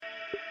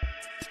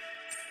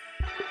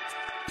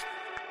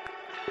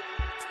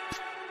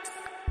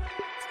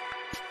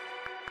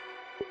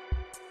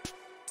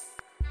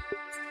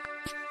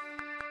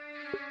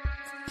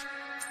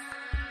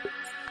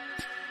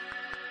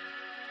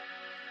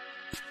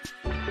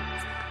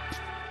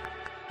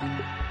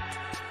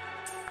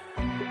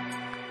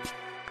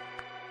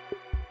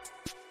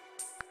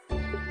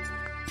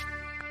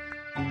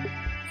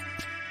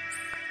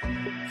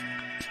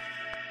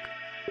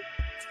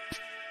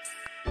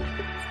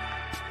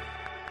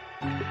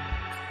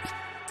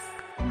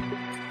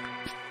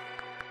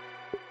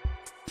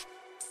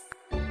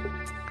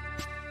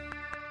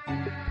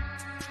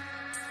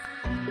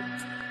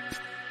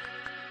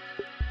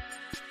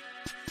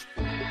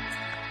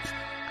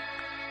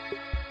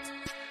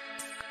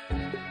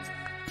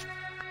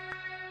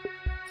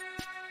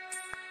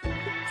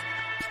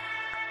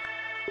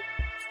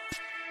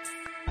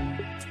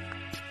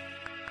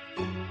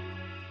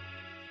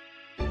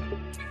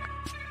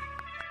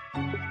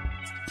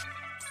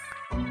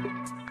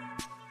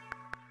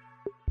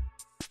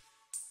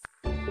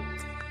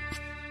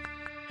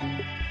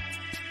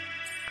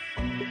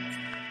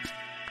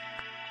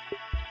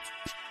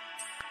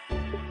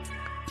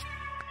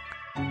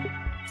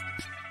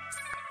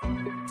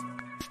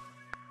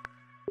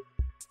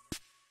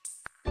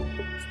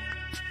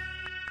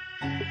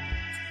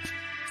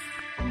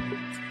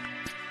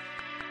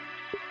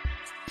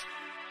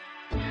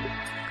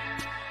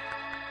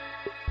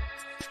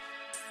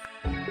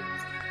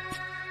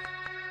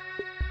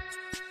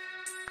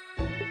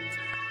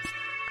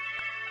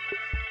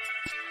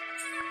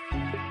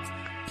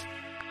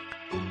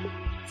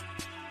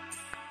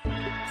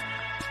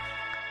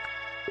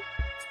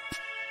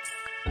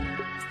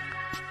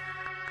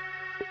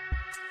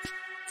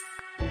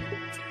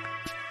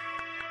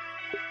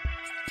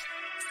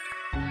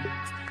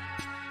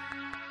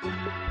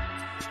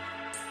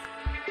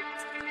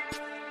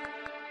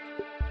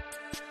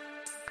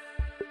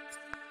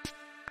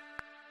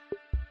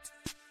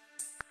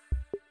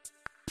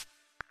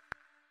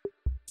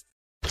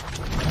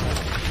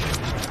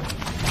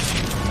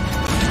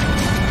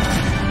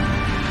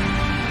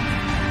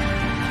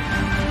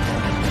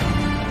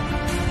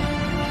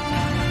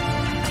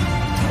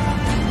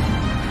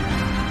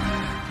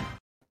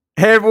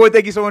Hey everyone,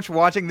 thank you so much for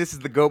watching. This is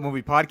the GOAT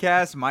Movie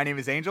Podcast. My name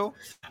is Angel.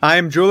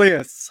 I'm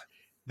Julius.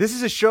 This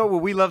is a show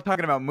where we love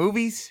talking about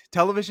movies,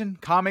 television,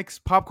 comics,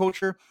 pop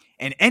culture,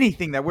 and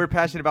anything that we're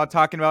passionate about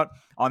talking about.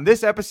 On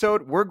this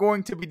episode, we're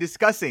going to be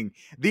discussing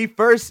the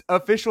first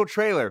official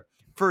trailer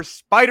for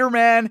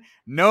Spider-Man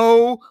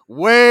No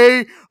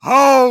Way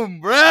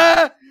Home,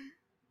 bruh!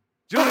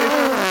 Julius,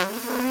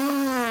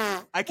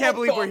 I can't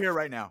believe we're here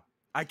right now.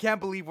 I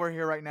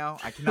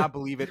cannot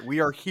believe it.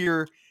 We are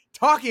here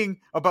talking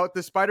about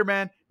the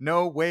Spider-Man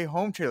No Way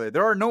Home trailer.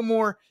 There are no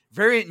more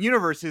variant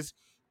universes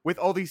with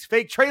all these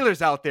fake trailers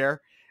out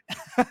there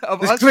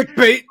of us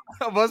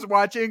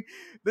watching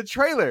the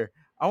trailer.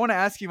 I want to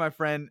ask you, my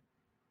friend,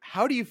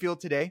 how do you feel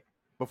today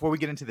before we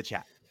get into the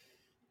chat?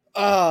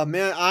 Oh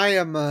man,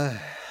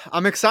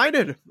 I'm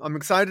excited. I'm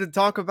excited to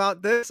talk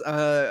about this.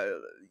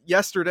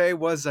 Yesterday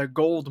was a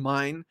gold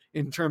mine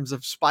in terms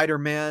of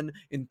Spider-Man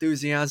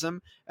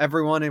enthusiasm.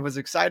 Everyone was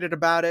excited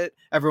about it.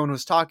 Everyone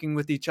was talking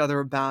with each other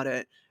about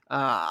it.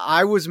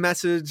 I was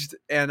messaged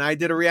and I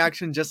did a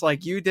reaction just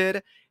like you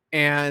did.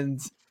 And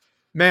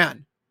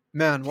man,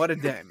 what a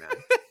day, man.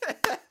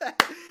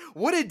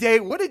 What a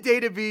day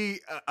to be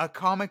a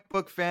comic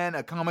book fan,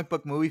 a comic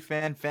book movie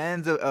fan,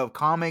 fans of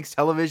comics,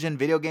 television,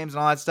 video games,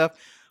 and all that stuff.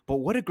 But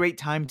what a great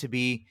time to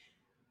be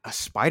a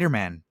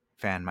Spider-Man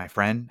fan, my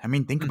friend. I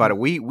mean, think about it.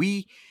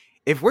 We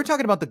if we're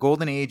talking about the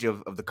golden age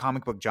of the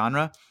comic book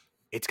genre,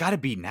 it's got to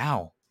be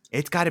now.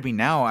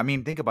 I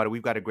mean, think about it.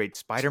 We've got a great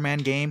Spider-Man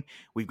game.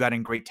 We've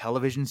gotten great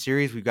television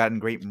series. We've gotten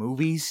great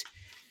movies.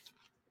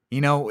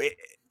 You know,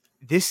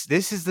 this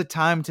is the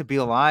time to be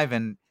alive.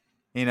 And,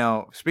 you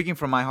know, speaking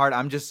from my heart,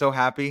 I'm just so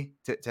happy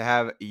to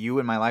have you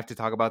in my life to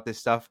talk about this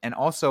stuff. And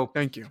also,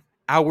 thank you,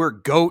 our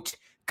GOAT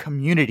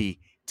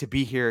community to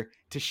be here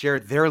to share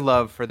their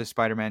love for the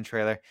Spider-Man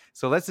trailer.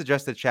 So let's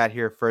address the chat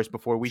here first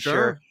before we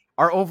share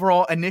our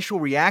overall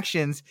initial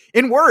reactions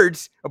in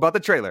words about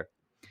the trailer.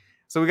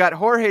 So we got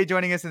Jorge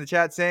joining us in the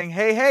chat saying,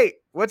 hey,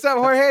 what's up,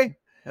 Jorge?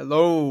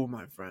 Hello,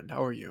 my friend.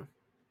 How are you?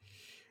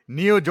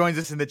 Neo joins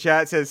us in the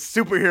chat, says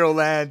superhero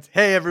land.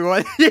 Hey,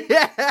 everyone.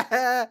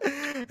 Yeah.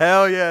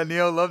 Hell yeah,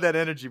 Neo. Love that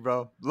energy,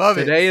 bro. Love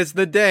it. Today is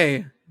the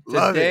day.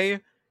 Today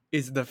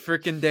is the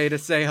freaking day to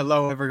say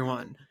hello,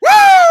 everyone. Woo!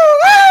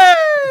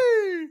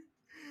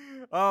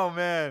 Oh,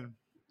 man.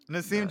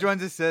 Nassim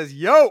joins us, says,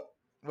 yo.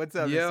 What's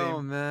up, Yo,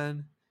 Nassim?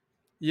 man.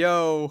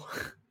 Yo.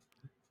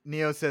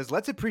 Neo says,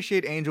 let's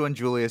appreciate Angel and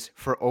Julius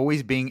for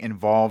always being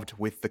involved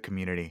with the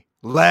community.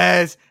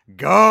 Let's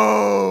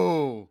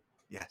go.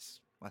 Yes,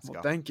 let's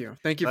go. Thank you.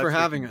 Thank you for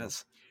having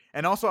us.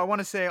 And also, I want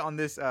to say on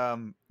this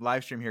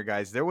live stream here,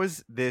 guys, there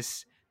was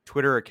this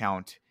Twitter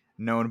account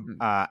known,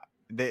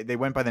 they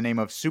went by the name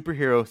of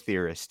Superhero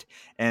Theorist,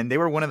 and they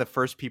were one of the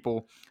first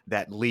people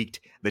that leaked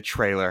the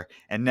trailer,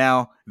 and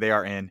now they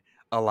are in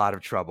a lot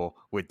of trouble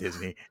with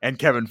Disney and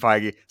Kevin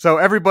Feige. So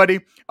everybody,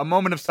 a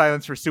moment of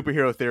silence for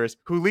Superhero Theorist,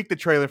 who leaked the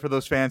trailer for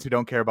those fans who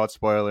don't care about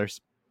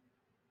spoilers.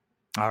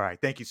 All right.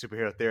 Thank you,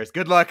 Superhero Theorist.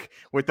 Good luck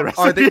with the rest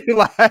of your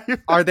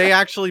life. Are they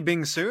actually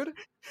being sued?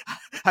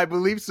 I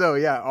believe so.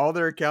 Yeah, all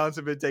their accounts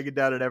have been taken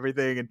down and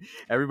everything, and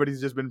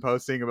everybody's just been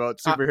posting about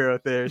I,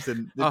 superhero things,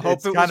 and I hope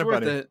it's it kind was of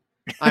worth funny. it.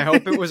 I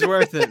hope it was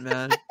worth it,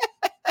 man.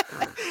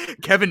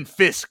 Kevin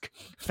Fisk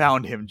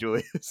found him,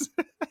 Julius.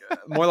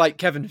 More like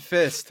Kevin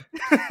Fist.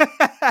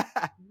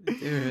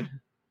 Dude.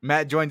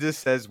 Matt joins us,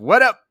 says,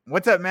 "What up?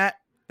 What's up, Matt?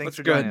 Thanks What's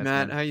for good, joining us,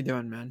 Matt? man." How you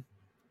doing, man?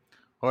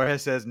 Jorge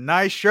says,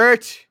 "Nice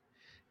shirt."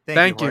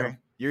 Thank you, Jorge.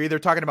 You're either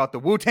talking about the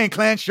Wu-Tang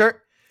Clan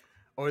shirt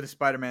or the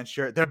Spider-Man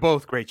shirt. They're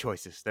both great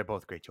choices.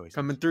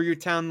 Coming through your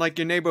town like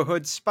your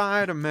neighborhood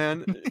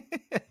Spider-Man.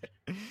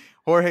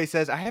 Jorge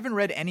says, "I haven't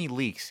read any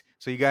leaks,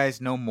 so you guys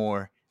know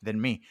more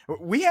than me."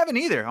 We haven't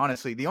either,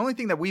 honestly. The only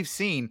thing that we've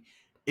seen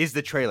is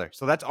the trailer.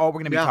 So that's all we're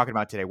going to be talking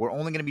about today. We're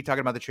only going to be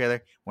talking about the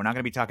trailer. We're not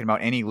going to be talking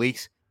about any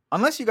leaks.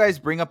 Unless you guys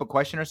bring up a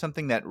question or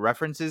something that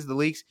references the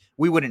leaks,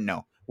 we wouldn't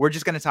know. We're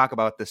just going to talk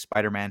about the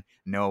Spider-Man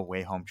No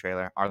Way Home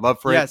trailer, our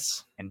love for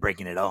it, and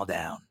breaking it all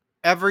down.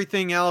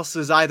 Everything else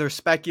is either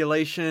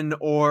speculation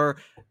or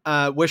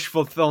wish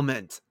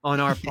fulfillment on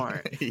our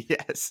part.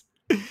 Yes.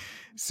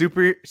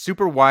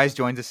 Super Wise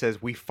joins us,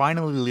 says, "We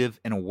finally live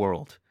in a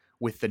world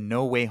with the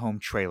No Way Home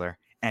trailer,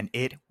 and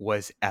it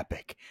was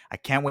epic. I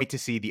can't wait to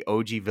see the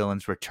OG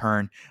villains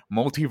return.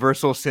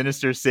 Multiversal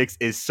Sinister Six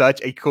is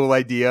such a cool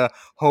idea.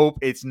 Hope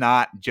it's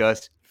not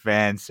just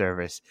fan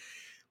service."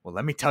 Well,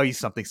 let me tell you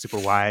something, Super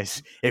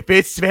Wise. If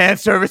it's fan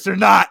service or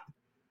not,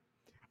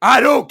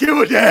 I don't give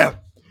a damn.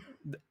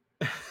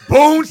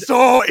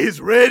 Bonesaw is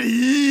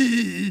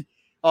ready.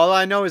 All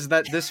I know is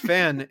that this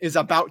fan is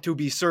about to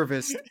be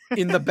serviced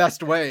in the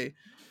best way.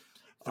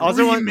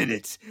 3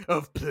 minutes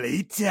of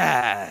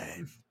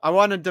playtime. I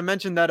wanted to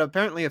mention that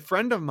apparently a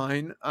friend of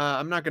mine,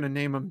 I'm not going to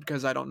name him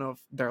because I don't know if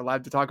they're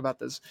allowed to talk about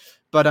this,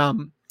 but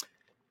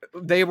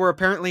they were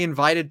apparently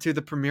invited to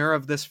the premiere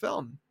of this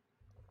film.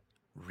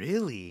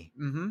 Really?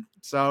 Mm-hmm.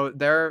 So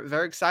they're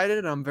very excited,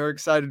 and I'm very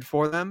excited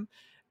for them.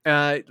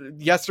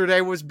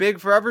 Yesterday was big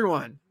for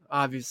everyone,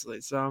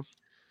 obviously. So,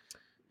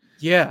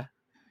 yeah.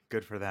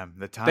 Good for them.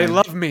 They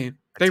love me.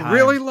 They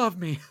really love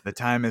me. The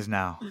time is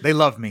now. They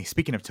love me.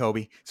 Speaking of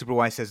Toby,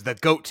 Superwise says, "The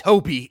GOAT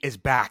Toby is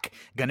back.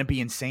 Gonna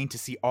be insane to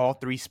see all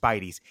 3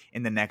 Spideys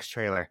in the next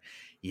trailer."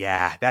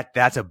 Yeah,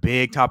 that's a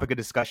big topic of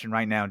discussion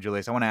right now,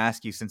 Julius. I want to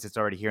ask you, since it's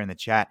already here in the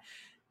chat,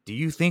 do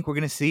you think we're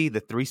going to see the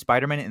 3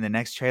 Spider-Men in the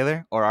next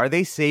trailer, or are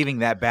they saving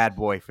that bad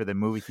boy for the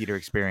movie theater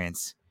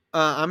experience?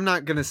 I'm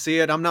not going to see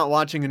it. I'm not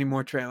watching any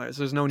more trailers.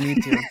 There's no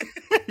need to.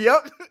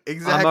 Yep,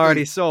 exactly. I'm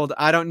already sold.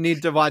 I don't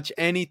need to watch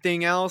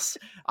anything else.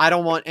 I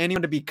don't want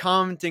anyone to be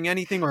commenting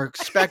anything or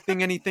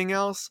expecting anything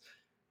else.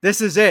 This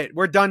is it.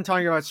 We're done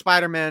talking about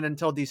Spider-Man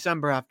until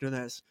December after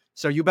this.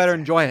 So you better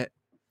enjoy it.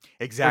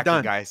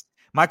 Exactly, guys.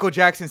 Michael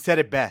Jackson said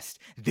it best.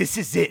 This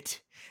is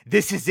it.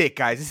 This is it,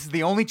 guys. This is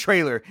the only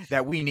trailer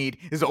that we need.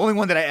 This is the only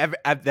one that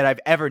I've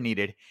ever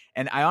needed.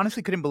 And I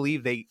honestly couldn't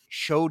believe they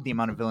showed the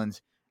amount of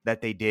villains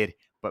that they did.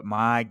 But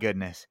my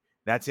goodness,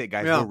 that's it,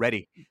 guys. We're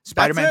ready.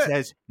 Spider-Man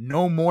says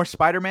no more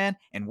Spider-Man,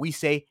 and we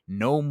say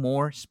no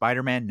more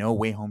Spider-Man No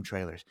Way Home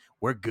trailers.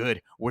 We're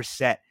good. We're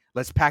set.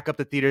 Let's pack up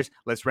the theaters.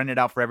 Let's rent it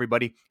out for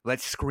everybody.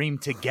 Let's scream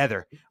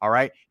together. All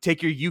right?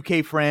 Take your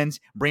UK friends,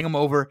 bring them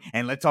over,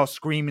 and let's all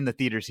scream in the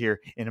theaters here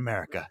in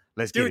America.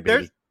 Let's get it,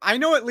 baby. I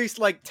know at least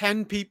like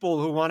 10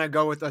 people who want to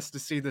go with us to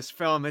see this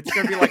film. It's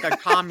going to be like a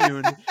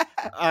commune.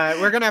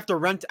 We're going to have to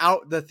rent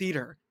out the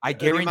theater. I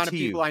guarantee the amount of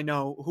people I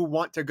know who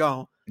want to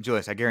go.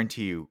 Julius, I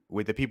guarantee you,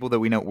 with the people that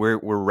we know, we're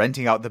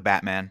renting out the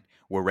Batman.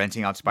 We're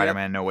renting out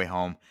Spider-Man No Way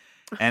Home.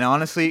 And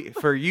honestly,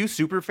 for you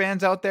super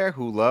fans out there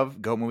who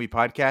love Go Movie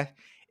Podcast,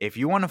 if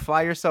you want to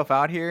fly yourself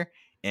out here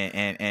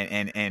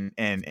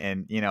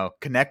and you know,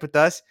 connect with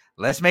us,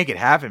 let's make it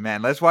happen,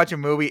 man. Let's watch a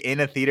movie in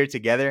a theater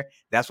together.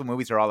 That's what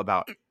movies are all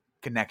about.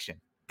 Connection,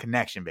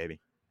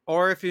 baby.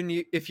 Or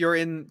if you're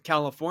in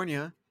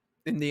California,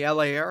 in the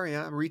LA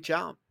area, reach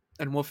out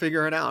and we'll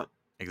figure it out.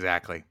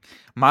 Exactly.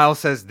 Miles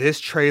says this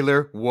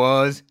trailer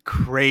was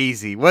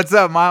crazy. What's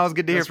up, Miles?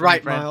 Good to hear from you,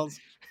 friend. Miles.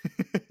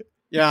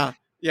 Yeah.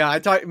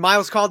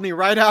 Miles called me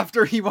right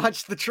after he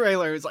watched the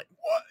trailer. He was like,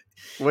 "What?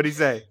 What'd he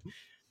say?"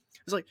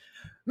 He's like,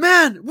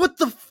 "Man, what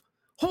the?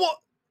 What?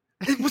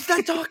 Was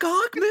that Doc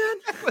Ock, man?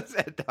 What's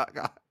that Doc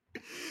Ock?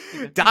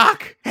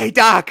 Doc, hey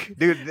Doc,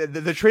 dude,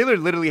 the trailer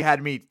literally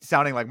had me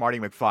sounding like Marty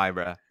McFly,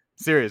 bro.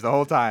 Serious, the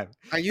whole time.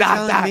 Are you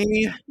telling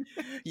me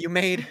you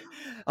made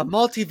a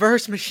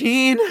multiverse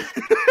machine?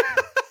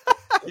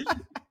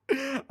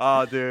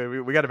 Oh,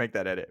 dude, we got to make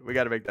that edit.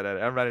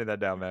 I'm writing that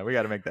down, man. We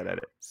got to make that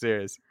edit.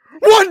 Serious.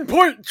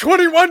 1.21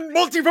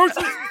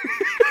 multiverses.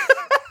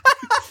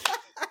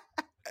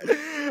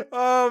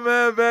 Oh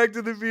man, Back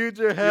to the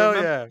Future. Hell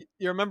yeah.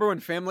 You remember when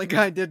Family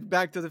Guy did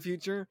Back to the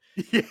Future?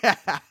 Yeah.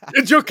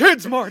 It's your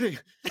kids, Marty.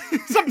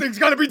 Something's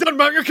got to be done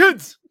about your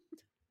kids.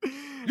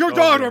 Your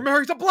daughter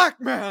marries a black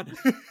man.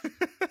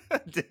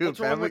 Dude, what's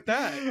wrong with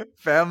that?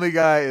 Family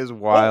Guy is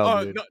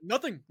wild.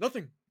 Nothing.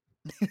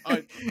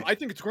 I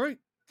think it's great.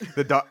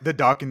 The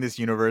doc in this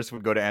universe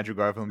would go to Andrew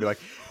Garfield and be like,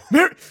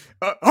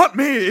 Aunt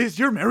May is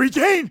your Mary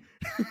Jane.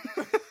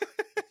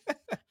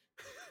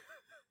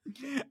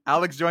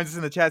 Alex joins us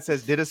in the chat,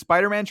 says, did a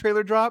Spider-Man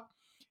trailer drop?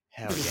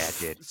 Hell yeah, it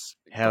did.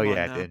 Hell Come on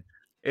yeah, it now. did.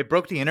 It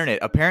broke the internet.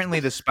 Apparently,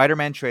 the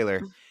Spider-Man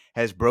trailer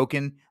has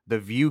broken the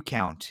view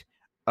count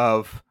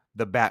of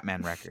the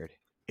Batman record.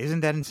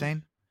 Isn't that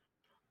insane?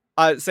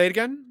 Say it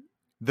again.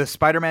 The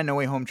Spider-Man No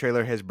Way Home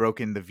trailer has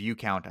broken the view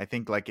count. I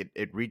think like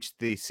it reached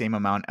the same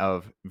amount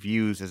of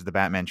views as the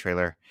Batman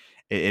trailer.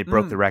 It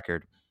broke the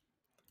record.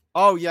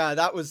 Oh yeah,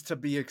 that was to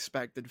be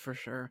expected for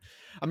sure.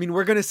 I mean,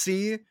 we're gonna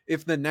see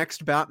if the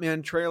next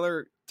Batman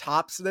trailer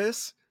tops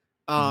this.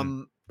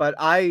 But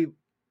I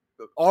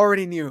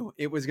already knew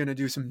it was gonna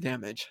do some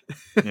damage.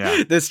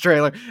 Yeah. This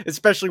trailer,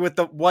 especially with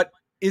the what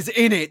is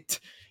in it,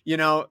 you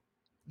know.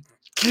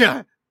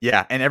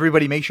 Yeah, and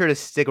everybody make sure to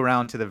stick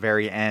around to the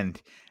very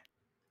end,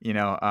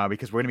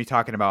 because we're going to be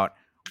talking about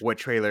what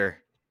trailer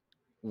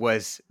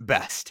was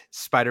best,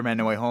 Spider-Man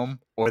No Way Home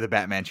or the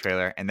Batman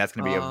trailer, and that's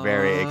going to be a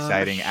very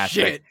exciting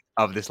aspect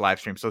of this live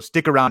stream. So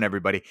stick around,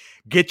 everybody.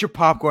 Get your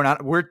popcorn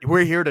out.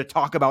 We're here to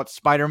talk about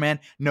Spider-Man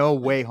No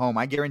Way Home.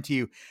 I guarantee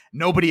you,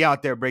 nobody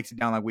out there breaks it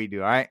down like we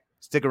do, all right?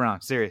 Stick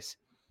around, serious.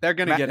 They're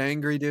going to get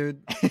angry,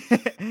 dude.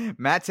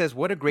 Matt says,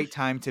 what a great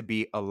time to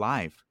be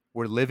alive.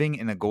 We're living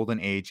in the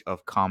golden age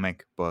of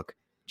comic book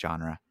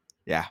genre.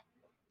 Yeah.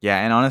 Yeah.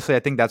 And honestly,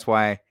 I think that's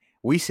why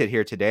we sit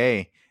here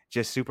today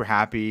just super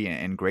happy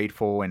and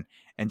grateful and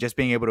just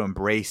being able to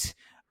embrace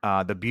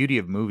the beauty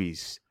of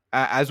movies.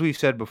 As we've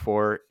said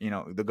before,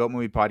 the GOAT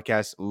Movie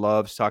Podcast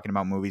loves talking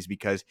about movies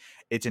because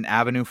it's an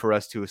avenue for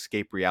us to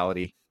escape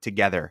reality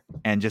together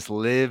and just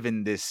live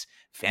in this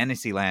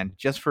fantasy land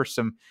just for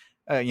some,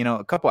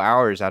 a couple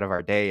hours out of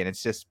our day. And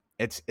it's just,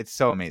 it's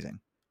so amazing.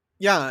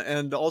 Yeah,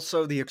 and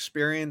also the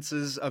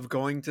experiences of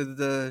going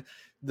to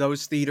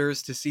those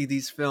theaters to see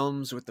these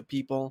films with the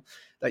people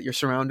that you're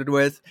surrounded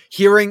with.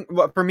 Hearing,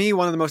 for me,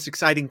 one of the most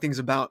exciting things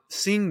about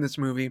seeing this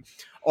movie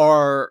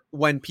are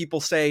when people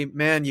say,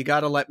 man, you got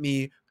to let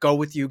me go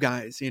with you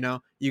guys,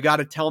 you got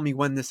to tell me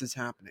when this is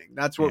happening.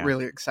 That's what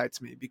really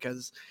excites me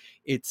because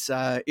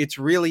it's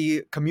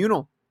really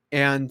communal,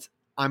 and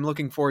I'm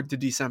looking forward to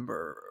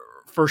December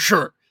for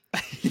sure.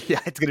 Yeah,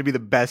 it's going to be the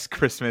best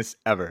Christmas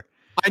ever.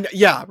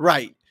 Yeah,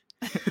 right.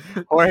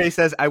 Jorge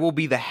says, I will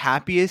be the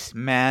happiest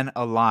man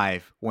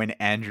alive when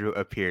Andrew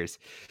appears.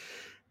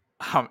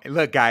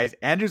 Look, guys,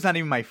 Andrew's not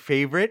even my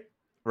favorite,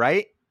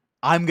 right?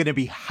 I'm going to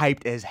be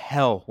hyped as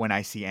hell when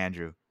I see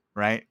Andrew,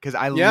 right? Because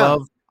I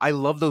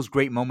love those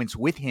great moments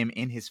with him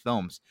in his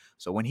films.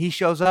 So when he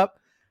shows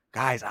up,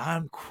 guys,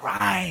 I'm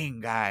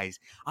crying,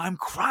 I'm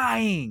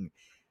crying.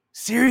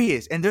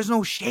 Serious. And there's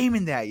no shame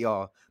in that,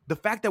 y'all. The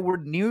fact that we're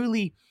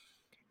nearly...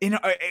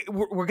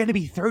 we're going to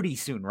be 30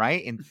 soon,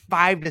 right? In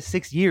 5 to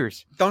 6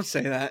 years. Don't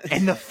say that.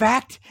 And the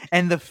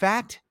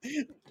fact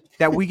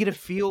that we get to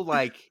feel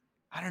like,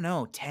 I don't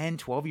know, 10,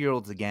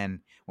 12-year-olds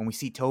again when we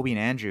see Toby and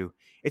Andrew,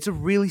 it's a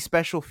really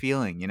special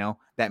feeling,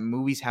 that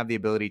movies have the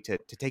ability to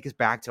take us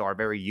back to our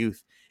very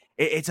youth.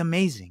 It's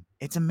amazing.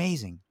 It's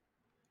amazing.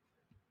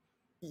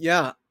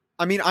 Yeah.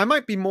 I mean, I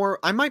might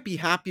be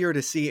happier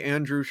to see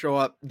Andrew show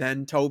up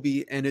than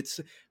Toby, and it's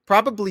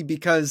probably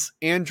because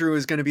Andrew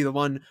is going to be the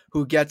one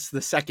who gets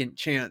the second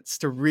chance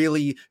to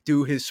really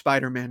do his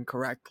Spider-Man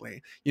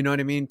correctly. You know what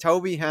I mean?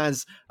 Toby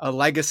has a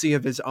legacy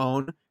of his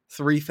own,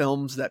 3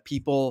 films that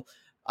people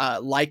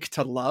like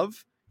to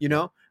love,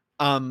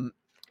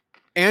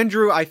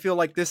 Andrew, I feel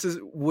like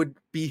would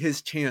be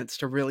his chance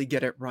to really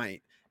get it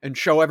right and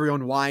show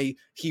everyone why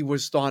he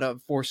was thought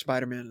of for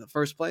Spider-Man in the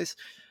first place.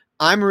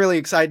 I'm really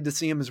excited to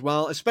see him as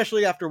well,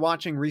 especially after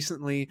watching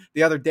recently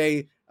the other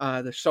day,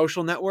 The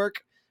Social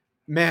Network.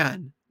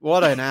 Man,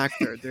 what an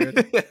actor,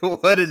 dude.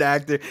 What an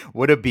actor.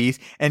 What a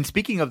beast. And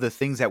speaking of the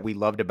things that we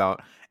loved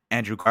about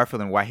Andrew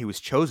Garfield and why he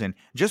was chosen,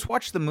 just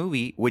watch the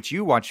movie, which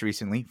you watched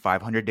recently,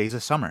 500 Days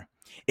of Summer.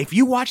 If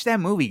you watch that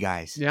movie,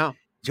 guys, yeah,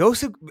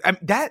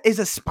 that is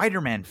a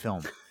Spider-Man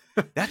film.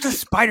 That's a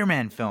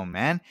Spider-Man film,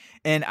 man.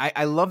 And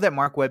I love that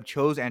Mark Webb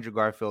chose Andrew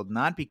Garfield,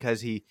 not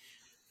because he,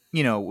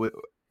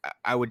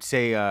 I would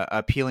say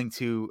appealing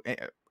to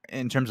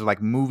in terms of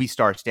like movie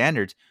star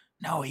standards.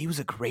 No, he was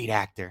a great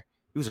actor.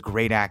 He was a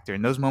great actor.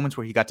 And those moments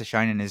where he got to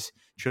shine in his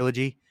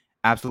trilogy,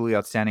 absolutely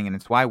outstanding. And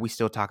it's why we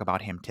still talk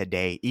about him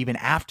today, even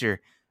after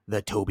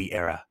the Toby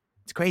era.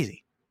 It's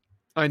crazy.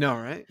 I know,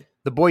 right?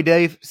 The boy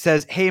Dave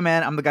says, hey,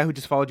 man, I'm the guy who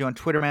just followed you on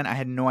Twitter, man. I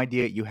had no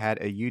idea you had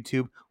a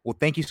YouTube. Well,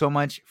 thank you so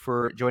much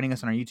for joining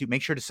us on our YouTube.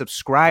 Make sure to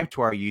subscribe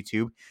to our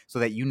YouTube so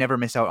that you never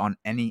miss out on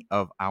any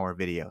of our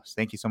videos.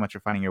 Thank you so much for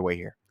finding your way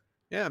here.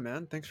 Yeah,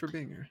 man. Thanks for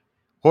being here.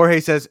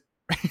 Jorge says,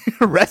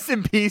 rest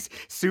in peace,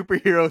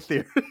 superhero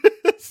theory.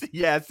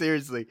 Yeah,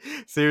 seriously.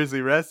 Seriously,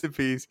 rest in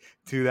peace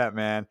to that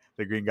man.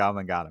 The Green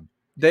Goblin got him.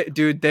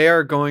 They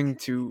are going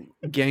to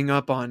gang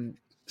up on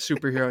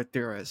superhero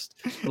theorist,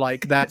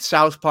 like that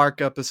South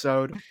Park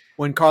episode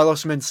when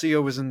Carlos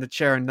Mencia was in the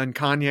chair and then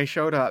Kanye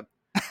showed up.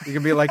 You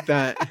can be like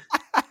that.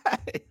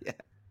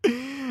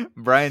 Yeah.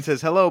 Brian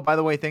says, hello, by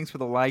the way, thanks for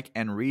the like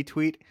and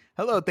retweet.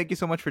 Hello, thank you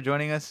so much for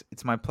joining us.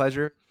 It's my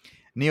pleasure.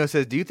 Neo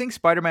says, do you think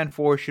Spider-Man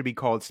 4 should be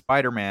called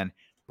Spider-Man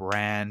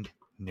Brand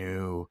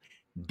New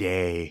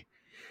Day?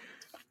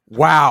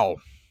 Wow.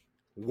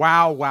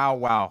 Wow, wow,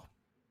 wow.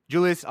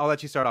 Julius, I'll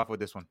let you start off with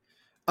this one.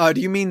 Do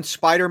you mean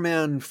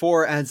Spider-Man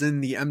 4 as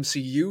in the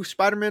MCU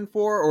Spider-Man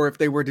 4, or if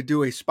they were to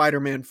do a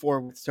Spider-Man 4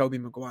 with Tobey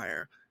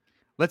Maguire?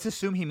 Let's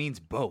assume he means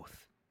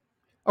both.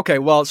 Okay,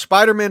 well,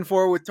 Spider-Man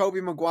 4 with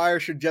Tobey Maguire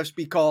should just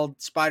be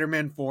called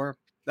Spider-Man 4.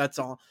 That's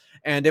all.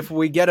 And if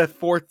we get a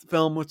fourth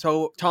film with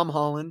Tom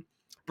Holland,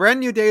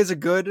 Brand New Day is a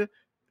good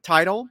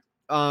title,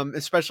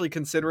 especially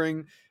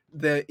considering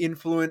the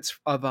influence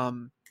of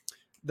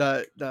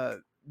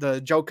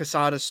the Joe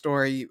Quesada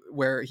story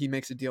where he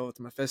makes a deal with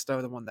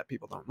Mephisto, the one that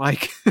people don't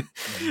like,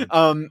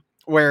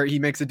 where he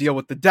makes a deal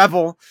with the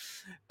devil.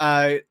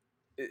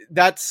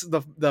 That's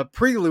the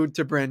prelude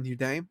to Brand New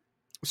Day.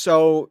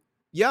 So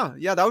yeah,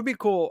 that would be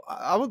cool.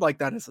 I would like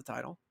that as a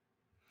title.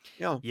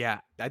 Yeah. Yeah,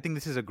 I think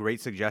this is a great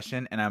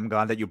suggestion, and I'm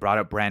glad that you brought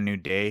up Brand New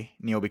Day,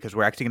 Neil, because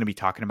we're actually going to be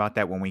talking about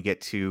that when we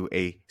get to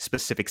a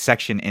specific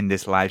section in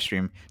this live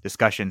stream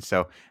discussion.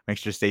 So make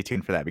sure to stay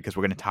tuned for that, because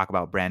we're going to talk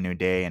about Brand New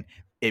Day and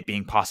it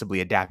being possibly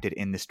adapted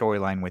in the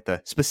storyline with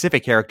a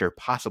specific character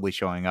possibly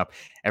showing up.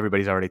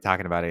 Everybody's already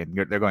talking about it, and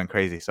they're going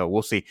crazy. So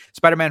we'll see.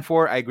 Spider-Man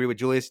 4, I agree with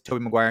Julius.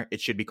 Tobey Maguire, it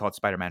should be called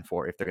Spider-Man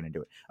 4 if they're going to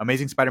do it.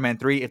 Amazing Spider-Man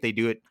 3, if they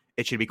do it,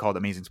 it should be called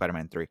Amazing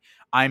Spider-Man 3.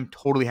 I'm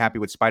totally happy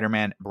with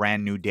Spider-Man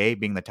Brand New Day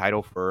being the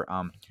title for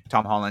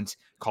Tom Holland's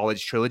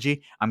college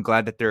trilogy. I'm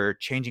glad that they're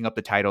changing up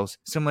the titles,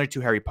 similar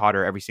to Harry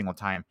Potter. Every single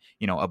time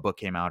a book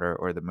came out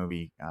or the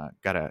movie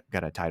got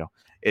a title,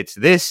 it's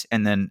this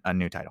and then a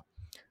new title.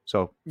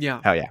 So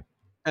Yeah. hell yeah.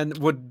 And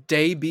would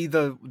day be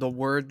the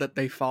word that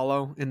they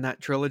follow in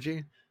that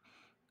trilogy?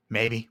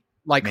 Maybe.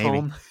 Like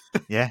home?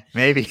 Yeah,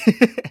 maybe.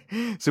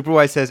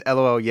 Superwise says,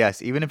 LOL,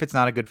 yes. Even if it's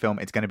not a good film,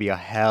 it's going to be a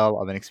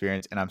hell of an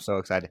experience, and I'm so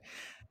excited.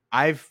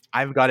 I've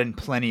gotten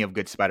plenty of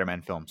good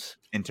Spider-Man films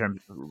in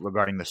terms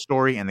regarding the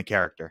story and the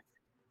character.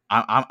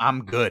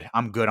 I'm good.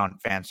 I'm good on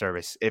fan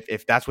service.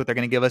 If that's what they're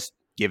going to give us,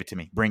 give it to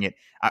me. Bring it.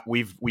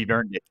 We've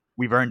earned it.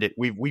 We've earned it.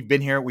 We've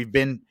been here. We've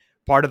been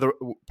part of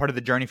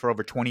the journey for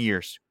over 20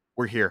 years.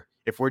 We're here.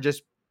 If we're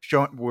just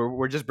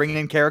we're just bringing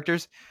in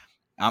characters,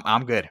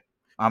 I'm good.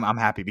 I'm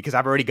happy because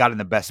I've already gotten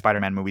the best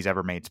Spider-Man movies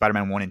ever made: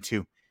 Spider-Man 1 and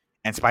 2,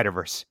 and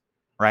Spider-Verse.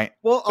 Right.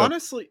 Well, So,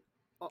 honestly,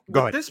 go with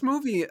ahead. this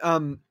movie,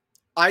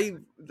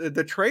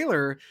 the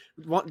trailer,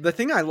 the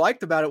thing I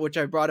liked about it, which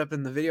I brought up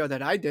in the video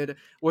that I did,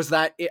 was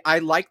that I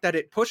liked that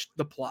it pushed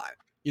the plot.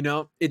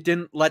 It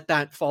didn't let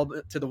that fall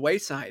to the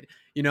wayside.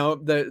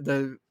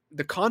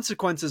 The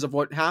consequences of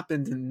what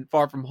happened in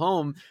Far From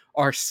Home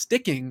are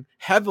sticking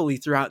heavily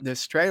throughout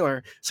this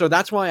trailer. So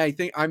that's why I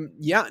think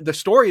the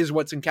story is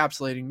what's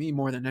encapsulating me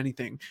more than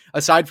anything,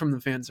 aside from the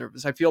fan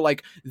service. I feel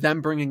like them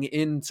bringing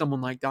in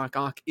someone like Doc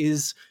Ock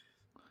is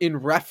in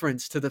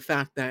reference to the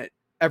fact that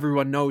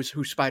everyone knows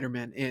who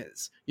Spider-Man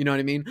is. You know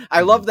what I mean?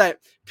 I love that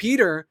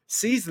Peter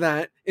sees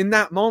that in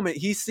that moment.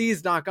 He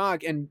sees Doc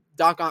Ock and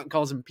Doc Ock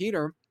calls him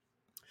Peter.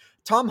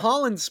 Tom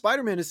Holland's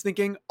Spider-Man is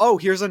thinking, oh,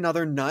 here's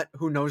another nut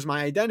who knows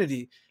my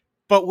identity.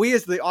 But we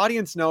as the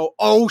audience know,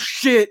 oh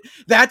shit,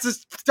 that's a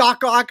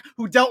Doc Ock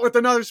who dealt with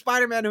another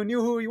Spider-Man who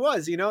knew who he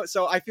was,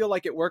 So I feel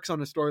like it works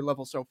on a story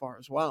level so far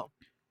as well.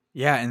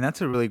 Yeah, and that's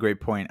a really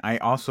great point. I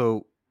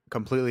also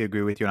completely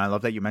agree with you, and I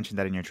love that you mentioned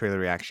that in your trailer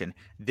reaction.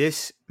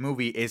 This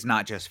movie is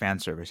not just fan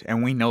service,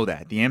 and we know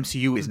that. The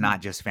MCU is not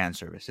just fan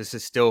service. This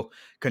is still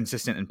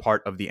consistent and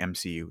part of the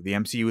MCU. The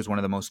MCU is one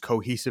of the most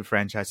cohesive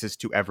franchises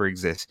to ever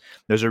exist.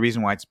 There's a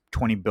reason why it's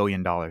 $20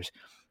 billion.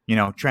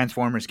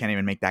 Transformers can't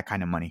even make that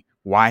kind of money.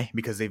 Why?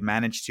 Because they've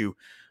managed to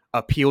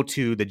appeal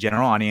to the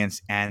general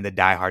audience and the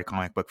diehard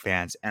comic book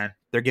fans, and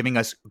they're giving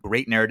us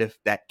great narrative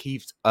that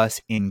keeps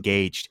us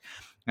engaged.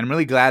 And I'm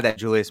really glad that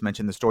Julius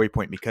mentioned the story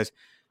point, because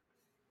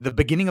the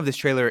beginning of this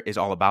trailer is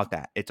all about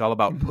that. It's all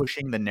about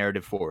pushing the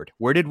narrative forward.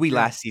 Where did we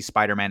last see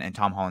Spider-Man and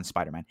Tom Holland's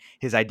Spider-Man?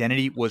 His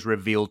identity was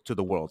revealed to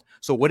the world.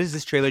 So what does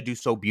this trailer do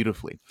so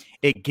beautifully?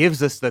 It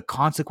gives us the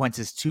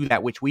consequences to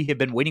that which we have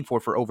been waiting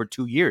for over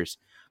 2 years.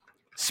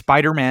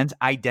 Spider-Man's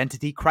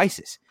identity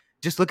crisis.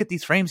 Just look at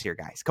these frames here,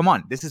 guys. Come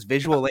on. This is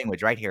visual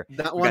language right here.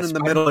 That one in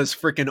the middle is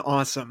freaking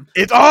awesome.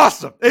 It's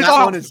awesome.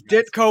 That one is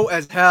Ditko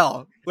as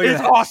hell.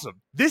 It's awesome.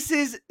 This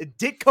is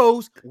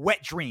Ditko's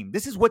wet dream.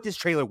 This is what this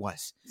trailer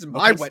was. This is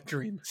my wet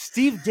dream.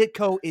 Steve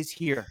Ditko is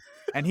here,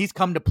 and he's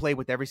come to play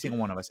with every single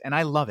one of us, and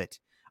I love it.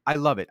 I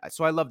love it.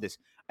 So I love this.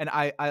 And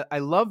I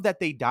love that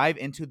they dive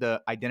into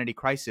the identity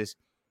crisis,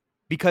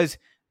 because,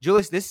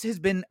 Julius, this has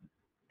been,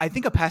 I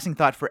think, a passing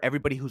thought for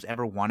everybody who's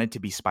ever wanted to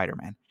be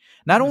Spider-Man.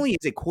 Not only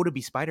is it cool to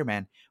be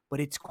Spider-Man, but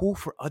it's cool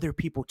for other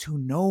people to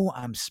know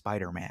I'm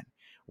Spider-Man,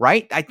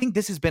 right? I think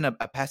this has been a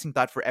passing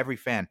thought for every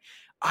fan.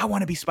 I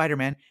want to be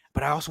Spider-Man,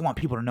 but I also want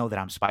people to know that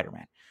I'm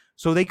Spider-Man.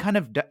 So they kind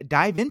of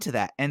dive into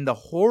that and the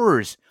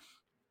horrors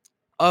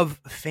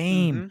of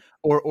fame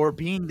or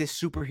being this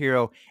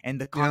superhero and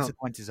the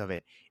consequences of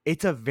it.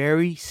 It's a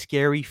very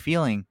scary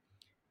feeling,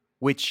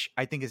 which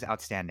I think is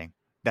outstanding,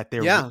 that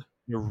they're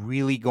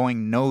really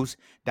going nose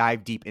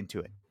dive deep into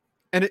it.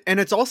 And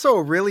it's also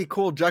a really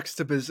cool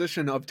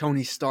juxtaposition of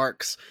Tony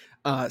Stark's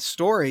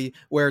story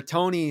where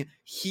Tony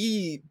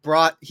he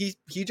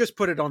just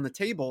put it on the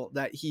table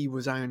that he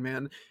was Iron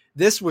Man.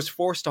 This was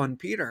forced on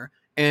Peter,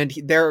 and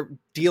they're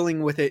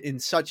dealing with it in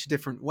such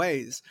different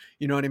ways.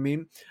 You know what I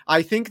mean?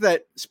 I think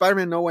that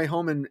Spider-Man No Way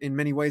Home in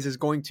many ways is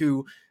going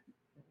to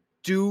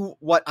do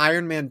what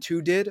Iron Man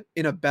 2 did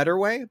in a better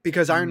way,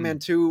 because Iron Man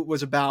 2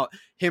 was about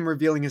him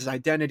revealing his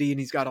identity and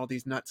he's got all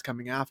these nuts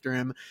coming after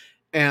him.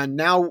 And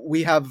now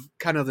we have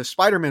kind of the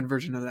Spider-Man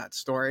version of that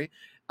story,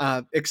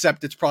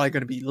 except it's probably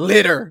going to be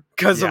litter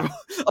because of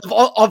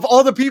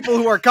all the people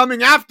who are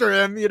coming after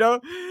him, you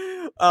know?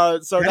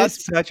 So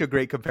that's such a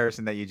great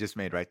comparison that you just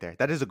made right there.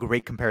 That is a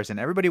great comparison.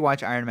 Everybody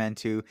watch Iron Man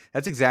 2.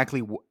 That's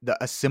exactly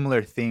a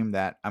similar theme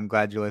that I'm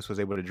glad Julius was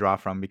able to draw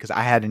from, because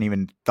I hadn't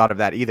even thought of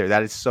that either.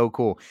 That is so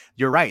cool.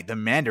 You're right. The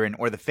Mandarin,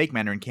 or the fake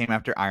Mandarin, came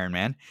after Iron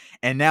Man.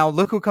 And now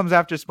look who comes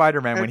after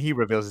Spider-Man when he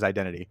reveals his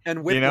identity.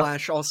 And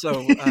Whiplash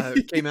also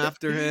came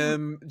after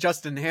him.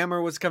 Justin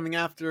Hammer was coming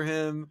after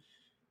him.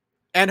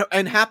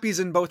 And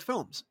Happy's in both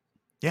films.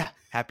 Yeah,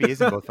 Happy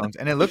is in both films,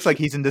 and it looks like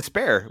he's in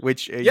despair,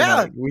 which you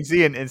know, we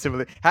see in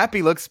similar.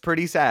 Happy looks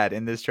pretty sad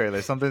in this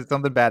trailer. Something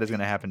bad is going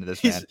to happen to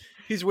this man.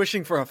 He's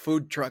wishing for a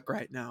food truck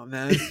right now,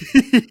 man.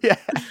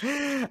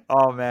 Yeah.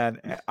 Oh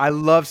man, I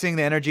love seeing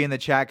the energy in the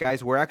chat,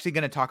 guys. We're actually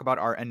going to talk about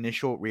our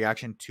initial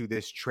reaction to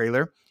this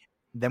trailer.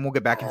 Then we'll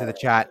get back into the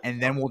chat, and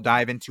then we'll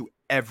dive into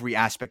every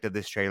aspect of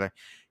this trailer.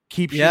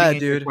 Keep shooting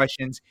in your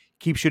questions.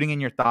 Keep shooting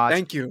in your thoughts.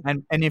 Thank you.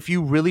 And if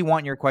you really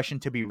want your question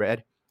to be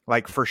read,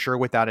 like for sure,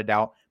 without a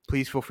doubt,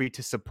 please feel free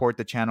to support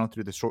the channel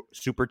through the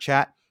super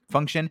chat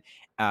function.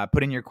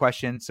 Put in your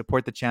question,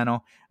 support the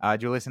channel.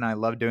 Julius and I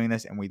love doing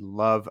this, and we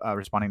love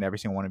responding to every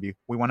single one of you.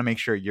 We want to make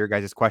sure your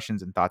guys'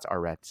 questions and thoughts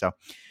are read. So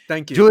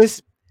thank you.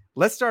 Julius,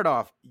 let's start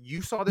off.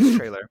 You saw this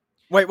trailer.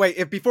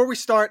 Wait. Before we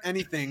start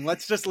anything,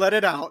 let's just let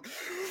it out.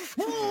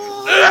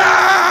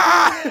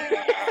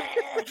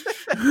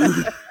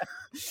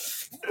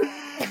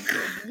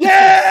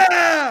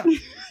 Yeah!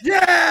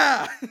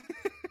 Yeah!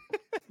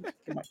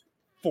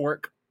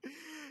 Fork.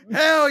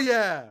 Hell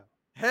yeah.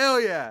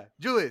 Hell yeah.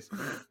 Julius,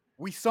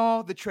 we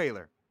saw the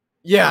trailer.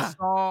 Yeah. We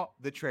saw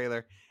the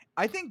trailer.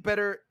 I think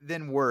better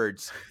than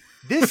words.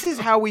 This is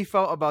how we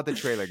felt about the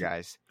trailer,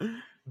 guys.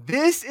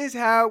 This is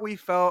how we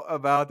felt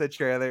about the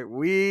trailer.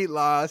 We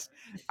lost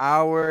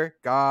our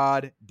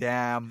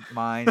goddamn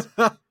minds.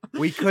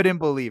 We couldn't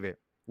believe it.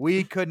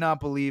 We could not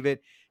believe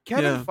it.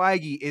 Kevin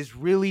Feige is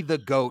really the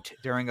GOAT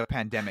during a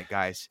pandemic,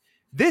 guys.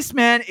 This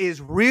man is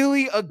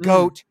really a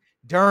GOAT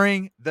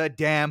during the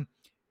damn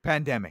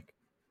pandemic.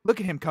 Look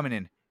at him coming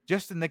in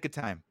just the nick of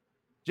time.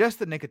 Just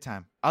the nick of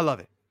time. I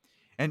love it.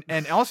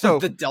 And also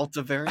the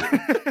Delta variant.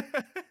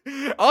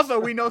 Also,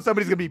 we know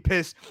somebody's gonna be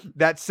pissed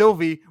that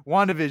Sylvie,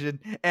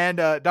 WandaVision, and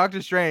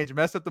Doctor Strange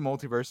messed up the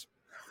multiverse.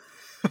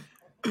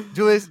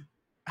 Julius,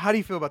 how do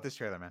you feel about this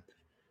trailer, man?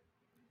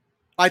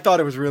 I thought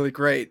it was really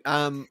great.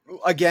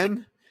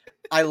 Again,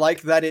 I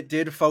like that it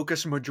did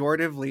focus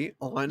majoritively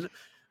on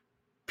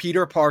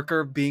Peter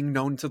Parker being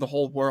known to the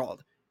whole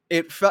world.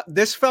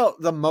 This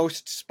felt the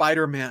most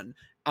Spider-Man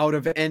out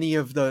of any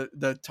of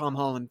the Tom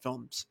Holland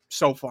films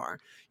so far.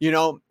 You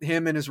know,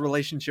 him and his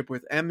relationship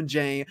with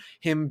MJ,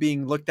 him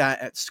being looked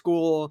at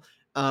school.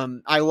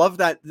 I love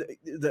that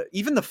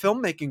even the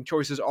filmmaking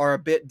choices are a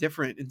bit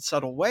different in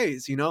subtle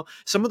ways. You know,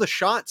 some of the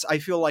shots I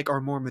feel like are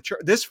more mature.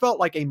 This felt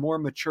like a more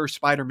mature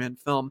Spider-Man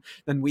film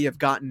than we have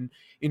gotten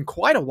in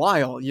quite a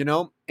while, you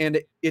know, and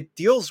it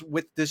deals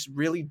with this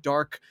really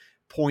dark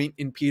point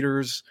in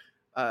Peter's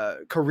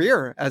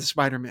career as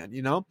Spider-Man,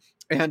 you know.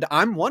 And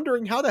I'm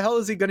wondering, how the hell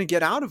is he going to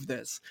get out of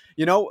this?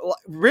 You know,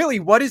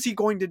 really, what is he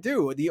going to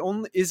do? The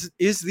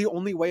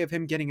only way of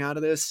him getting out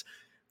of this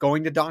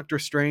going to Doctor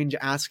Strange,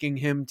 asking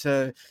him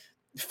to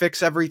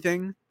fix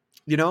everything?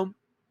 You know,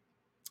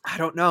 I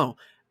don't know.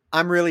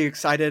 I'm really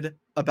excited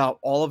about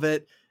all of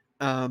it.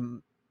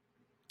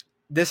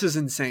 This is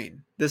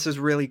insane. This is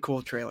really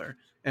cool trailer,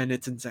 and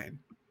it's insane.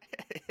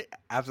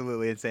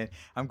 Absolutely insane.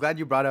 I'm glad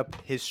you brought up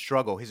his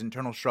struggle, his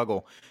internal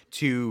struggle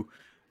to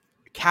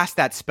cast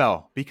that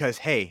spell, because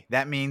hey,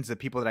 that means the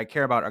people that I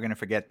care about are going to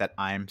forget that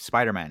I'm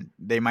Spider-Man.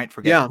 They might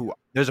forget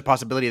there's a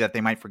possibility that they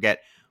might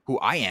forget who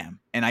I am,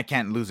 and I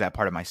can't lose that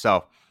part of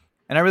myself.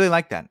 And I really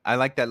like that. I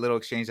like that little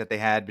exchange that they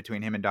had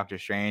between him and Doctor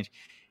Strange.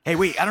 Hey,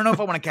 wait, I don't know if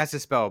I want to cast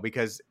this spell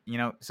because, you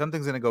know,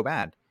 something's going to go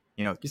bad.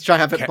 You know, he's trying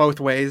to have it both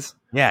ways.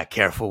 Yeah,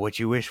 careful what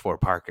you wish for,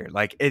 Parker.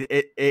 Like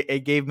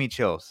it gave me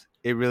chills.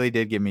 It really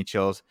did give me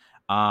chills.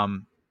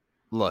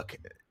 Look,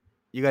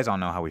 you guys all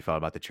know how we felt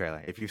about the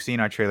trailer. If you've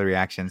seen our trailer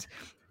reactions,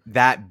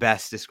 that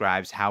best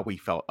describes how we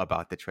felt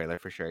about the trailer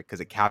for sure, because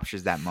it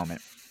captures that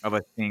moment of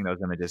us seeing those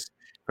images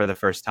for the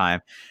first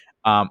time.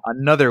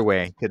 Another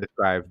way to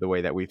describe the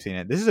way that we've seen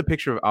it, this is a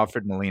picture of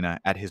Alfred Molina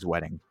at his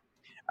wedding,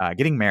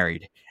 getting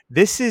married.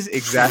 This is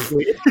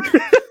exactly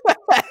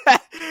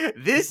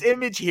this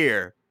image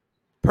here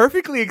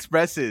perfectly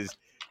expresses,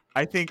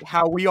 I think,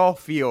 how we all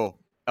feel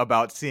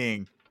about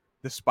seeing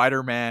the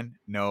Spider-Man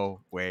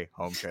No Way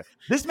Home trailer.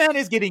 This man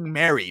is getting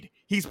married.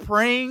 He's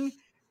praying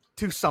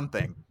to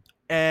something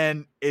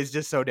and is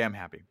just so damn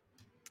happy.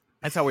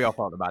 That's how we all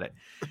felt about it.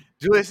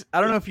 Julius,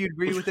 I don't know if you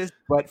agree with this,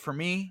 but for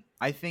me,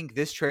 I think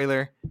this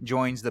trailer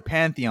joins the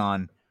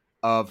pantheon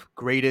of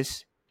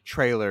greatest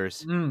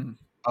trailers Mm.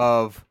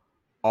 of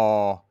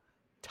all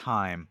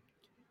time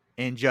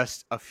in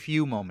just a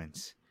few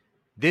moments.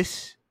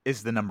 This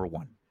is the number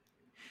one.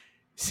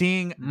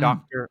 Seeing Mm.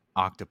 Dr.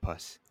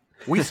 Octopus.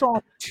 We saw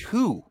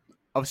two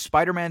of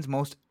Spider-Man's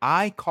most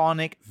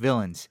iconic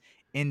villains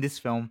in this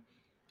film,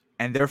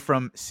 and they're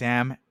from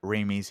Sam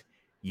Raimi's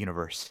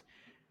universe.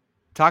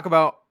 Talk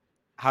about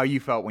how you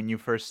felt when you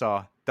first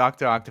saw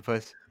Dr.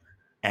 Octopus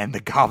and the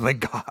Goblin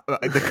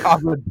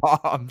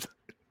Bombs.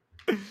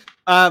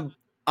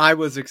 I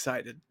was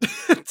excited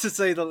to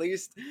say the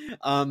least.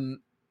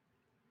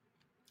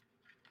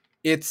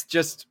 It's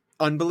just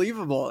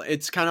unbelievable.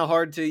 It's kind of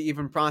hard to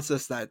even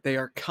process that they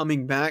are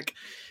coming back.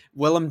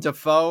 Willem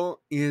Dafoe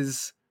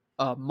is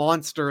a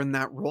monster in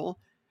that role.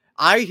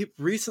 I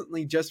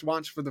recently just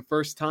watched for the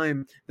first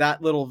time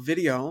that little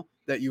video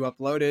that you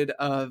uploaded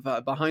of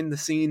behind the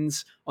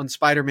scenes on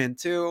Spider-Man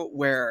 2,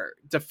 where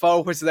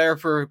Dafoe was there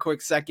for a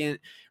quick second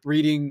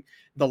reading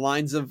the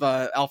lines of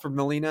Alfred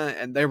Molina,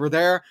 and they were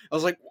there. I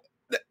was like,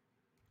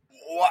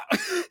 what?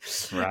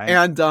 Right.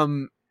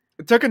 And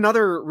it took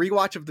another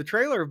rewatch of the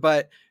trailer,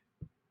 but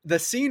the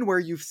scene where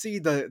you see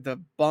the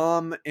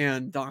bomb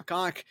and Doc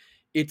Ock,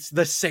 it's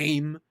the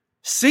same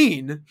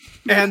scene.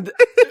 And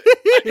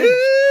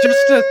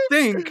just to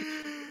think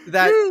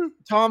that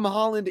Tom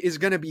Holland is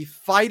going to be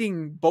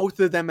fighting both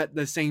of them at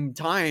the same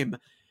time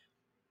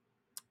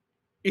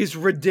is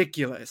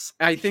ridiculous.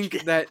 I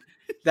think that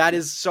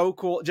is so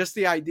cool. Just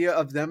the idea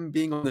of them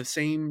being on the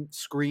same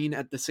screen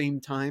at the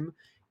same time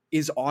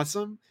is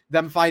awesome.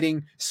 Them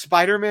fighting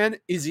Spider-Man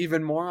is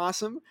even more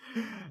awesome.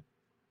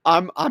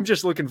 I'm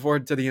just looking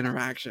forward to the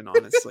interaction,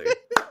 honestly,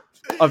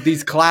 of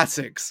these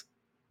classics.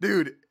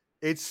 Dude,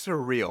 it's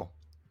surreal.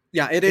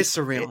 Yeah, it's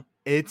surreal.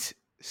 It's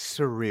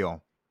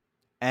surreal.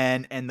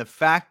 And the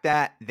fact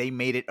that they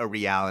made it a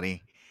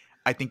reality,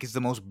 I think is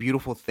the most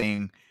beautiful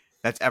thing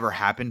that's ever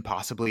happened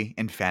possibly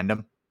in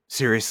fandom.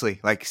 Seriously,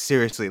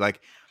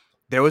 like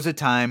there was a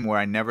time where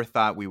I never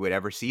thought we would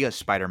ever see a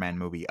Spider-Man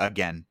movie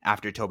again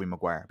after Tobey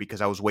Maguire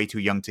because I was way too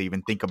young to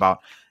even think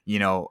about,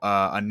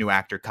 a new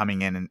actor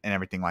coming in and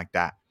everything like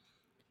that.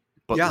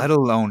 But Yeah. let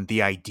alone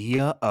the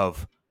idea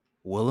of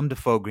Willem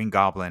Dafoe Green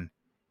Goblin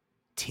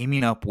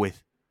teaming up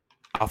with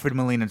Alfred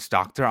Molina's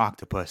Dr.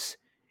 Octopus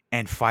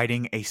and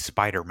fighting a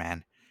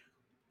Spider-Man.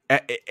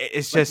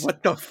 It's Like, just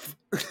what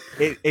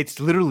the it's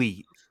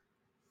literally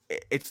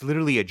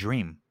a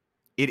dream.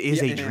 It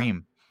is a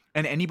dream.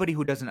 And anybody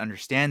who doesn't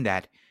understand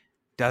that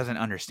doesn't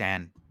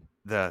understand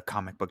the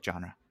comic book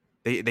genre.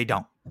 They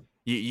don't.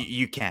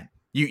 You can't.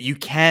 You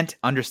can't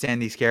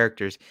understand these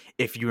characters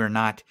if you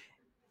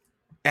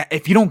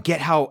don't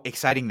get how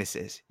exciting this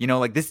is.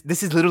 Like this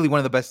is literally one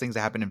of the best things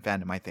that happened in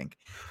fandom, I think.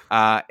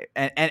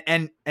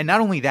 And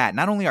not only that,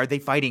 not only are they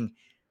fighting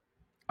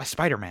a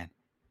Spider-Man,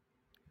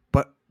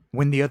 but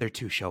when the other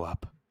two show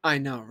up. I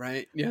know,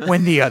 right? Yeah.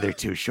 When the other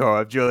two show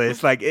up,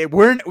 Julius, like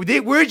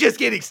we're just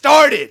getting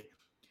started.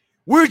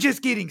 We're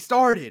just getting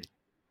started.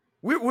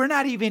 We're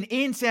not even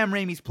in Sam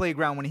Raimi's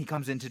playground when he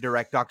comes in to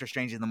direct Doctor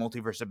Strange in the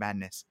Multiverse of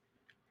Madness.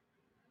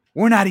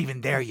 We're not even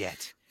there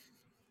yet.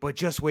 But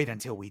just wait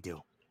until we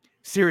do.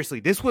 Seriously,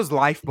 this was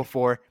life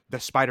before the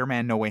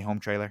Spider-Man No Way Home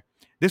trailer.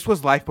 This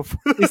was life before.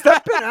 Is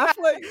that Ben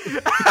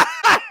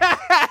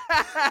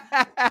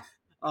Affleck?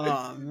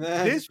 Oh,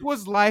 man. This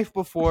was life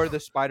before the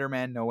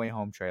Spider-Man No Way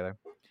Home trailer.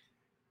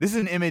 This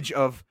is an image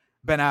of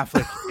Ben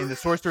Affleck in the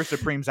Sorcerer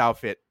Supreme's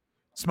outfit,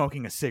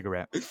 smoking a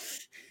cigarette.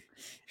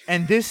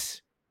 And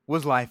this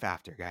was life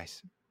after,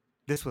 guys.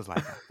 This was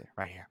life after,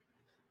 right here.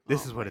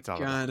 This is what it's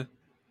all about.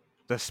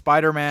 The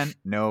Spider-Man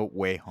No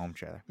Way Home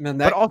trailer. Man,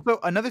 But also,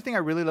 another thing I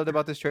really loved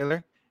about this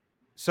trailer,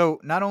 so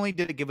not only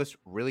did it give us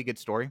really good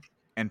story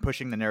and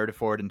pushing the narrative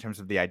forward in terms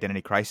of the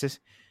identity crisis,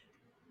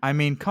 I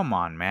mean, come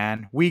on,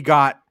 man. We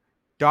got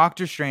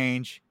Doctor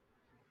Strange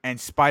and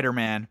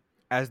Spider-Man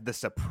as the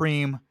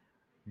supreme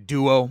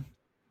duo.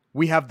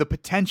 We have the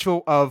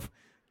potential of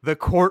the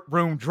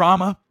courtroom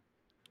drama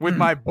with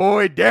my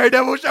boy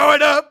Daredevil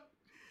showing up.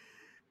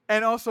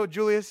 And also,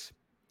 Julius,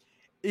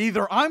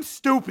 either I'm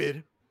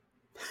stupid.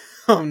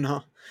 Oh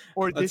no!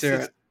 Or this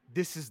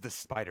is the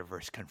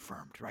Spider-Verse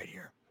confirmed right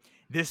here.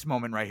 This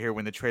moment right here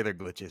when the trailer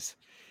glitches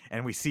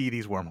and we see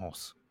these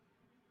wormholes.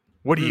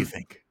 What do you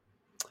think?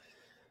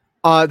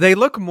 They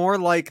look more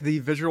like the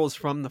visuals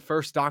from the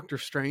first Doctor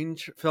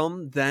Strange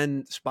film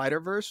than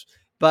Spider-Verse,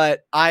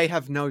 but I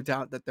have no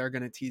doubt that they're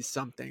going to tease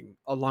something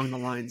along the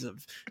lines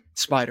of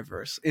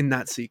Spider-Verse in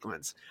that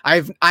sequence.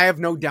 I have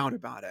no doubt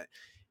about it.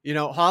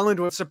 Holland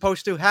was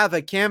supposed to have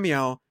a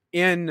cameo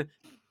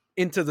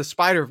into the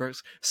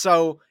Spider-Verse,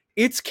 so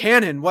it's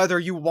canon whether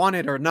you want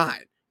it or not.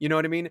 You know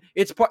what I mean?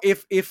 It's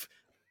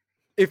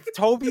if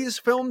Tobey's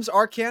films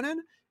are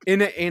canon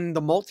in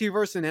the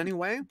multiverse in any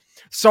way,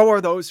 so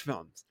are those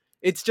films.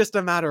 It's just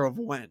a matter of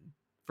when,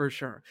 for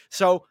sure.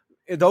 So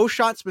those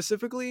shots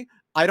specifically,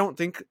 I don't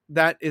think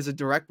that is a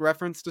direct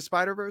reference to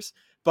Spider-Verse,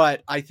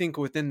 but I think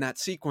within that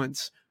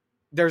sequence,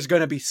 there's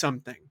going to be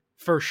something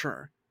for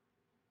sure.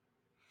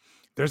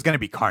 There's gonna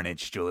be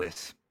carnage,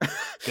 Julius.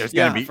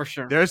 Yeah, for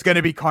sure. There's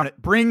gonna be carnage.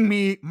 Bring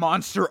me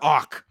Monster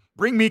Ock.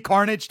 Bring me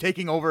Carnage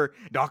taking over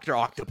Dr.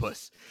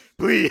 Octopus.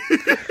 Please.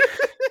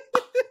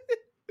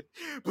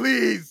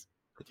 Please.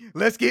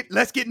 Let's get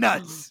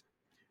nuts.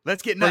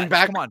 Let's get nuts.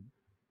 Come on.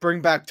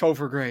 Bring back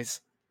Topher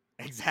Grace.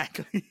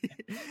 Exactly.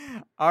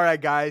 All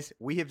right, guys.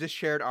 We have just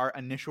shared our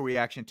initial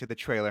reaction to the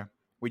trailer.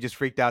 We just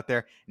freaked out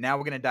there. Now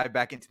we're going to dive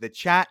back into the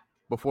chat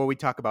before we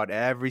talk about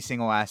every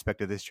single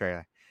aspect of this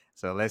trailer.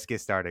 So let's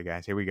get started,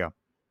 guys. Here we go.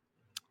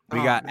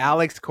 We got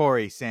Alex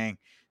Corey saying,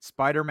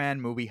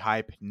 Spider-Man movie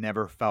hype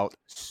never felt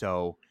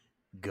so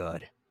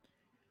good.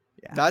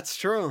 Yeah. That's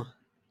true.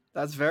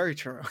 That's very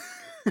true.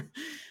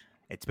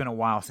 It's been a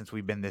while since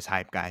we've been this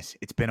hype, guys.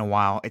 It's been a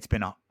while. It's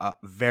been a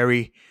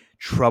very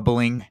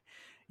troubling,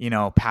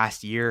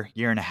 past year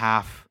and a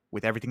half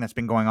with everything that's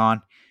been going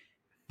on.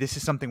 This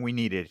is something we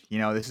needed.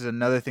 This is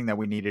another thing that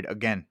we needed.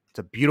 Again, it's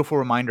a beautiful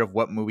reminder of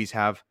what movies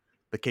have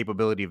the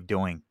capability of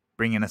doing,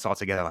 bringing us all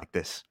together like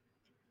this.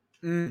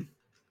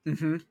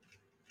 Mm-hmm.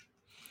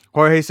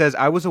 Jorge says,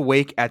 I was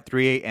awake at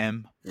 3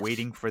 a.m.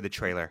 waiting for the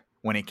trailer.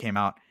 When it came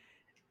out,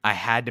 I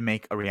had to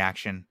make a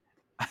reaction.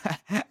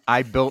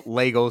 I built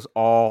Legos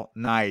all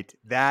night.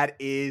 That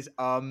is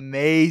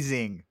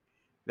amazing.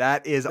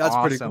 That's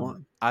awesome. Pretty cool.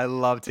 I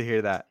love to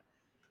hear that.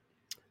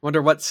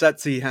 Wonder what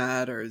sets he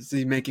had, or is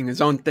he making his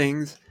own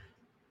things?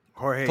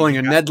 Jorge, pulling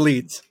a Ned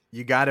Leeds.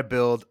 You got to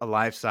build a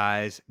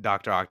life-size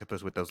Dr.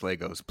 Octopus with those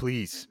Legos,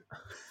 please.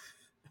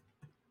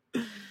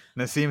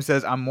 Nassim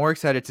says, I'm more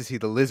excited to see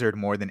the Lizard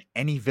more than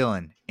any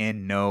villain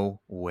in No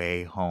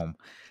Way Home.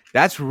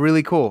 That's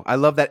really cool. I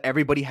love that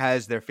everybody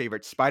has their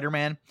favorite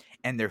Spider-Man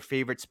and their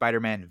favorite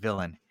Spider-Man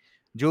villain.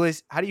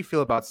 Julius, how do you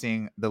feel about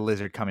seeing the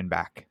Lizard coming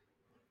back?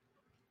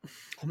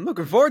 I'm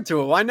looking forward to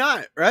it. Why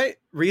not, right?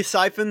 Rhys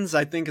Ifans,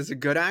 I think, is a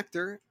good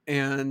actor.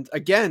 And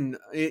again,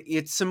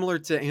 it's similar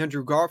to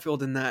Andrew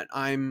Garfield in that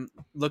I'm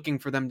looking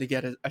for them to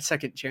get a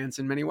second chance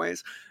in many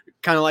ways.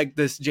 Kind of like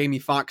this Jamie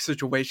Foxx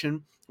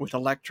situation with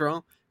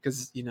Electro.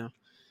 Because,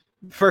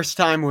 first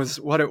time was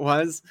what it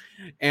was.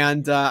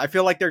 And I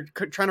feel like they're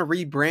trying to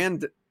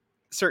rebrand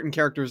certain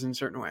characters in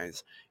certain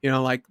ways.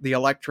 Like the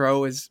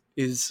Electro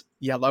is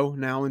yellow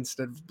now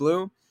instead of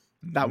blue.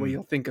 That way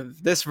you'll think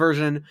of this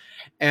version.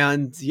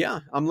 And yeah,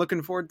 I'm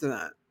looking forward to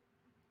that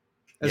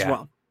as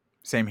well.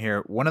 Same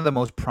here. One of the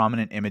most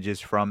prominent images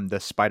from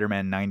the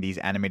Spider-Man 90s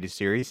animated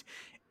series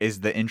is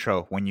the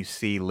intro when you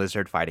see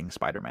Lizard fighting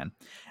Spider-Man.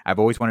 I've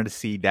always wanted to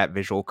see that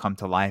visual come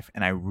to life,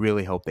 and I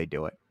really hope they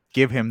do it.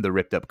 Give him the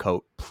ripped up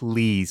coat,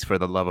 please, for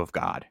the love of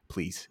God,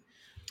 please.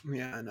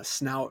 Yeah, and a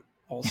snout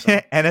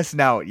also. And a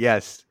snout,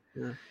 yes.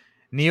 Yeah.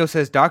 Neo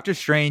says, Doctor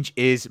Strange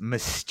is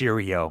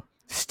Mysterio.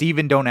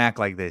 Steven, don't act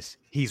like this.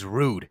 He's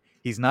rude.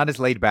 He's not as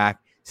laid back.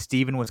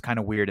 Steven was kind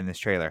of weird in this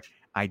trailer.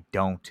 I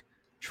don't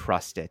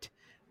trust it.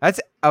 That's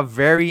a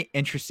very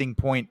interesting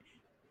point.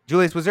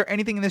 Julius, was there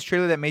anything in this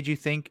trailer that made you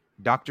think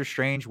Doctor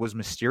Strange was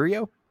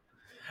Mysterio?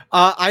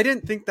 I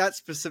didn't think that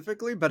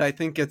specifically, but I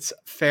think it's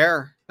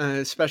fair,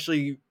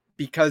 especially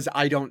because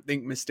I don't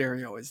think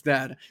Mysterio is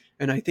dead,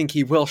 and I think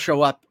he will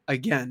show up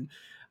again.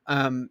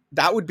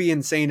 That would be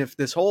insane if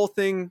this whole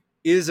thing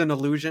is an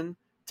illusion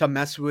to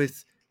mess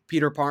with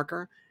Peter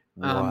Parker.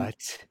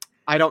 What?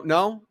 I don't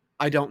know.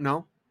 I don't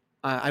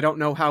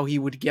know how he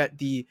would get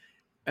the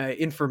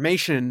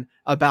information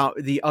about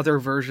the other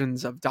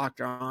versions of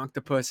Dr.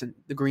 Octopus and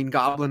the Green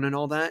Goblin and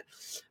all that,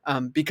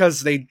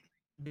 because they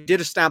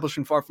did establish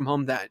in Far From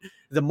Home that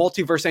the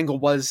multiverse angle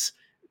was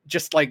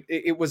just like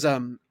it was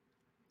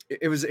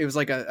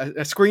like a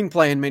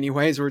screenplay in many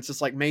ways, where it's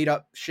just like made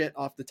up shit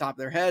off the top of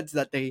their heads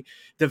that they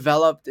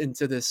developed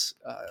into this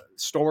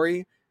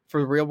story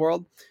for the real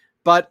world.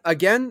 But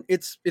again,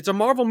 it's a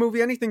Marvel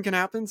movie. Anything can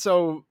happen.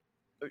 So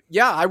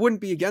yeah, I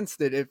wouldn't be against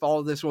it if all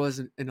of this was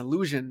an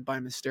illusion by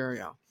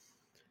Mysterio.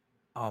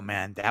 Oh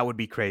man, that would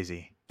be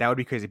crazy. That would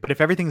be crazy. But if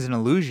everything's an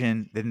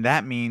illusion, then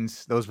that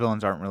means those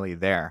villains aren't really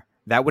there.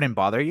 That wouldn't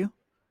bother you?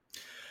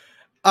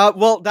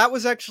 Well, that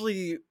was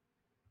actually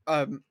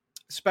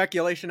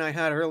speculation I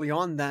had early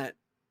on, that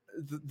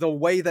the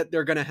way that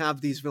they're going to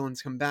have these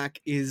villains come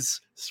back is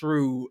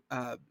through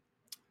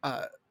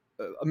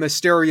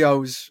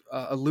Mysterio's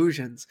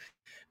illusions,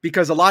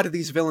 because a lot of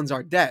these villains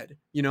are dead.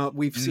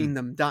 We've seen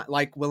them die,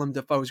 like Willem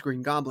Dafoe's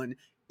Green Goblin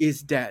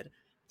is dead.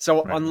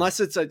 So right. Unless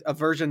it's a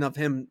version of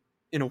him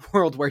in a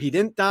world where he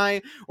didn't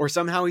die or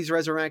somehow he's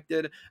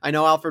resurrected. I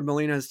know Alfred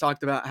Molina has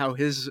talked about how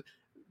his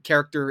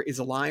character is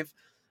alive.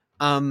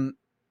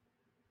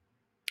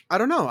 I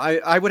don't know.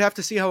 I would have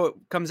to see how it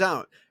comes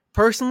out.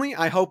 Personally,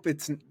 I hope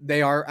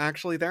they are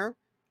actually there.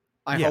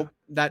 I hope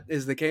that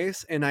is the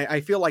case, and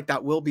I feel like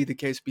that will be the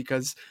case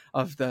because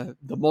of the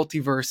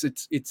multiverse.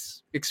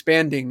 It's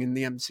expanding in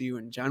the MCU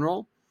in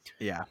general.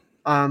 Yeah.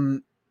 I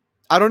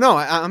don't know.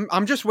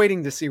 I'm just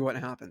waiting to see what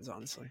happens,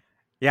 honestly.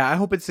 Yeah, I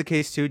hope it's the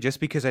case too, just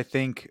because I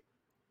think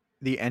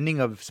the ending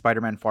of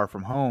Spider-Man Far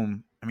From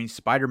Home, I mean,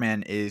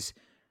 Spider-Man is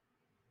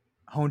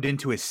honed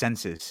into his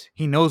senses.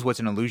 He knows what's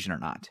an illusion or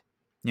not.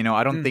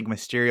 I don't think Mhm.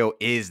 Mysterio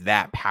is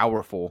that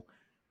powerful,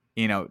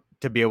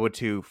 to be able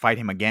to fight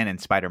him again in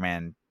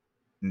Spider-Man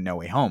No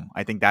Way Home.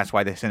 I think that's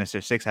why the Sinister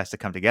Six has to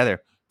come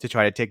together to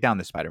try to take down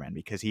the Spider-Man,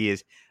 because he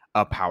is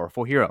a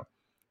powerful hero.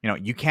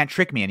 You can't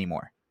trick me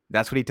anymore.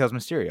 That's what he tells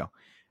Mysterio.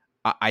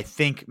 I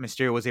think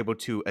Mysterio was able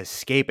to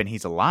escape and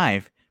he's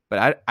alive,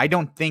 but I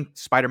don't think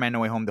Spider-Man No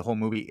Way Home, the whole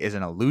movie, is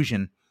an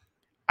illusion.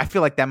 I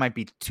feel like that might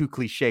be too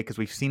cliche because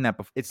we've seen that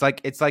before. It's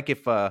like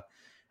if a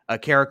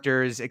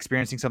character is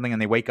experiencing something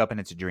and they wake up and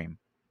it's a dream.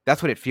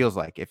 That's what it feels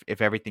like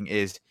if everything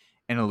is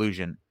an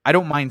illusion. I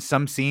don't mind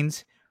some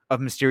scenes of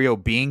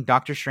Mysterio being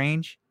Doctor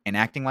Strange and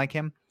acting like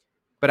him,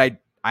 but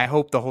I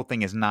hope the whole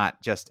thing is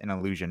not just an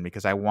illusion,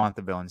 because I want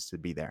the villains to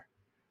be there.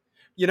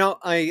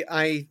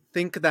 I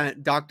think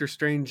that Doctor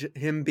Strange,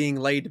 him being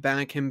laid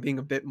back, him being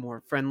a bit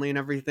more friendly and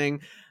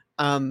everything,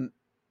 um,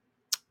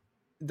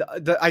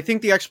 I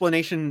think the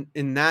explanation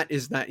in that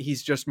is that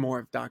he's just more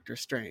of Doctor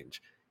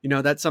Strange.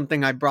 That's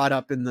something I brought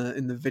up in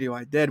the video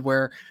I did,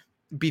 where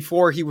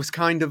before he was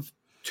kind of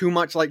too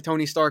much like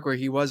Tony Stark, where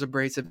he was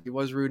abrasive, he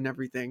was rude and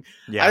everything.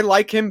 I Yeah,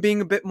 like him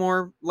being a bit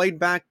more laid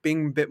back,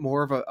 being a bit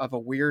more of a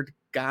weird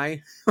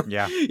guy.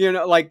 yeah,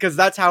 Because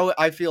that's how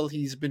I feel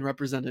he's been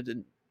represented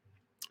in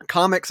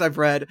comics I've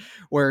read,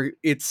 where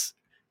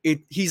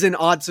he's in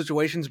odd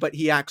situations, but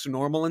he acts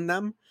normal in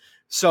them.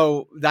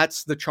 So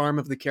that's the charm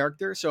of the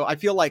character. So I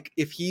feel like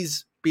if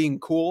he's being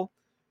cool,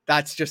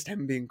 that's just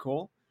him being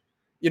cool.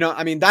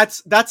 I mean,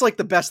 that's like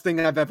the best thing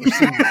I've ever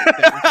seen right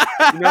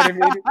there. You know what I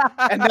mean?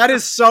 And that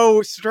is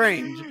so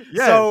strange.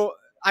 Yes. So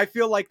I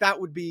feel like that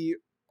would be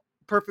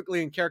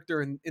perfectly in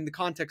character in the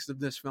context of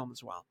this film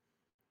as well.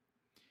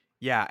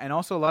 Yeah, and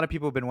also a lot of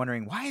people have been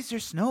wondering, why is there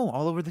snow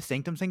all over the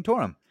Sanctum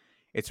Sanctorum?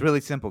 It's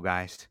really simple,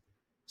 guys.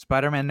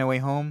 Spider-Man No Way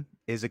Home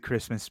is a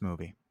Christmas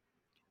movie.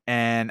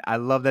 And I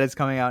love that it's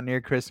coming out near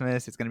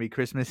Christmas. It's going to be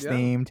Christmas Yeah.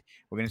 themed.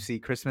 We're going to see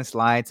Christmas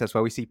lights. That's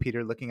why we see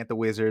Peter looking at the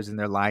wizards and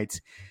their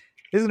lights.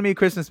 This is going to be a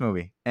Christmas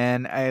movie.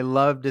 And I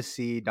love to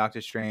see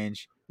Doctor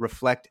Strange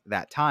reflect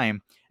that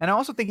time. And I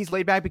also think he's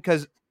laid back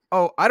because,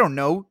 I don't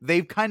know,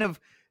 they've kind of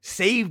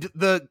saved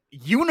the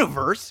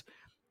universe.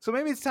 So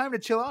maybe it's time to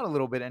chill out a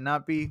little bit and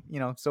not be,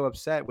 so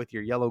upset with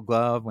your yellow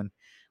glove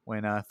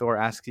when Thor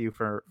asks you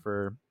for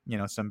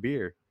some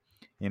beer.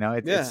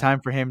 It's Yeah.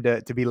 time for him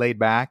to be laid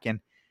back.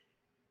 And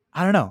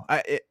I don't know.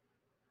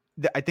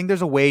 I think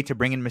there's a way to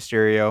bring in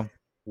Mysterio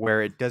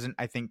where it doesn't,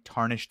 I think,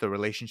 tarnish the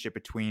relationship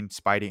between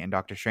Spidey and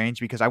Doctor Strange,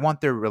 because I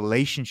want their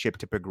relationship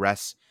to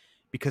progress,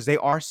 because they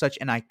are such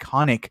an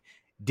iconic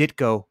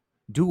Ditko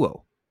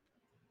duo.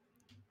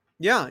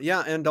 Yeah,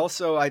 yeah, and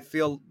also I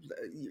feel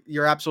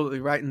you're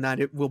absolutely right in that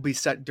it will be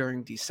set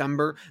during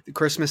December, the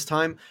Christmas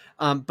time.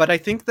 But I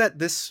think that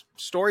this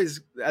story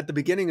is at the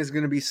beginning is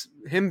going to be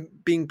him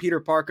being Peter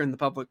Parker in the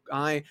public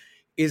eye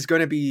is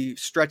going to be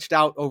stretched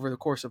out over the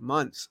course of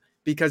months,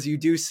 because you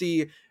do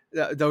see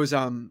those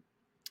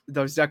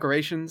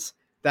decorations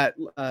that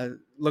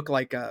look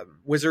like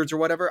wizards or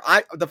whatever.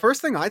 The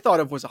first thing I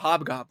thought of was a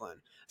hobgoblin,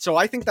 so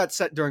I think that's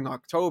set during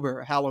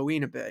October,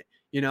 Halloween a bit.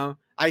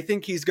 I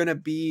think he's going to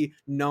be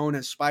known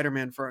as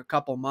Spider-Man for a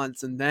couple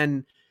months, and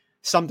then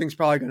something's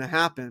probably going to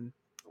happen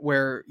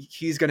where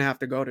he's going to have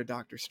to go to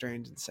Doctor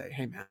Strange and say,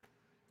 "Hey, man,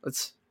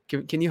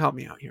 can you help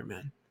me out here,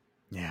 man?"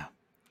 Yeah.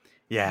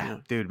 Yeah, Yeah.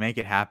 dude, make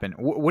it happen.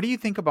 What do you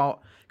think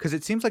about? Because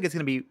it seems like it's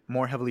going to be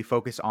more heavily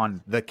focused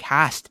on the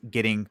cast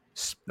getting,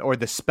 or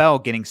the spell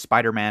getting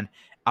Spider-Man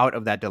out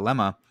of that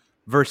dilemma,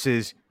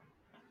 versus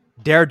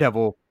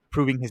Daredevil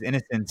proving his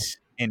innocence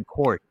in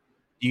court.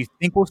 Do you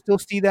think we'll still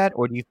see that,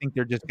 or do you think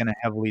they're just going to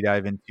heavily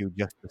dive into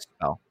just the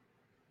spell?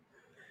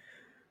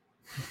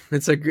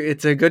 It's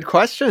a good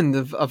question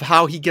of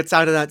how he gets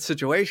out of that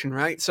situation,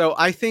 right? So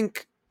I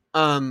think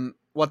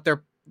what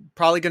they're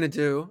probably going to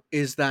do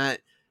is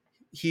that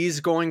he's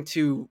going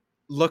to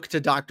look to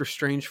Doctor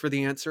Strange for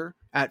the answer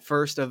at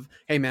first of,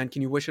 "Hey man,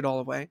 can you wish it all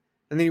away?"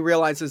 And then he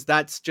realizes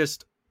that's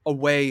just a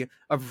way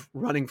of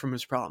running from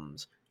his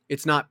problems.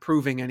 It's not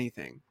proving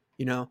anything.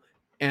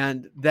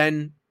 And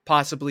then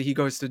possibly he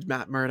goes to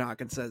Matt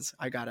Murdock and says,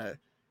 "I gotta,"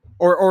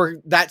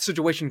 or that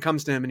situation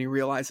comes to him and he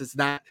realizes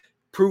that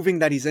proving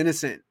that he's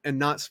innocent and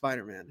not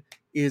Spider-Man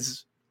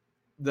is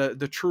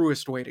the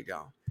truest way to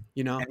go.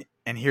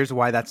 And here's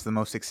why that's the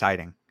most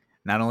exciting.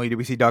 Not only do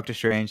we see Doctor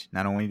Strange,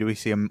 not only do we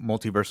see a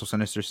multiversal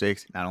Sinister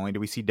Six, not only do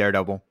we see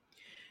Daredevil.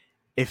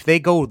 If they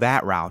go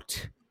that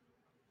route,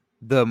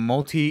 the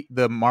Marvel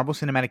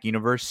Cinematic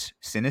Universe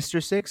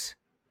Sinister Six,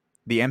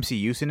 the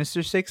MCU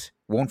Sinister Six,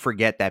 won't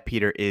forget that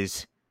Peter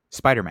is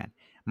Spider-Man.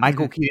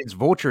 Michael Keaton's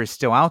Vulture is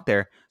still out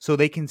there, so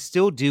they can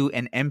still do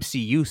an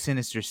MCU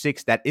Sinister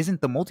Six that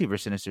isn't the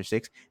multiverse Sinister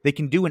Six. They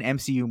can do an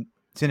MCU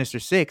Sinister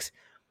Six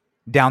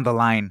down the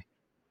line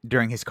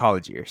during his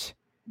college years.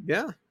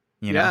 Yeah.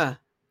 You know, Yeah.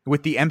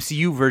 with the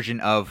MCU version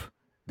of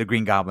the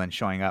Green Goblin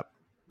showing up,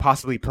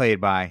 possibly played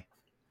by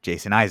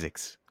Jason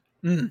Isaacs.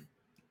 Mm.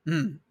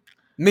 Mm.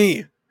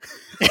 Me.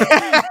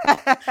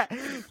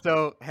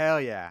 So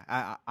hell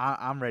yeah,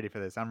 I'm ready for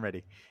this. I'm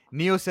ready.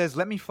 Neo says,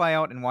 "Let me fly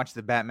out and watch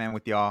the Batman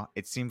with y'all.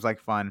 It seems like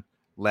fun.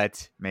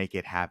 Let's make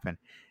it happen."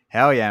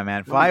 Hell yeah,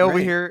 man. That'd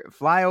be great.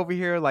 Fly over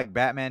here like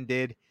Batman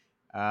did,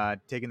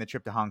 taking the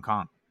trip to Hong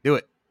Kong. Do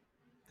it.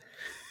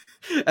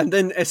 And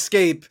then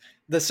escape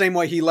the same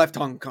way he left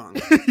Hong Kong.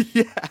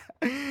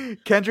 Yeah.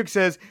 Kendrick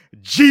says,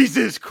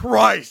 Jesus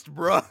Christ,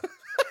 bro.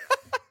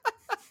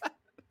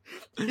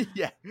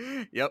 Yeah.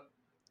 Yep.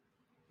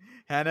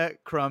 Hannah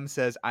Crum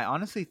says, I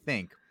honestly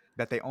think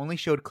that they only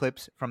showed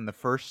clips from the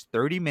first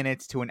 30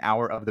 minutes to an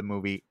hour of the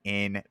movie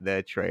in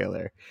the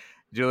trailer.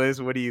 Julius,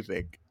 what do you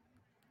think?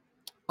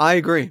 I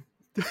agree.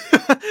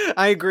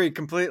 I agree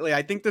completely.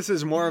 I think this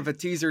is more of a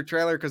teaser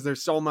trailer because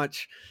there's so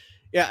much.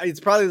 Yeah, it's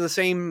probably the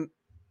same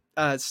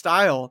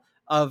style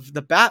of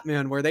the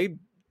Batman where they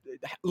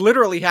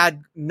literally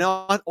had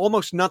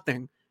almost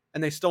nothing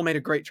and they still made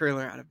a great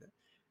trailer out of it.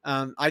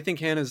 I think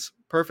Hannah's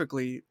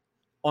perfectly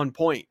on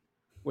point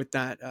with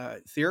that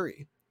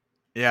theory.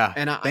 Yeah.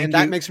 And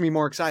that makes me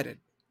more excited.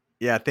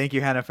 Yeah, thank you,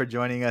 Hannah, for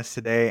joining us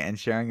today and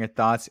sharing your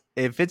thoughts.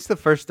 If it's the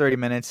first 30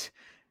 minutes,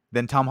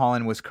 then Tom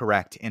Holland was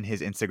correct in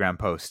his Instagram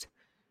post.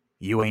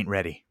 You ain't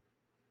ready.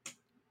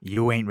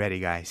 You ain't ready,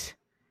 guys.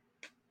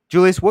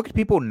 Julius, what could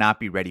people not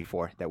be ready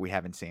for that we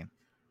haven't seen?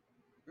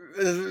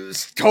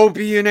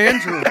 Toby and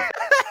Andrew.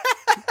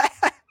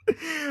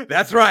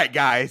 That's right,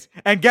 guys.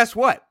 And guess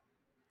what?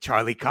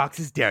 Charlie Cox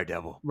is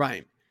Daredevil.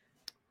 Right.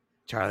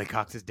 Charlie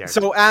Cox is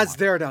Daredevil. So as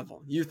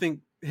Daredevil, you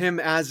think him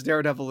as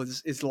Daredevil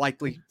is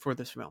likely for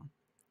this film?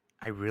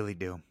 I really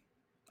do.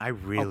 I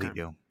really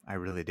do.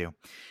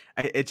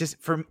 It just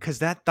because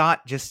that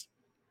thought just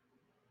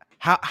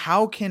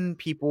how can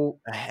people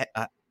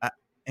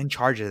in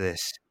charge of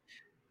this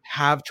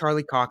have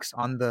Charlie Cox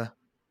on the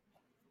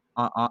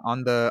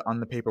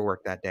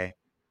paperwork that day,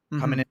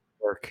 coming into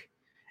work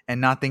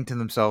and not think to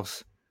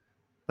themselves,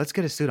 let's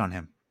get a suit on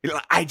him.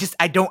 I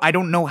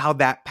don't know how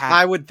that passes.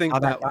 I would think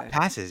that way.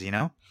 Passes, you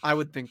know? I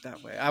would think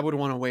that way. I would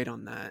want to wait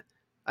on that.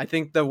 I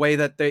think the way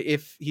that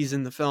if he's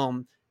in the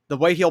film, the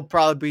way he'll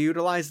probably be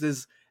utilized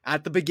is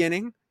at the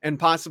beginning and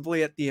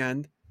possibly at the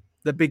end.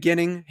 The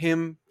beginning,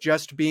 him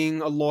just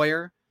being a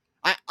lawyer.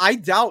 I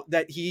doubt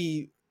that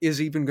he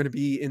is even going to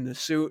be in the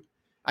suit.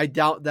 I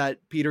doubt that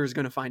Peter is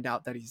going to find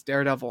out that he's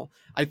Daredevil.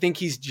 I think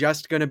he's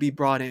just going to be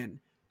brought in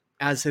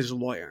as his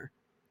lawyer.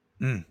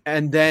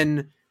 And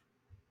then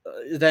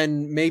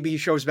maybe he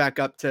shows back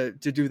up to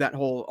do that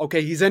whole,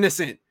 okay, he's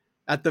innocent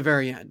at the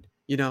very end,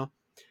 you know?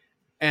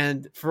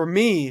 And for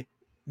me,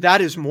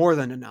 that is more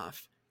than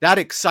enough. That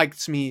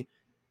excites me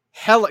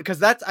hella, because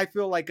that's, I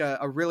feel like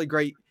a really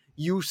great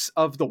use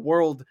of the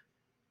world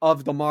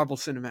of the Marvel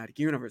Cinematic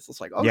Universe.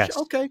 It's like, oh, yes.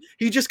 Okay,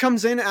 he just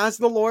comes in as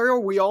the lawyer.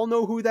 We all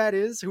know who that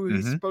is, who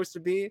he's supposed to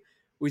be.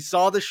 We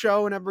saw the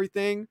show and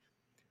everything.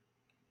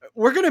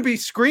 We're going to be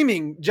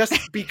screaming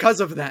just because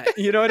of that.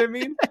 You know what I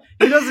mean?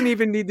 He doesn't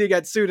even need to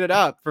get suited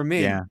up for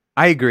me. Yeah,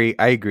 I agree.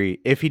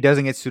 If he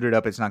doesn't get suited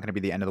up, it's not going to be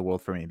the end of the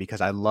world for me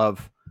because I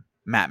love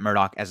Matt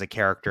Murdock as a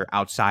character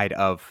outside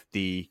of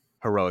the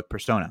heroic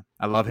persona.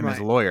 I love him as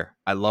a lawyer.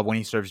 I love when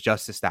he serves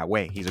justice that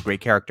way. He's a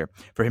great character.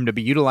 For him to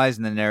be utilized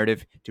in the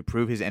narrative to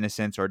prove his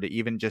innocence or to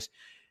even just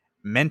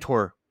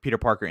mentor Peter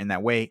Parker in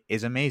that way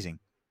is amazing.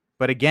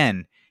 But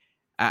again,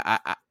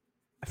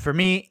 for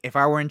me, if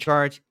I were in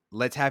charge,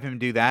 let's have him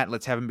do that.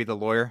 Let's have him be the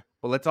lawyer.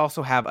 But let's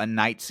also have a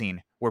night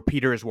scene where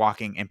Peter is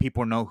walking and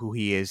people know who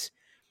he is.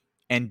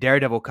 And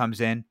Daredevil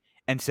comes in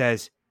and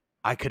says,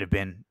 I could have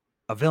been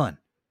a villain.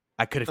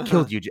 I could have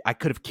killed you. I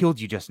could have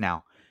killed you just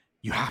now.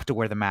 You have to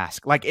wear the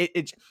mask. Like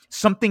it's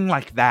something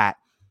like that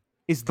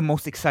is the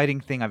most exciting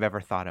thing I've ever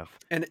thought of.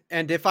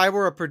 And if I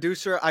were a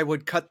producer, I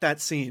would cut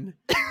that scene.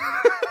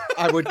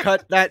 I would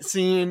cut that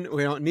scene.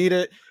 We don't need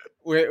it.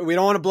 We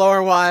don't want to blow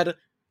our wad.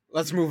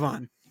 Let's move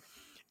on.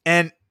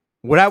 And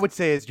what I would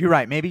say is, you're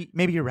right. Maybe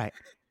you're right.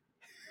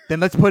 Then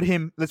let's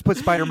put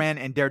Spider-Man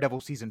and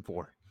Daredevil season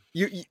 4.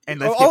 And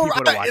let's get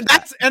people to watch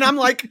that. And I'm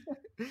like,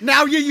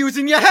 now you're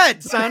using your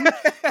head, son.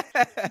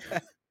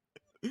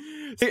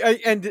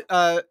 And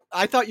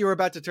I thought you were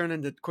about to turn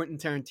into Quentin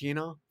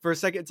Tarantino for a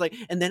second. It's like,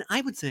 and then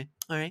I would say,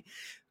 all right,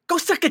 go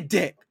suck a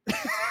dick.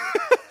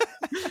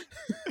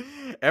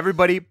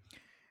 Everybody,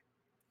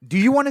 do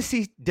you want to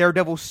see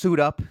Daredevil suit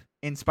up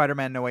in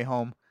Spider-Man No Way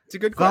Home? It's a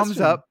good question.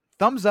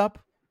 Thumbs up,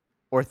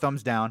 or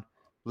thumbs down.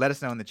 Let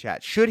us know in the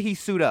chat. Should he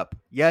suit up?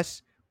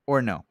 Yes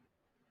or no?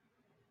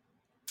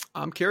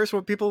 I'm curious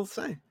what people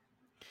say.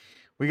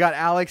 We got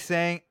Alex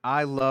saying,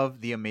 I love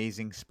the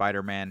Amazing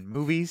Spider-Man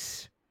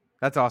movies.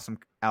 That's awesome,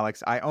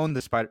 Alex. I own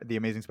the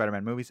Amazing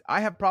Spider-Man movies.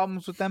 I have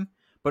problems with them,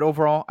 but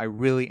overall, I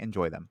really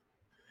enjoy them.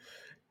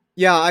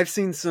 Yeah, I've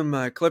seen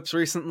some clips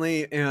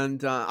recently,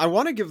 and I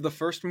want to give the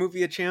first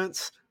movie a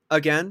chance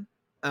again.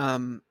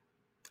 And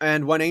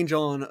when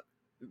Angel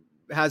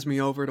has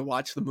me over to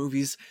watch the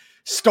movies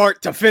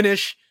start to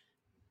finish,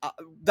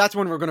 that's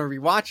when we're going to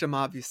rewatch them,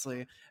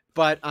 obviously.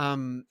 But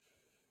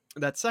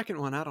that second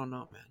one, I don't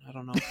know, man. I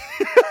don't know.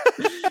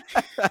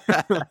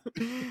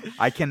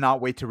 I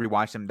cannot wait to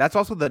rewatch them. That's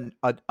also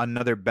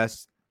another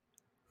best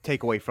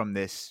takeaway from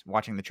this,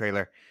 watching the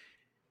trailer.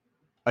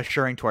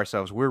 Assuring to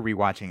ourselves, we're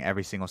rewatching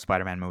every single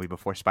Spider-Man movie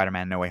before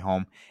Spider-Man No Way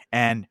Home.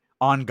 And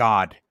on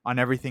God, on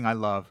everything I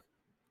love,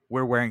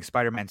 we're wearing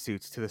Spider-Man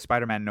suits to the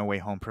Spider-Man No Way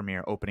Home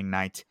premiere opening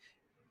night.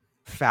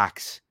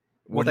 Facts.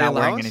 Will We're they not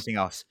allow wearing us? anything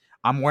else.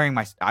 I'm wearing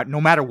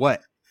no matter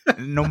what.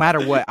 No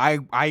matter what,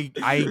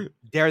 I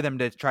dare them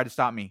to try to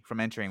stop me from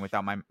entering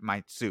without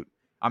my suit.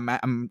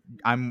 I'm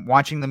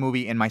watching the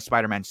movie in my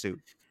Spider-Man suit,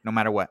 no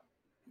matter what.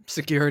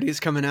 Security's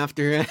coming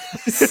after you.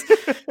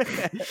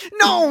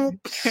 No!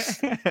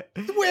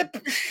 Whip!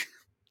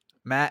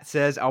 Matt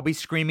says, I'll be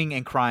screaming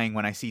and crying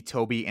when I see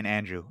Toby and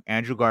Andrew.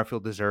 Andrew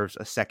Garfield deserves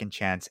a second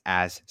chance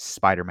as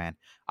Spider-Man.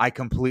 I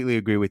completely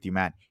agree with you,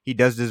 Matt. He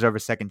does deserve a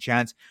second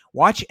chance.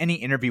 Watch any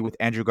interview with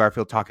Andrew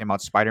Garfield talking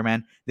about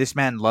Spider-Man. This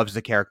man loves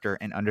the character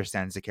and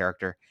understands the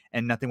character,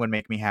 and nothing would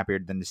make me happier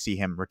than to see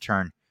him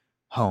return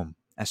home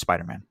as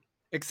Spider-Man.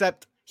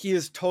 Except he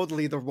is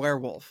totally the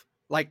werewolf.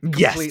 Like,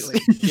 Yes.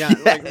 completely. Yeah,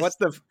 like, what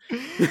the...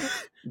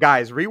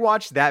 Guys,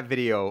 rewatch that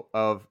video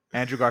of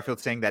Andrew Garfield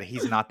saying that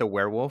he's not the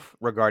werewolf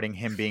regarding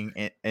him being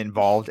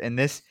involved in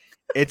this.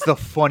 It's the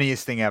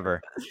funniest thing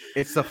ever.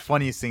 It's the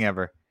funniest thing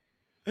ever.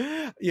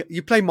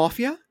 You play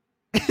Mafia?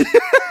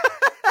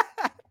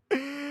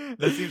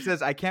 Nassim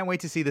says, I can't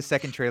wait to see the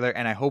second trailer,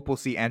 and I hope we'll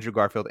see Andrew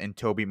Garfield and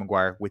Tobey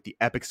Maguire with the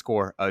epic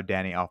score of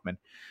Danny Elfman.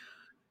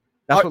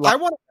 That's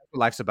what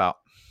life's about.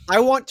 I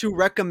want to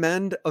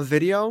recommend a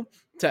video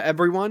to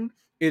everyone.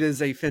 It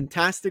is a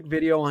fantastic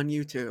video on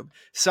YouTube.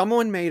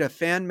 Someone made a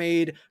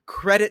fan-made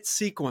credit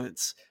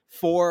sequence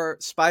for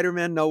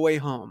Spider-Man No Way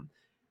Home.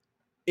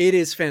 It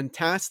is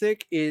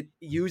fantastic. It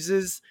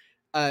uses,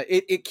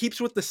 it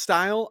keeps with the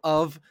style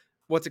of,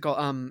 what's it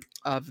called?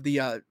 Of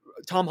the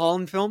Tom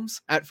Holland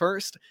films at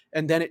first,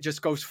 and then it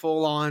just goes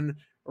full on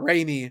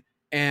Raimi,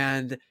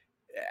 and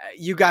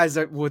you guys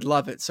would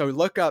love it. So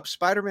look up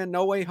Spider-Man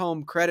No Way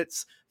Home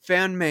credits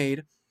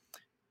fan-made,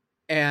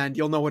 and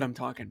you'll know what I'm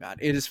talking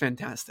about. It is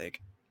fantastic.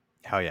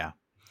 Hell yeah.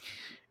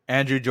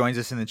 Andrew joins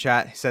us in the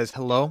chat. He says,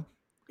 hello.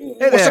 Hey,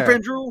 what's up,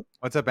 Andrew?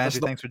 What's up,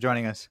 Andrew? Thanks for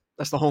joining us.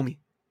 That's the homie.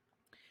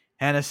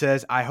 Hannah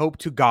says, I hope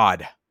to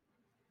God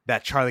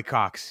that Charlie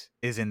Cox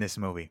is in this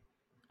movie.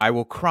 I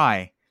will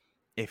cry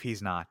if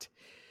he's not.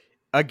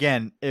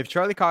 Again, if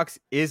Charlie Cox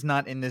is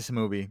not in this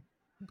movie,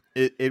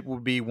 it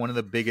will be one of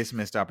the biggest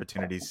missed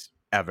opportunities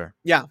ever.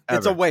 Yeah, ever.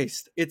 It's a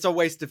waste. It's a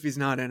waste if he's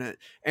not in it.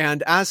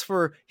 And as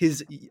for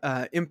his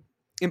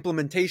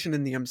implementation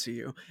in the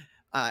MCU,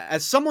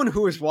 as someone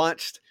who has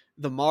watched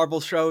the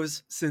Marvel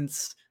shows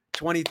since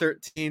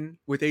 2013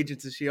 with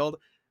Agents of S.H.I.E.L.D.,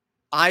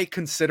 I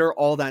consider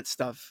all that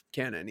stuff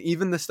canon.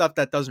 Even the stuff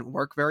that doesn't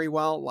work very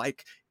well,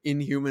 like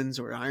Inhumans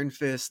or Iron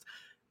Fist,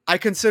 I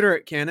consider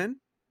it canon.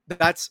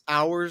 That's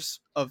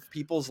hours of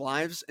people's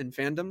lives and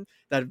fandom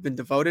that have been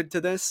devoted to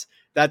this.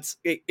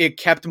 It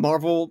kept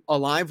Marvel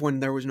alive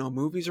when there was no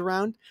movies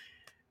around.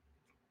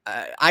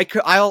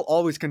 I'll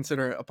always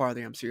consider it a part of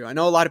the MCU. I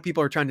know a lot of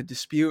people are trying to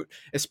dispute,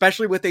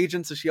 especially with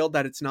Agents of S.H.I.E.L.D.,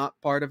 that it's not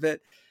part of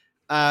it.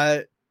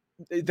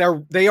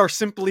 They are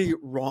simply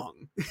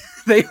wrong.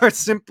 They are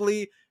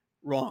simply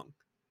wrong.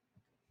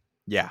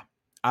 Yeah.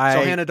 So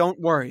Hannah, don't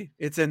worry.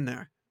 It's in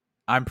there.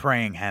 I'm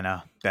praying,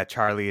 Hannah, that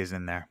Charlie is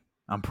in there.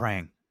 I'm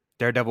praying.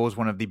 Daredevil is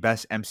one of the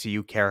best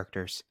MCU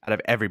characters out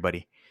of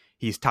everybody.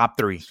 He's top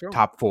 3,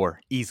 top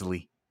 4,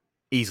 easily.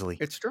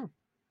 It's true.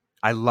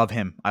 I love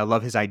him. I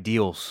love his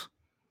ideals.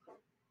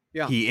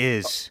 Yeah. He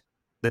is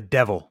the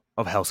devil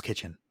of Hell's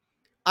Kitchen.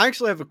 I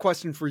actually have a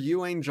question for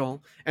you,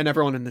 Angel, and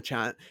everyone in the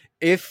chat.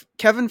 If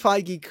Kevin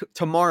Feige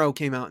tomorrow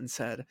came out and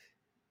said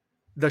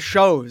the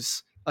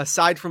shows,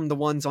 aside from the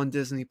ones on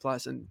Disney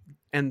Plus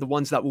and the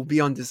ones that will be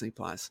on Disney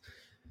Plus,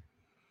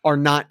 are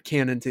not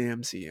canon to the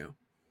MCU,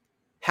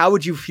 how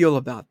would you feel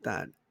about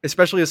that?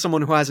 Especially as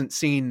someone who hasn't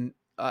seen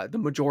the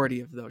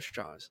majority of those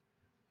shows.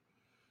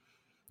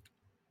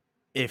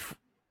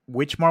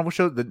 Which Marvel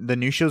shows? The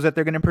new shows that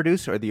they're going to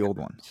produce, or the old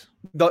ones?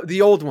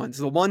 The old ones.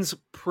 The ones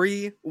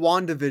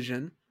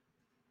pre-WandaVision.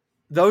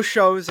 Those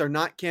shows are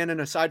not canon,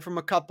 aside from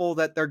a couple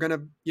that they're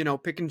going to,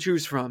 pick and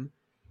choose from.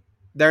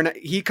 They're not,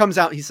 he comes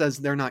out, he says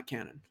they're not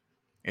canon.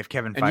 If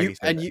Kevin Feige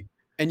said that.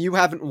 And you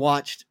haven't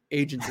watched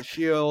Agents of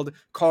S.H.I.E.L.D.,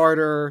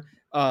 Carter,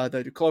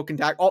 the Cloak and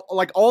Dagger,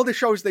 all the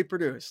shows they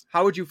produced.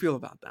 How would you feel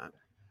about that?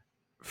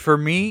 For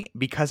me,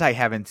 because I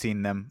haven't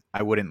seen them,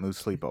 I wouldn't lose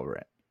sleep over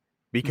it.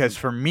 Because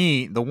for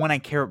me, the one I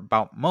care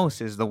about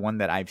most is the one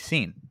that I've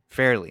seen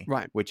fairly,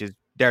 right? Which is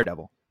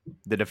Daredevil,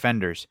 The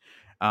Defenders.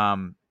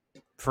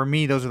 For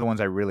me, those are the ones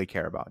I really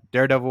care about.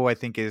 Daredevil, I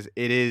think,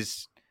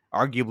 is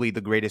arguably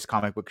the greatest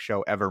comic book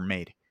show ever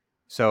made.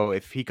 So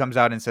if he comes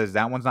out and says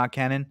that one's not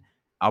canon,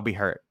 I'll be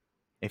hurt.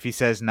 If he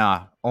says,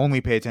 nah, only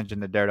pay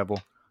attention to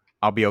Daredevil,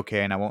 I'll be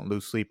okay, and I won't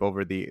lose sleep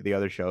over the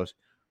other shows.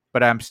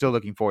 But I'm still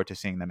looking forward to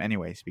seeing them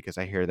anyways, because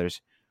I hear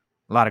there's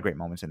a lot of great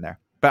moments in there.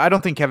 But I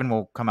don't think Kevin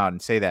will come out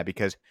and say that,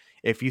 because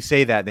if you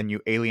say that, then you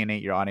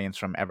alienate your audience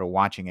from ever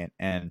watching it,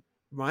 and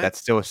that's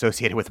still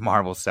associated with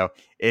Marvel. So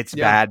it's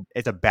bad.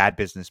 It's a bad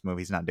business move.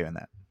 He's not doing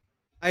that.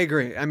 I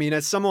agree. I mean,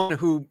 as someone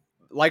who,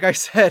 like I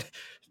said,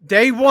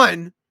 day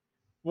one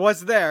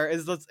was there,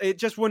 it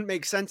just wouldn't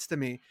make sense to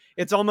me.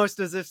 It's almost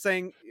as if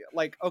saying,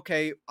 like,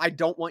 okay, I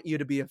don't want you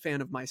to be a fan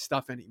of my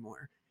stuff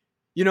anymore.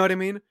 You know what I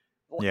mean?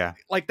 Yeah.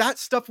 Like that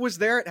stuff was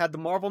there. It had the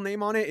Marvel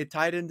name on it. It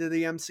tied into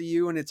the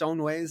MCU in its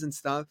own ways and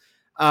stuff.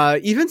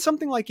 Even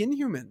something like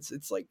Inhumans,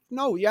 it's like,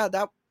 no, yeah,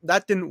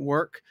 that didn't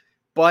work,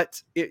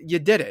 but you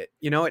did it.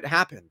 You know, it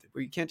happened.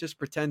 You can't just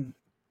pretend.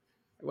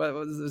 What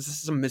is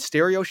this, some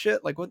Mysterio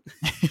shit? Like what?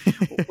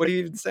 What are you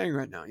even saying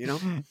right now? You know?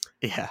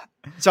 Yeah.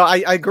 So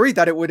I agree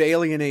that it would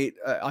alienate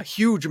a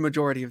huge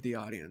majority of the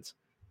audience.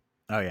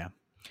 Oh yeah.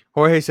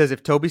 Jorge says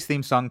if Toby's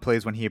theme song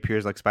plays when he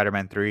appears like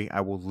Spider-Man 3,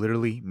 I will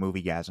literally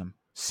moviegasm.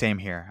 Same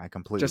here. I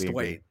completely Just agree.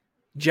 wait.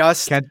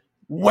 Just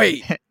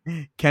wait.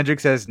 Kendrick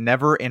says,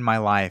 never in my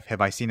life have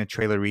I seen a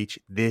trailer reach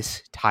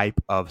this type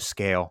of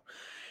scale.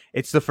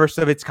 It's the first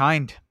of its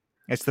kind.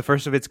 It's the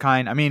first of its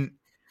kind. I mean,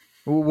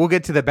 we'll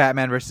get to the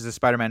Batman versus the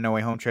Spider-Man No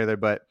Way Home trailer,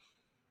 but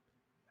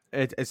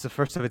it's the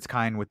first of its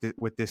kind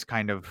with this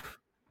kind of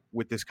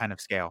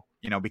scale.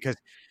 You know, because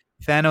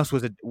Thanos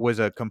was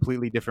a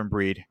completely different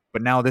breed,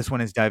 but now this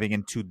one is diving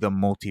into the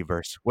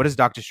multiverse. What does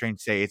Doctor Strange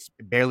say? It's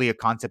barely a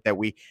concept that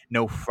we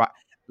know.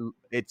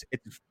 It's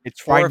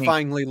frightening.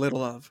 Horrifyingly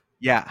little of.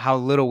 Yeah, how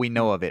little we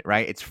know of it,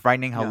 right? It's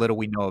frightening how Yeah. little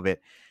we know of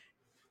it.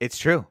 It's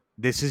true.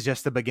 This is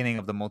just the beginning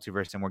of the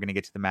multiverse, and we're going to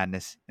get to the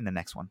madness in the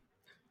next one.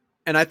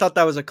 And I thought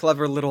that was a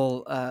clever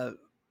little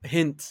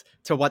hint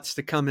to what's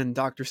to come in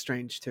Doctor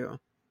Strange too.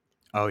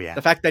 Oh yeah,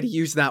 The fact that he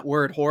used that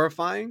word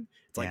 "horrifying."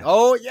 It's like, Yeah.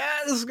 oh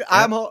yeah,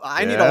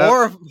 I need Yep.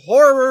 a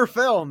horror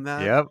film,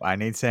 man. Yep. I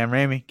need Sam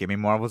Raimi. Give me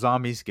Marvel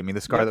Zombies. Give me the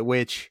Scarlet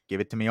Witch.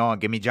 Give it to me all.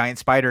 Give me giant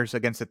spiders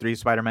against the 3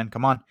 Spider-Men.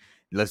 Come on,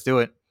 let's do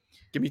it.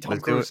 Give me Tom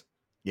Let's do Cruise. it.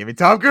 Give me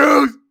Tom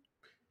Cruise.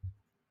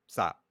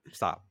 Stop.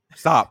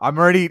 I'm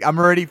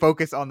already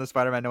focused on the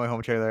Spider-Man No Way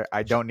Home trailer.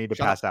 I don't need to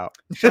pass out.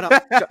 Shut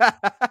up.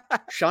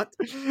 Shut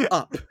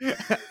up.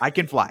 I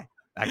can fly.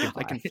 I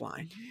can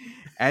fly.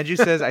 Andrew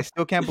says, I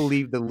still can't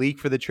believe the leak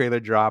for the trailer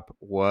drop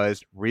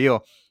was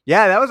real.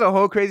 Yeah, that was a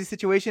whole crazy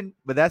situation.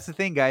 But that's the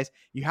thing, guys.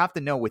 You have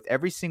to know with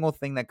every single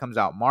thing that comes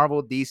out,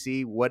 Marvel,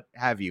 DC, what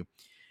have you,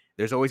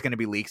 there's always going to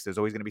be leaks. There's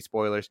always going to be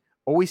spoilers.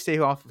 Always stay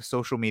off of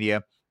social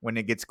media when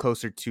it gets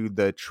closer to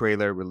the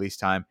trailer release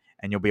time,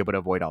 and you'll be able to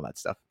avoid all that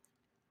stuff.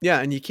 Yeah,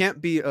 and you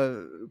can't be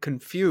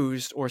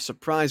confused or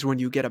surprised when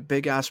you get a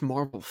big ass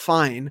Marvel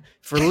fine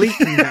for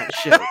leaking that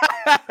shit.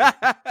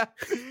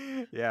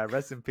 Yeah,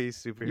 rest in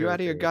peace, superhero. You out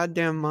of your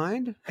goddamn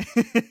mind?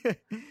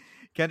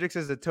 Kendrick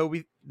says the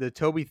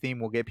Toby theme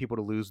will get people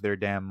to lose their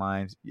damn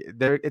minds.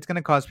 It's going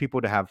to cause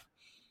people to have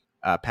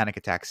panic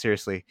attacks.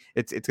 Seriously,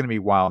 it's going to be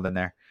wild in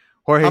there.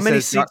 Jorge How many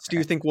says, seats do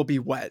you think will be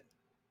wet?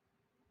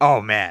 Oh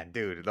man,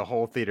 dude, the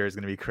whole theater is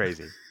going to be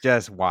crazy.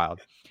 Just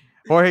wild.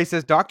 Jorge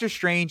says Doctor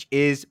Strange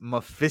is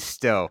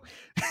Mephisto.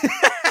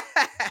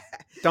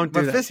 Don't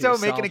do Mephisto that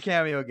to making a yourself.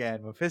 cameo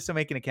again. Mephisto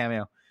making a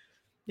cameo.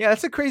 Yeah,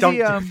 that's a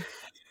crazy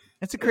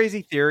it's a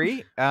crazy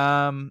theory.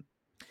 I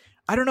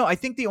don't know. I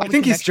think I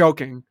think he's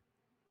joking.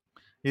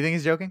 You think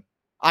he's joking?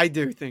 I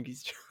do think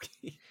he's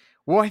joking.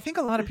 Well, I think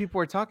a lot of people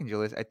are talking,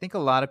 Julius. I think a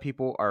lot of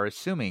people are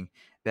assuming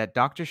that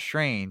Doctor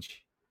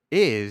Strange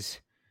is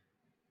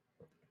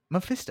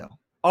Mephisto.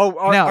 Oh,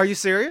 Now- are you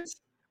serious?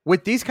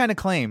 With these kind of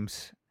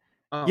claims,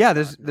 Oh, yeah,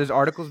 God, no. there's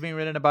articles being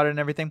written about it and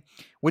everything.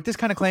 With this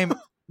kind of claim,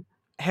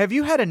 have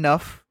you had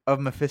enough of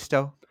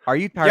Mephisto? Are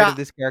you tired Yeah. of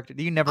this character?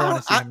 Do you never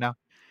want to see him now?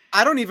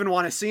 I don't even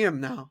want to see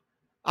him now.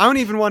 I don't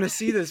even want to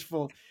see this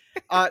fool.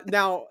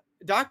 Now,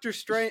 Doctor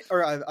Strange,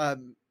 or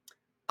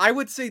I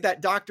would say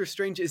that Doctor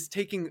Strange is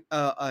taking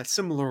a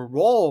similar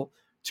role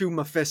to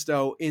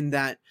Mephisto in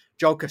that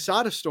Joe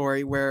Quesada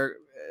story, where,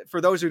 for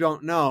those who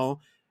don't know,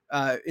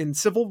 in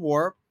Civil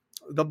War,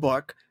 the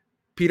book,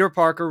 Peter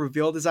Parker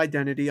revealed his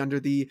identity under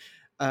the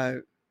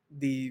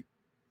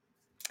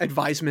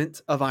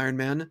advisement of Iron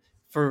Man.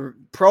 For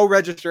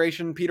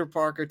pro-registration, Peter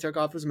Parker took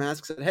off his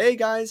mask, said, "Hey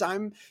guys,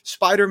 I'm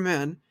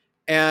Spider-Man."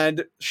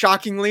 And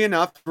shockingly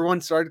enough, everyone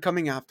started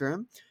coming after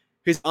him.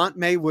 His Aunt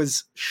May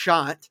was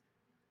shot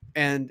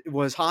and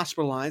was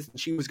hospitalized, and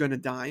she was going to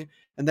die.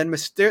 And then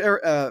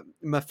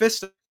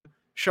Mephisto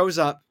shows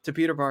up to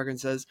Peter Parker and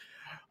says,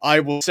 "I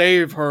will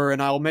save her,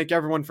 and I'll make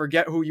everyone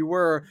forget who you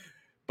were,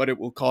 but it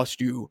will cost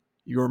you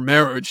your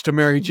marriage to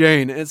Mary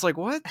Jane." And it's like,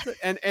 what?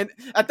 And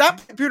at that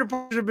point, Peter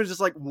Parker was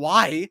just like,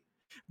 why?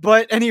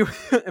 But anyway,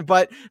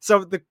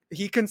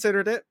 he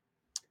considered it,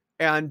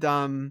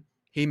 and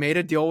he made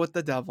a deal with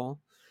the devil,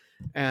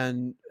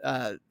 and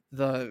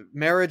the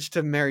marriage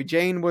to Mary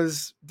Jane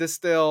was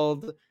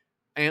distilled.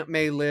 Aunt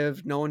May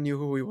lived. No one knew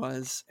who he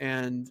was,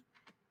 and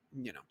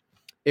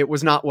it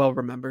was not well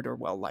remembered or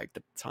well liked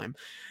at the time.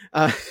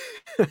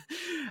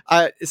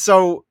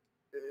 So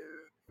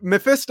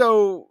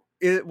Mephisto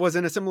was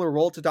in a similar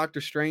role to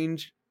Doctor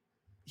Strange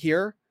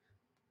here.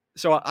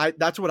 So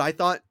that's what I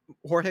thought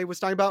Jorge was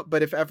talking about.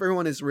 But if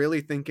everyone is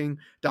really thinking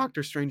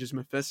Doctor Strange is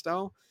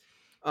Mephisto,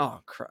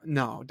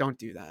 no, don't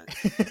do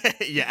that.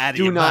 Yeah,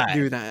 Do not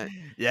do that.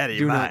 Yeah,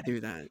 Do not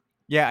do that.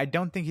 Yeah, I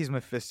don't think he's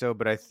Mephisto,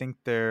 but I think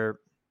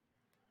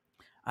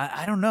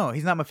I don't know.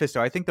 He's not Mephisto.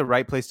 I think the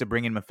right place to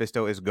bring in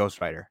Mephisto is Ghost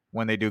Rider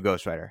when they do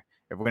Ghost Rider.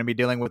 If we're going to be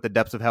dealing with the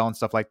depths of hell and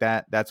stuff like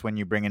that, that's when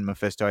you bring in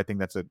Mephisto. I think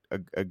that's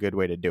a good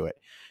way to do it.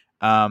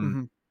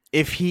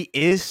 if he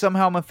is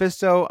somehow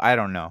Mephisto, I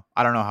don't know.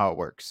 I don't know how it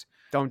works.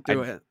 Don't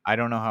do it. I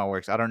don't know how it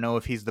works. I don't know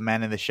if he's the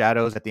man in the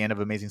shadows at the end of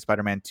Amazing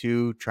Spider-Man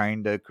 2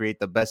 trying to create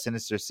the best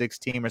Sinister Six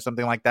team or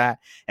something like that.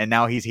 And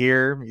now he's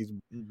here. He's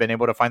been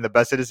able to find the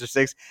best Sinister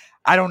Six.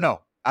 I don't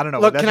know.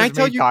 Look, That's can I just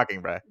tell me you?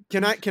 talking, bro.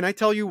 Can I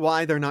tell you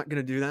why they're not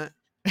going to do that?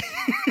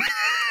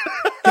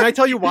 Can I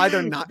tell you why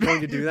they're not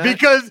going to do that?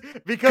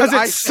 Because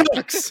it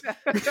sucks.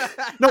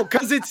 No,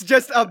 because it's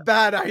just a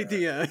bad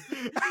idea.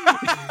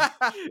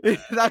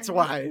 That's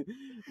why.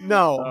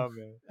 No, Oh,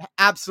 man.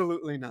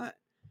 absolutely not.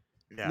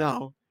 Yeah.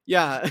 No.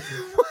 Yeah.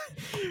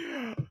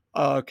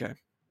 Oh, okay.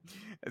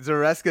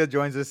 Zareska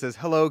joins us, says,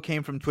 hello,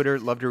 came from Twitter.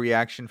 Loved your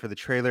reaction for the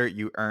trailer.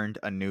 You earned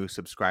a new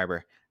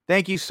subscriber.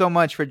 Thank you so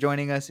much for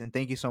joining us, and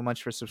thank you so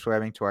much for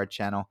subscribing to our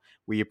channel.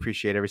 We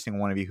appreciate every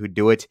single one of you who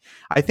do it.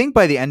 I think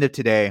by the end of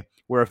today,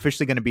 we're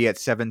officially going to be at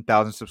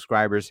 7,000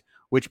 subscribers,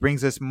 which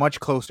brings us much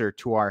closer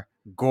to our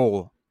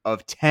goal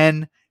of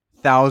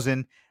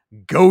 10,000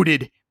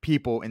 goated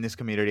people in this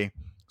community.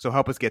 So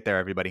help us get there,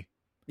 everybody.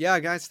 Yeah,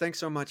 guys, thanks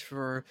so much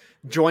for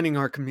joining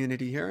our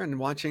community here and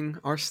watching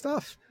our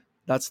stuff.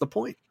 That's the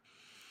point.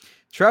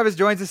 Travis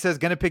joins us, says,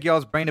 gonna pick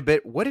y'all's brain a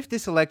bit. What if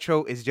this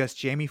Electro is just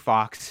Jamie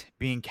Foxx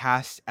being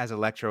cast as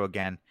Electro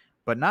again,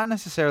 but not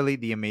necessarily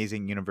the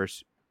Amazing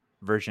Universe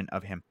version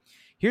of him?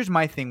 Here's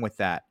my thing with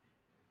that.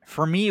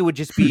 For me, it would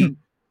just be,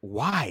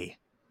 why?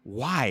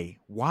 Why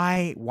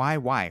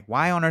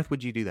on earth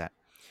would you do that?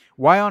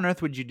 Why on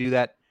earth would you do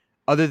that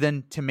other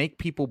than to make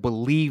people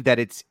believe that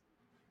it's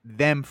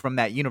them from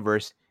that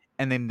universe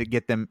and then to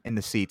get them in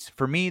the seats?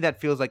 For me,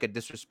 that feels like a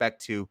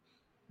disrespect to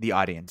the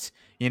audience.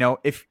 You know,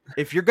 if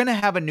you're gonna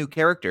have a new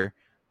character,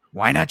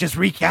 why not just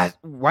recast?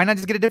 Why not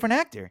just get a different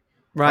actor?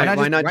 Right?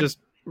 Why not just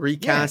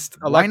recast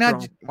Yeah,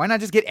 Electro? Why not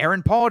just get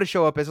Aaron Paul to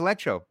show up as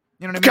Electro?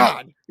 You know what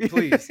I mean? God,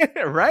 please.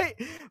 Right?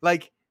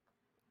 Like,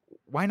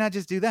 why not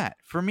just do that?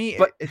 For me,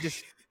 but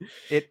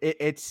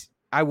it's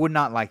I would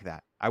not like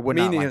that. I would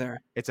me not neither. Like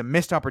that. It's a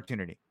missed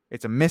opportunity.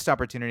 It's a missed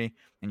opportunity,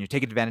 and you're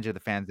taking advantage of the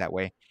fans that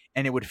way.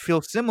 And it would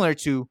feel similar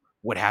to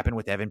what happened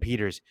with Evan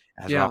Peters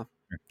as well.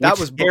 That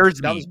was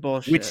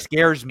bullshit. Which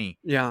scares me.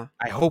 Yeah.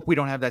 I hope we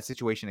don't have that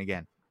situation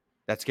again.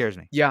 That scares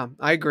me. Yeah,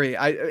 I agree.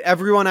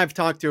 Everyone I've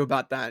talked to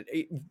about that,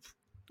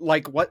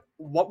 like, what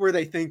were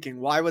they thinking?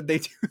 Why would they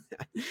do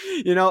that?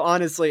 You know,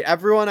 honestly,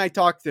 everyone I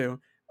talked to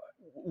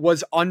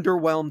was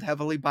underwhelmed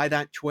heavily by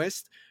that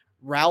twist.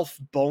 Ralph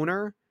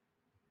Boner,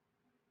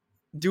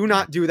 do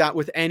not do that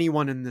with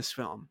anyone in this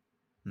film.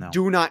 No.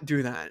 Do not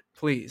do that,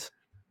 please.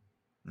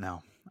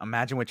 No.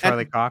 Imagine with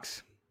Charlie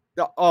Cox.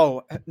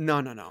 Oh,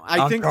 no.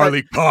 I think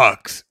Charlie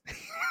Cox.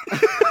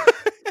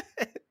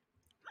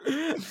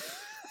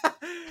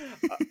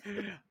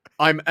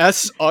 I'm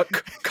S.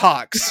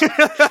 Cox.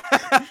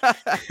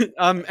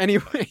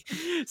 Anyway,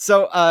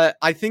 so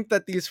I think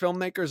that these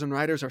filmmakers and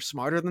writers are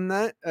smarter than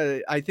that.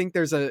 I think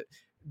there's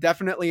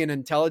definitely an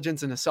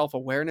intelligence and a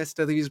self-awareness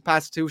to these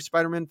past two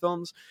Spider-Man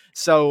films.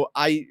 So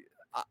I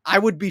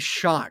would be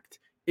shocked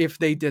if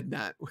they did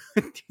that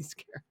with these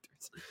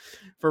characters.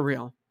 For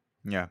real.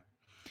 Yeah.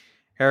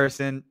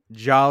 Harrison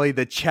Jolly,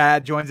 the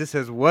Chad, joins us,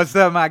 says, what's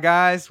up, my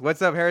guys?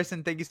 What's up,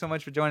 Harrison? Thank you so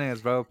much for joining us,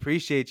 bro.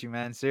 Appreciate you,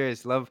 man.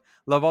 Serious. Love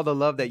all the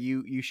love that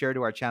you share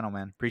to our channel,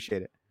 man.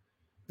 Appreciate it.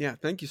 Yeah,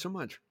 thank you so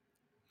much.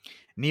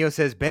 Neo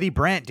says, Betty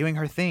Brant doing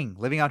her thing,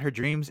 living out her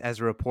dreams as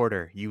a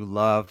reporter. You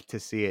love to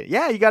see it.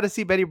 Yeah, you got to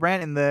see Betty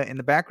Brant in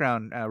the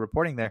background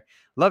reporting there.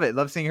 Love it.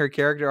 Love seeing her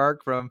character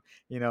arc from,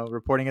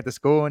 reporting at the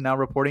school and now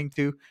reporting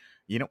to,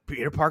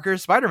 Peter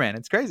Parker's Spider-Man.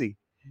 It's crazy.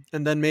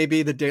 And then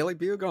maybe the Daily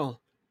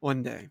Bugle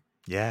one day.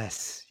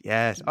 Yes.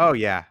 Oh,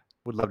 yeah.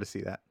 Would love to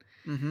see that.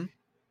 Mm-hmm.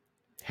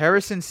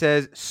 Harrison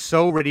says,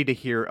 so ready to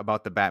hear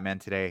about the Batman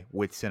today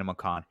with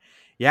CinemaCon.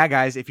 Yeah,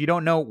 guys, if you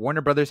don't know,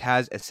 Warner Brothers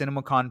has a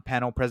CinemaCon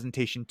panel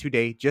presentation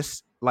today,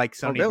 just like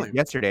Sony did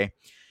yesterday.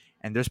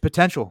 And there's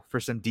potential for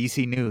some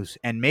DC news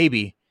and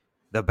maybe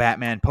the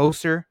Batman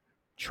poster,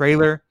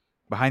 trailer,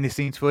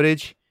 behind-the-scenes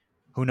footage.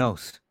 Who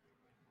knows?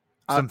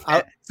 Some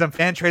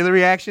fan trailer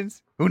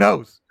reactions. Who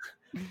knows?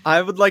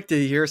 I would like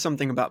to hear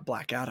something about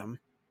Black Adam.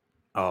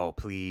 Oh,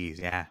 please.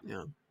 Yeah.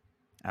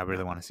 I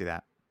really want to see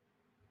that.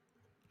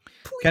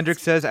 Please. Kendrick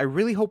says, I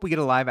really hope we get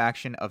a live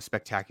action of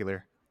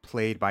Spectacular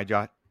played by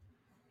Josh.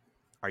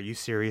 Are you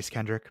serious,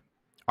 Kendrick?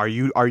 Are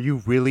you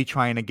really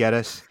trying to get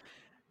us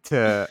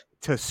to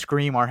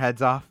scream our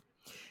heads off?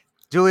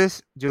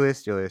 Julius.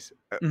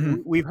 Mm-hmm.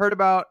 We've heard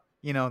about,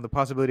 the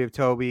possibility of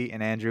Toby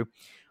and Andrew.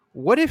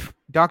 What if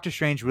Doctor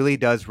Strange really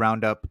does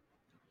round up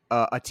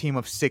a team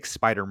of 6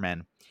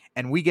 Spider-Men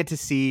and we get to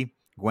see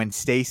Gwen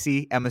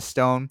Stacy, Emma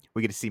Stone,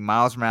 we get to see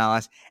Miles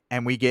Morales,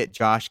 and we get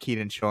Josh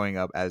Keaton showing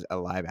up as a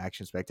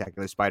live-action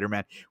Spectacular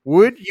Spider-Man?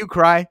 Would you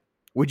cry?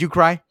 Would you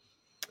cry?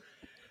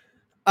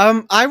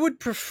 I would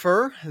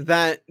prefer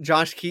that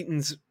Josh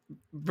Keaton's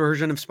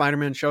version of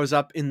Spider-Man shows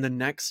up in the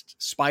next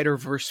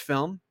Spider-Verse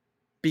film,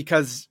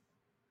 because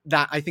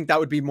I think that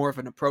would be more of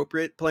an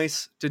appropriate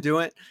place to do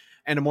it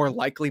and a more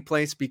likely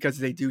place, because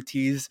they do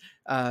tease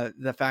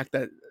the fact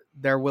that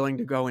they're willing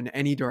to go in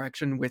any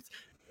direction with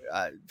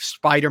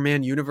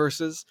Spider-Man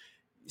universes.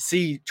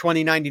 see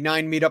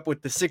 2099 meet up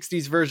with the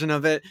 60s version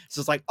of it. So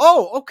it's like,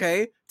 oh,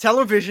 okay,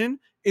 television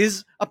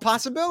is a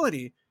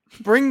possibility.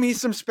 Bring me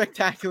some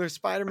spectacular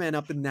Spider-Man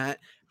up in that,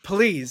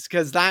 please,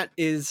 because that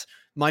is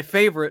my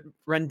favorite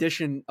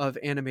rendition of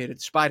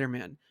animated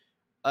Spider-Man.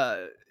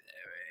 Uh,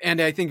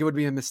 and I think it would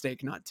be a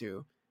mistake not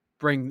to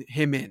bring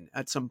him in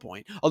at some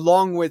point,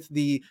 along with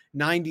the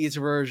 90s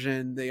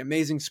version, the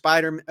Amazing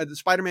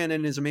Spider-Man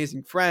and His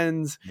Amazing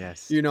Friends,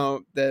 Yes.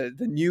 the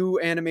new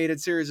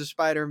animated series of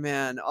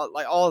Spider-Man,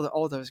 like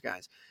all those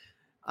guys.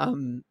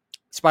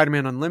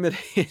 Spider-Man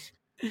Unlimited.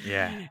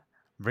 Yeah.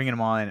 Bringing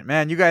them all in.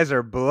 Man, you guys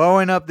are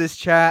blowing up this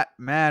chat.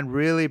 Man,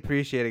 really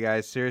appreciate it,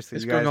 guys. Seriously,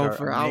 This you could guys go are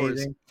for hours.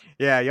 amazing.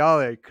 Yeah, y'all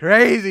are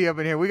crazy up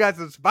in here. We got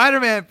some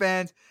Spider-Man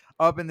fans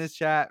up in this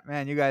chat.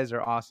 Man, you guys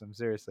are awesome.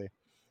 Seriously.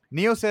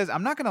 Neo says,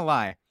 I'm not going to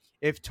lie.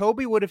 If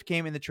Toby would have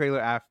came in the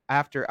trailer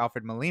after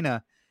Alfred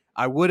Molina,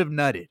 I would have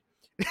nutted.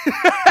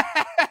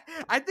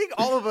 I think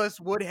all of us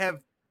would have,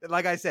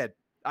 like I said,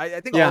 I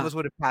think all of us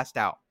would have passed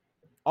out.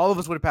 All of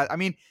us would have passed. I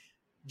mean,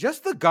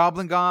 just the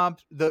Goblin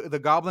the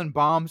Goblin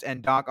bombs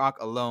and Doc Ock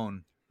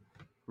alone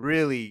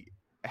really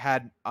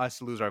had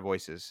us lose our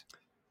voices.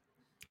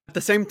 At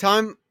the same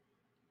time,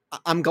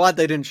 I'm glad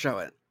they didn't show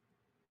it.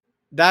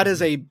 That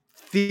is a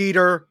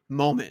theater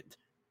moment.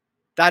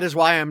 That is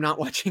why I'm not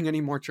watching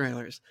any more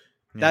trailers.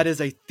 Yeah. That is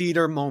a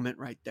theater moment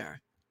right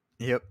there.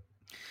 Yep.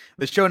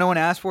 The show no one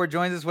asked for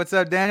joins us. What's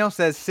up, Daniel?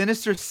 Says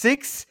Sinister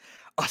Six,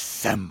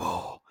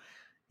 assemble.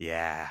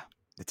 Yeah,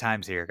 the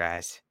time's here,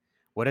 guys.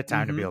 What a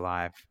time to be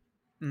alive.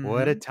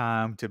 What a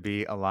time to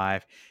be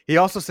alive. He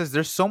also says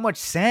there's so much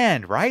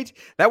sand, right?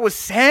 That was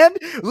sand?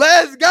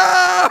 Let's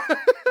go!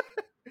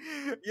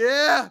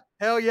 Yeah.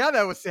 Hell yeah,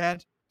 that was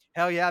sand.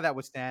 Hell yeah, that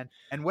was sand.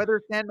 And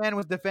whether Sandman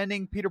was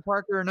defending Peter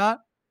Parker or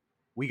not,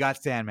 we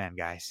got Sandman,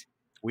 guys.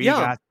 We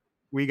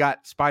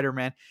got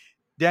Spider-Man.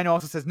 Daniel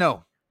also says,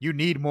 no, you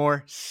need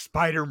more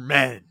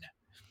Spider-Man.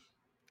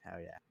 Hell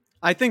yeah.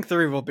 I think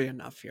 3 will be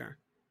enough here.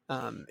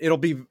 It'll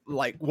be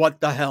like,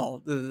 what the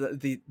hell,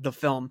 the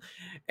film.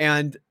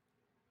 And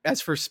as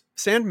for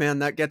Sandman,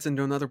 that gets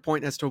into another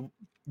point as to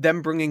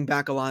them bringing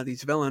back a lot of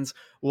these villains.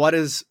 What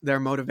is their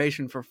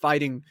motivation for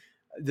fighting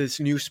this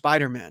new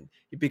Spider-Man?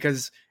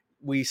 Because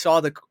we saw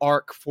the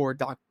arc for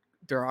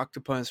Dr.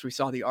 Octopus. We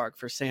saw the arc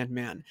for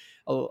Sandman.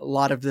 A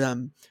lot of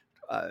them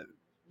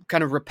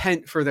kind of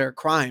repent for their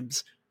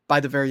crimes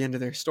by the very end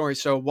of their story.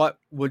 So what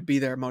would be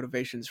their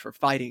motivations for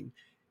fighting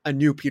a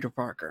new Peter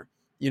Parker?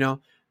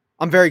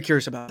 I'm very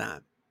curious about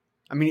that.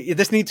 I mean,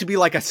 this needs to be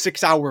like a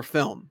 6-hour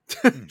film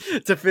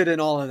to fit in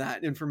all of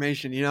that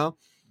information,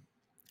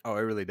 Oh,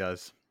 it really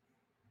does.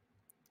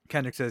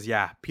 Kendrick says,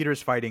 yeah,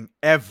 Peter's fighting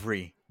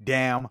every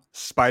damn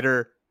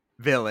spider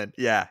villain.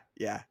 Yeah.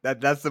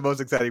 That's the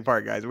most exciting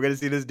part, guys. We're going to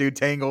see this dude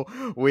tangle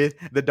with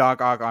the Doc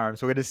Ock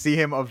arms. We're going to see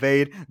him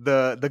evade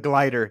the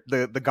glider,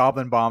 the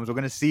goblin bombs. We're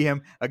going to see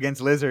him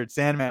against Lizard,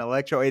 Sandman,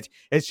 Electro.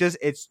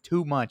 It's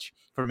too much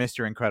for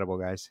Mr. Incredible,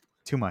 guys.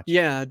 Too much.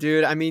 Yeah,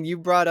 dude. I mean, you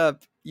brought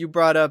up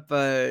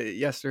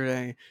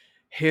yesterday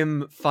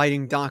him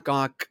fighting Doc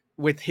Ock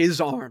with his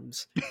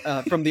arms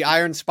from the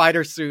Iron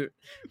Spider suit,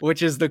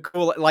 which is the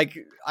cool. Like,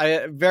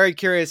 I'm very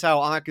curious how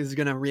Ock is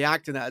gonna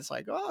react to that. It's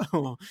like,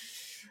 oh,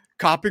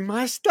 copying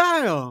my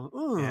style.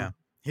 Oh. Yeah,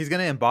 he's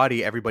gonna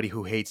embody everybody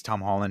who hates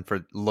Tom Holland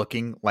for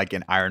looking like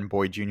an Iron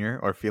Boy Jr.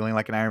 or feeling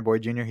like an Iron Boy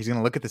Jr. He's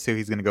gonna look at the suit.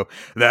 He's gonna go,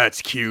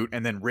 "That's cute,"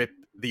 and then rip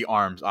the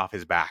arms off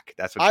his back.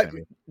 That's what it's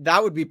gonna be.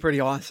 That would be pretty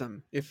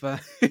awesome if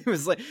it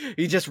was like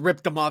he just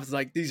ripped them off. It's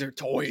like, these are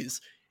toys,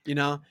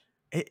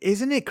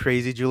 Isn't it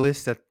crazy,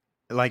 Julius, that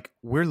like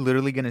we're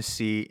literally gonna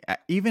see,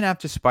 even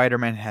after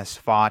Spider-Man has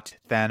fought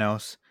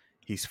Thanos,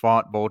 he's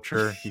fought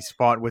Vulture, he's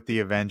fought with the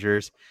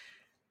Avengers,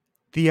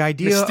 the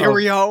idea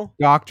Mysterio. of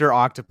Dr.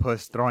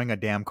 Octopus throwing a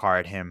damn car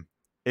at him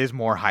is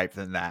more hype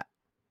than that.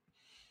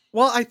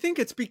 Well, I think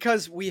it's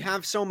because we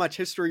have so much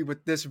history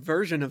with this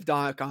version of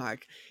Doc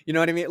Ock. You know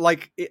what I mean?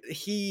 Like,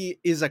 he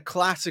is a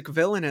classic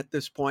villain at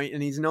this point,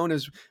 and he's known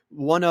as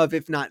one of,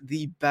 if not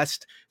the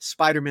best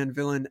Spider-Man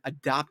villain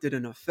adapted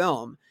in a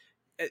film.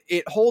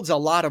 It holds a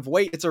lot of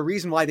weight. It's a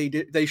reason why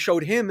they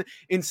showed him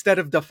instead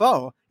of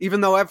Dafoe,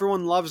 even though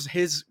everyone loves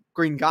his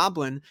Green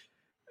Goblin.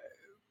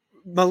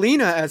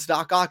 Molina as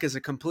Doc Ock is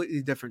a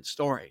completely different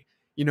story.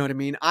 You know what I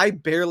mean? I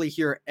barely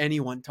hear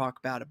anyone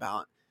talk bad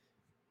about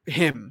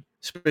him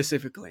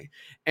specifically.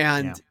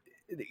 And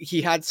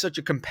he had such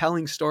a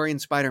compelling story in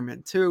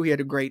Spider-Man 2. He had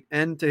a great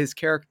end to his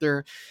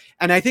character.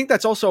 And I think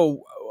that's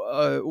also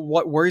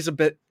what worries a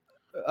bit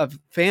of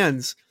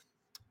fans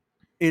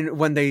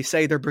when they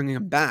say they're bringing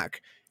him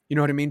back. You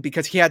know what I mean?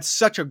 Because he had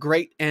such a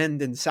great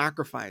end and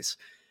sacrifice.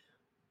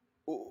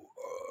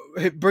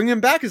 Bring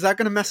him back, is that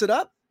going to mess it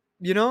up?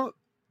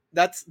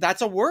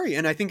 That's a worry.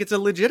 And I think it's a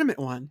legitimate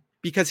one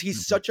because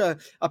he's such a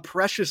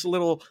precious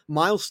little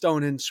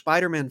milestone in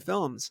Spider-Man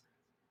films.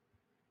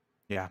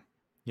 Yeah,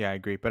 I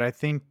agree. But I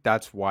think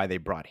that's why they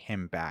brought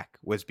him back,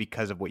 was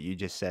because of what you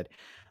just said.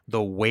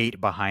 The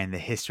weight behind the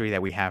history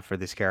that we have for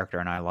this character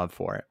and our love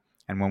for it.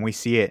 And when we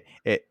see it,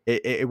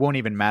 it won't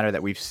even matter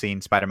that we've seen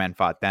Spider-Man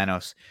fought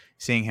Thanos.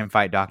 Seeing him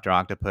fight Dr.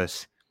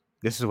 Octopus,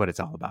 this is what it's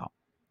all about.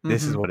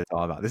 This is Mhm. what it's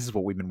all about. This is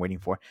what we've been waiting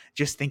for.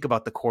 Just think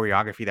about the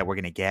choreography that we're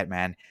going to get,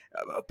 man.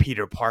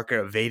 Peter Parker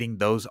evading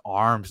those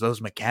arms, those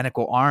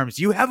mechanical arms.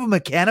 You have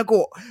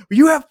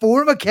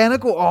 4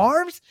 mechanical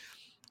arms?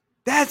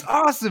 That's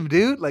awesome,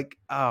 dude. Like,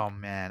 oh,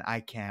 man. I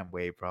can't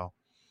wait, bro.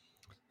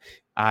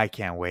 I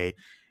can't wait.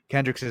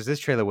 Kendrick says this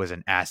trailer was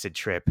an acid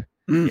trip.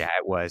 Mm. Yeah,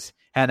 it was.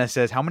 Hannah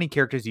says, how many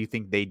characters do you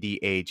think they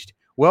de-aged?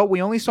 Well,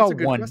 we only saw That's a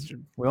good one.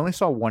 question. We only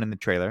saw one in the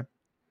trailer.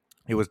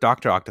 It was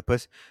Dr.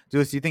 Octopus.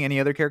 Julius, do you think any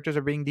other characters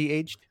are being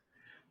de-aged?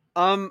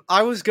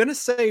 I was gonna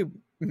say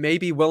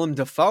maybe Willem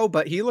Dafoe,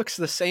 but he looks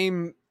the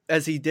same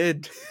as he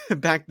did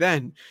back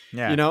then.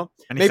 Yeah. You know,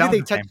 And he maybe sounds they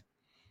the touch.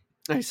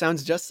 same. He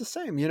sounds just the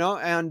same. You know,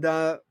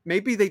 and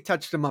maybe they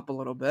touched him up a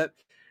little bit.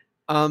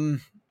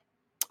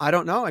 I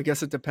don't know. I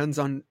guess it depends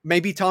on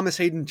maybe Thomas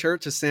Hayden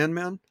Church as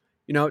Sandman.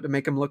 You know, to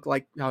make him look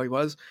like how he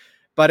was.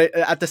 But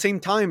at the same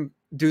time,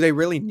 do they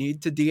really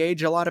need to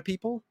de-age a lot of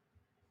people?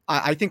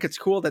 I think it's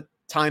cool that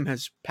time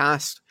has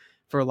passed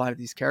for a lot of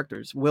these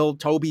characters. Will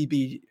Toby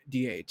be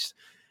de-aged?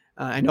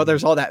 I know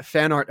there's all that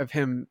fan art of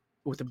him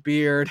with a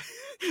beard.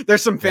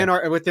 There's some fan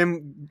art with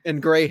him in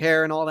gray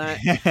hair and all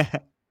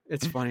that.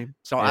 It's funny.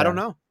 So I don't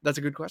know. That's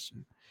a good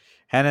question.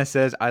 Hannah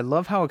says, I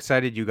love how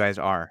excited you guys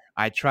are.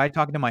 I tried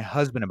talking to my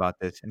husband about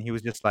this, and he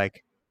was just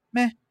like,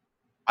 meh.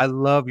 I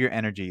love your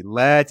energy.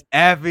 Let's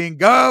effing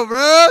go,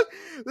 bro.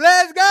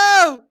 Let's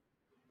go.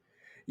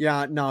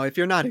 Yeah, no, if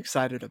you're not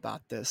excited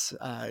about this,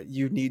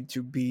 you need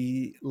to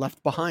be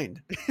left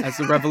behind as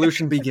the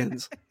revolution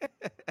begins.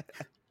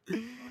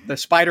 The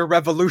Spider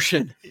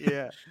Revolution.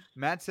 Yeah.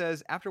 Matt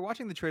says, after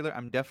watching the trailer,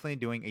 I'm definitely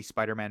doing a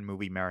Spider-Man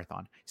movie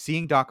marathon.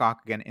 Seeing Doc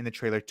Ock again in the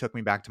trailer took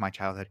me back to my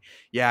childhood.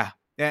 Yeah.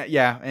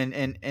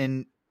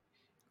 And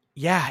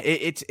yeah,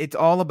 it's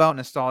all about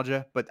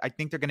nostalgia, but I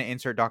think they're going to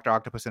insert Dr.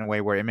 Octopus in a way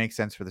where it makes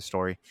sense for the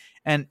story.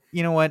 And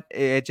you know what?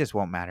 It just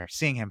won't matter.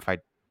 Seeing him fight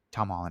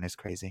Tom Holland is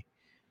crazy.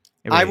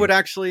 I would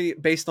actually,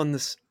 based on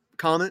this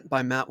comment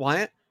by Matt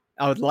Wyatt,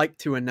 I would like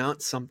to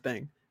announce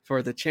something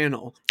for the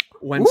channel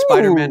when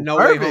Spider-Man No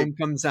Way Home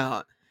comes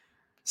out.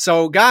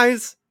 So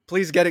guys,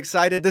 please get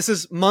excited. This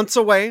is months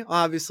away,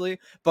 obviously,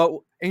 but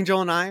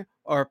Angel and I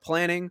are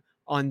planning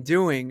on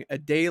doing a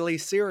daily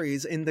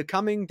series in the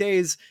coming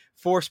days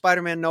for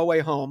Spider-Man No Way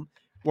Home,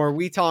 where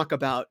we talk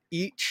about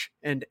each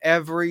and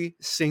every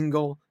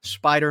single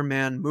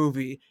Spider-Man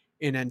movie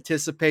in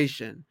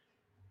anticipation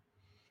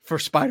for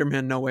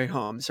Spider-Man No Way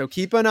Home. So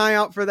keep an eye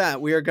out for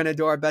that. We are going to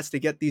do our best to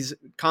get these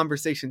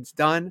conversations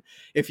done.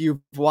 If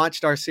you've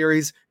watched our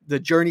series, The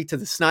Journey to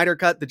the Snyder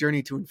Cut, The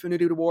Journey to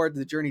Infinity War,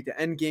 The Journey to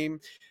Endgame,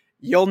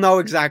 you'll know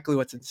exactly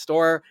what's in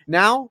store.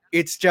 Now,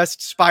 it's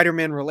just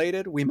Spider-Man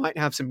related. We might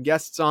have some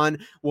guests on.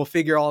 We'll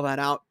figure all that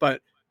out.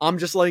 But I'm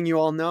just letting you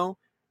all know,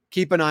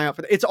 keep an eye out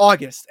for that. It's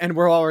August and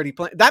we're already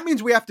playing. That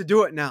means we have to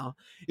do it now.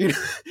 You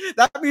know,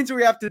 that means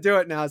we have to do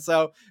it now.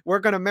 So we're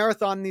going to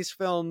marathon these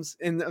films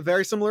in a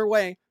very similar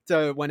way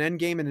to when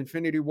Endgame and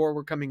Infinity War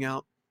were coming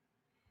out.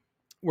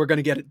 We're going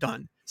to get it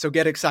done. So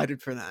get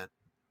excited for that.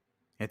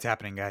 It's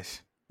happening,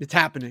 guys. It's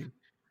happening.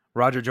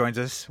 Roger joins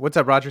us. What's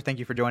up, Roger? Thank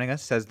you for joining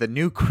us. Says the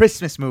new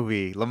Christmas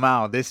movie,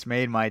 Lamau. This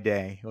made my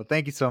day. Well,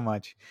 thank you so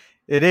much.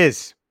 It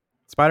is.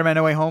 Spider-Man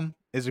No Way Home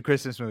is a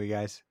Christmas movie,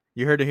 guys.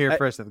 You heard it here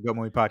first at the Go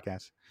Movie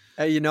Podcast.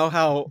 You know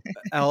how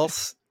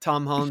else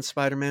Tom Holland's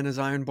Spider-Man is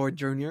Iron Boy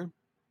Jr.?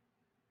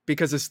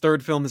 Because his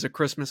third film is a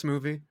Christmas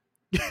movie.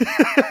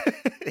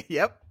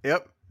 Yep.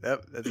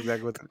 That's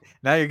exactly what's.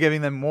 Now you're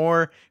giving them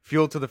more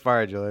fuel to the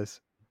fire,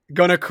 Julius.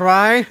 Gonna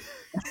cry?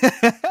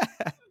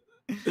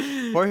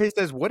 Jorge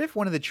says, what if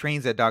one of the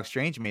trains that Doc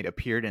Strange made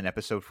appeared in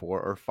episode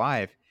 4 or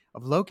 5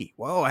 of Loki?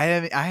 Whoa, I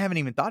haven't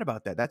even thought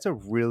about that. That's a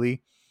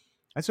really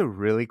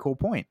cool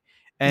point.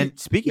 And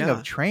speaking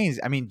of trains,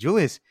 I mean,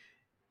 Julius,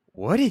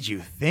 what did you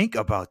think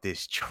about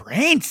this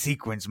train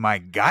sequence, my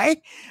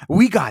guy?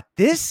 We got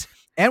this,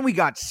 and we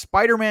got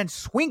Spider-Man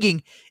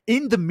swinging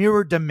in the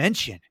mirror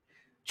dimension.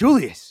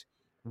 Julius,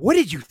 what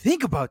did you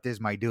think about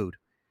this, my dude?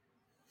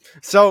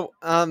 So,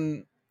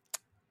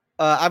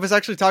 I was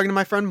actually talking to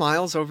my friend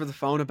Miles over the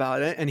phone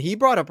about it, and he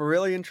brought up a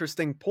really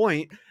interesting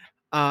point.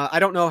 I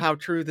don't know how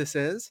true this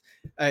is.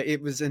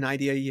 It was an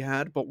idea he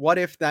had, but what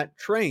if that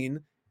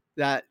train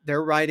that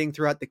they're riding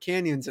throughout the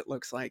canyons, it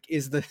looks like,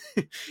 is the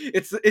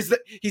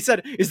he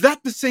said, is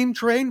that the same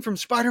train from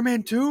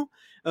Spider-Man 2?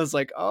 I was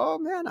like, oh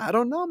man, I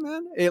don't know,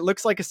 man. It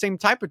looks like the same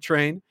type of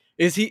train.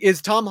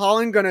 Is Tom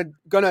Holland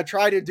gonna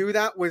try to do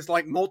that with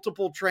like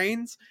multiple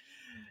trains?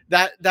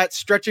 That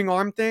stretching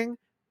arm thing?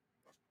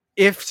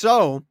 If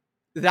so,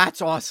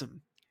 that's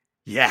awesome.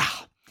 Yeah.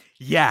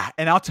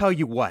 And I'll tell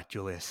you what,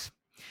 Julius.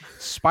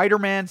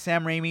 Spider-Man,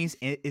 Sam Raimi's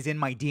is in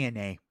my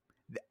DNA.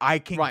 I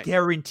can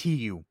guarantee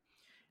you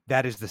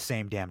that is the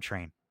same damn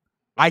train.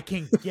 I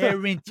can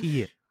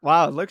guarantee it.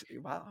 Wow.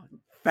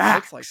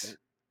 Facts. Looks like it.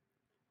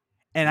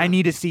 And I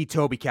need to see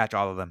Toby catch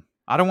all of them.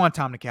 I don't want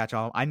Tom to catch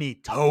all of them. I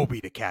need Toby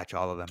to catch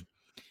all of them.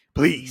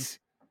 Please.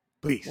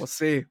 We'll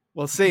see.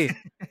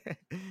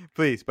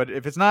 Please. But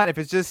if it's not, if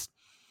it's just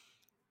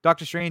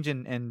Doctor Strange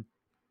and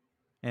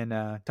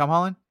Tom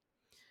Holland,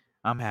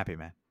 I'm happy,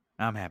 man.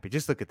 I'm happy.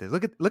 Just look at this.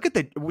 Look at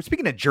the.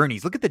 Speaking of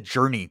journeys, look at the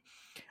journey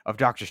of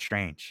Doctor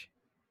Strange,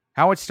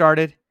 how it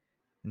started,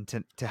 and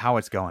to how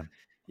it's going.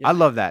 Yeah. I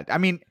love that. I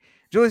mean,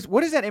 Julius,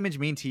 what does that image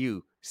mean to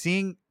you?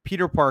 Seeing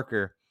Peter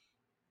Parker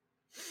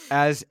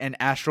as an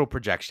astral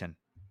projection.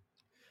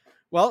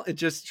 Well, it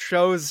just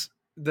shows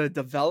the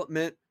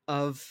development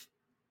of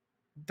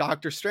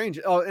Doctor Strange.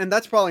 Oh, and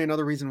that's probably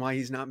another reason why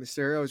he's not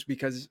Mysterio, is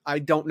because I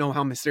don't know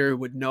how Mysterio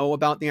would know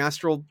about the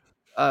astral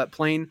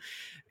plane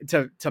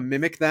to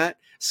mimic that.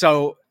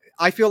 So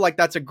I feel like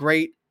that's a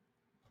great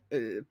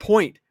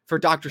point for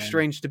Doctor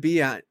Strange to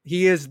be at.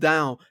 He is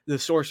now the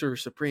Sorcerer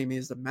Supreme. He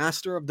is the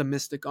master of the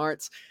mystic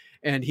arts,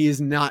 and he is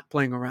not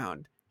playing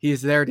around. He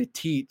is there to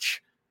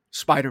teach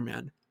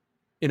Spider-Man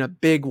in a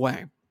big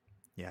way.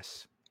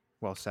 Yes.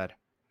 Well said.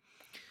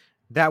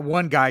 That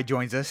one guy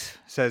joins us,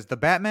 says, the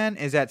Batman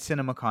is at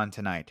CinemaCon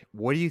tonight.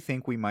 What do you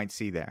think we might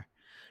see there?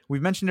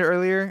 We've mentioned it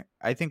earlier.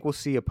 I think we'll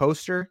see a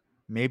poster,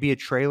 maybe a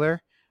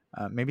trailer,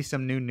 maybe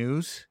some new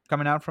news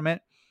coming out from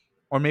it,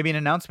 or maybe an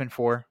announcement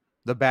for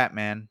the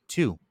Batman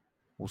 2.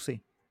 We'll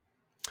see.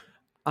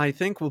 I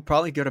think we'll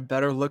probably get a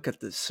better look at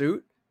the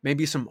suit,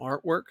 maybe some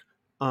artwork,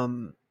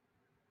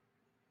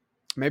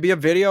 maybe a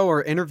video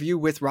or interview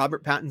with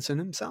Robert Pattinson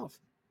himself.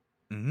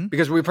 Mm-hmm.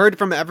 Because we've heard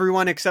from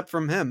everyone except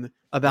from him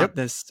about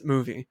this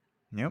movie.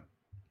 Yep.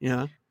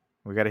 Yeah.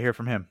 We got to hear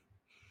from him.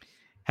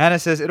 Hannah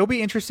says, it'll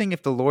be interesting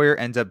if the lawyer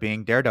ends up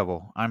being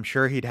Daredevil. I'm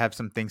sure he'd have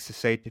some things to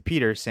say to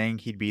Peter, saying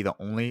he'd be the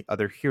only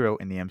other hero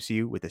in the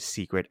MCU with a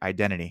secret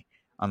identity,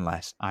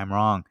 unless I'm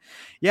wrong.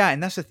 Yeah,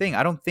 and that's the thing.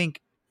 I don't think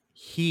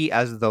he,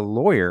 as the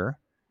lawyer,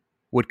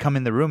 would come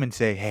in the room and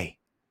say, hey,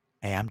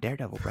 I'm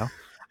Daredevil, bro.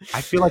 I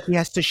feel like he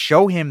has to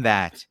show him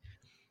that.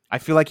 I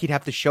feel like he'd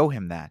have to show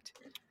him that.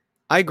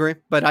 I agree,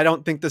 but I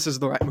don't think this is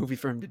the right movie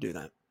for him to do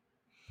that.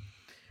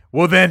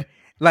 Well, then,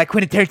 like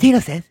Quentin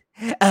Tarantino says,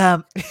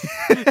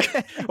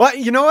 well,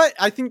 you know what?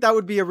 I think that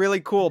would be a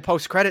really cool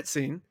post-credit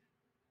scene.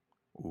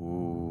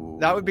 Ooh.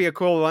 That would be a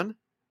cool one.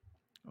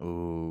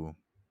 Ooh.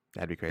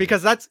 That'd be crazy.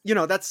 Because that's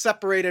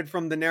separated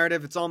from the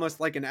narrative. It's almost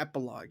like an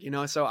epilogue,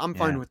 so I'm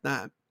fine with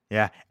that.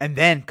 Yeah. And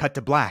then cut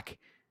to black.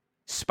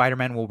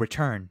 Spider-Man will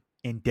return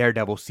in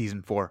Daredevil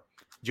season 4.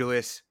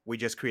 Julius, we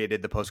just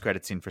created the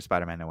post-credit scene for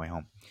Spider-Man No Way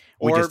Home.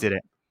 We just did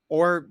it.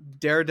 Or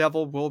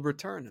Daredevil will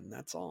return, and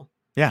that's all.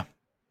 Yeah.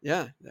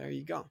 Yeah, there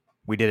you go.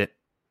 We did it.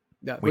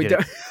 Yeah, we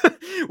did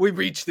it. We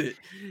reached it.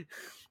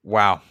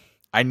 Wow.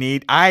 I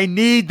need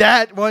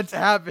that one to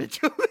happen,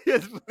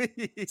 Julius,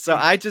 please. So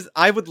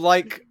I would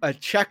like a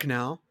check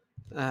now,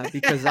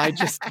 because I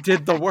just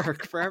did the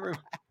work for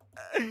everyone.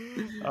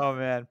 Oh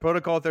man.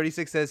 Protocol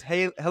 36 says,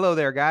 hey, hello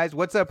there, guys.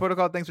 What's up,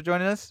 Protocol? Thanks for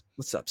joining us.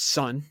 What's up,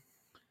 son?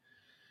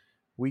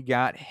 We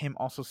got him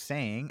also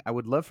saying, I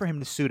would love for him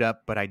to suit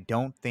up, but I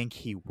don't think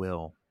he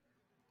will.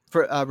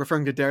 For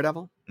referring to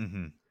Daredevil?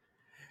 Mm-hmm.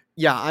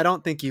 Yeah, I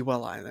don't think he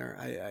will either.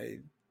 I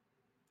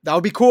that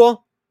would be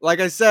cool. Like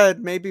I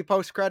said, maybe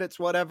post credits,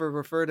 whatever,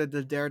 refer to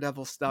the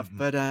Daredevil stuff. Mm-hmm.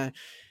 But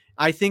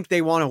I think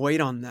they want to wait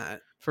on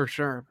that for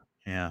sure.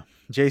 Yeah.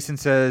 Jason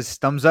says,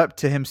 thumbs up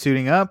to him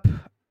suiting up.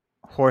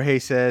 Jorge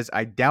says,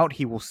 I doubt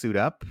he will suit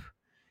up.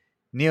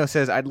 Neo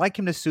says, I'd like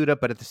him to suit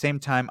up, but at the same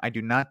time, I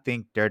do not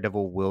think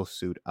Daredevil will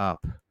suit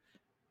up.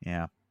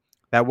 Yeah.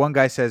 That one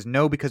guy says,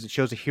 no, because it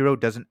shows a hero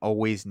doesn't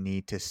always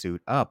need to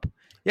suit up.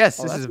 Yes,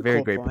 this is a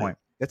very great point.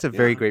 That's a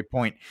very great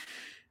point.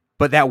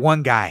 But that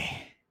one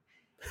guy,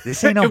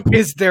 this ain't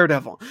is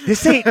Daredevil.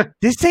 This ain't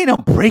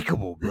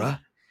Unbreakable, bruh.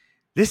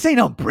 This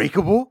ain't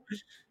Unbreakable.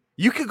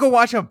 You could go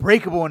watch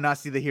Unbreakable and not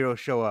see the hero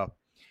show up.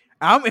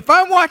 If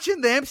I'm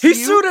watching the MCU, he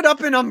suited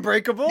up in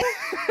Unbreakable.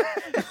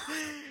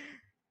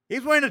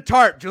 He's wearing a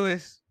tarp,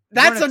 Julius.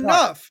 That's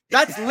enough.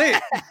 That's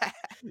lit.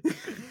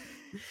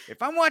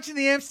 If I'm watching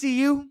the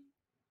MCU,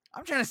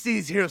 I'm trying to see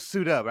these heroes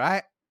suit up,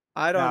 right?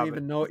 I don't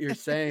even know what you're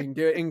saying,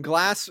 dude. In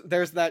Glass,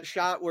 there's that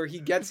shot where he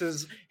gets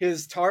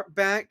his tarp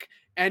back,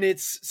 and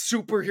it's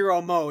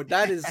superhero mode.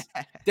 That is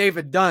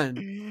David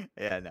Dunn.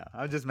 Yeah, no.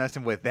 I'm just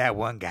messing with that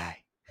one guy.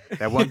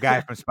 That one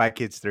guy from Spy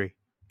Kids 3.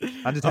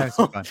 I'm just having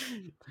some fun.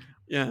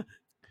 Yeah.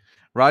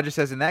 Roger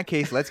says, in that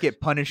case, let's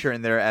get Punisher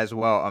in there as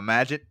well.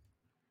 Imagine.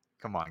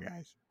 Come on,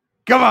 guys.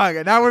 Come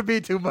on. Now we're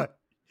being too much.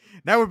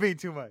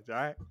 All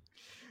right?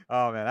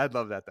 Oh, man. I'd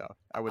love that, though.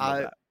 I would love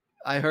that.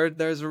 I heard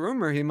there's a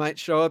rumor he might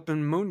show up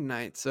in Moon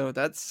Knight, so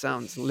that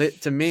sounds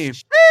lit to me.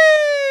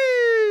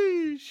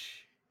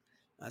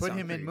 Put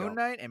him in Moon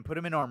Knight and put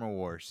him in Armor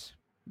Wars.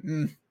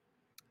 Mm.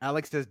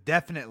 Alex says,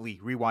 definitely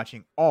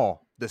rewatching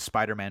all the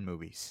Spider-Man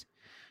movies.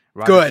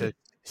 Roger Good. Says,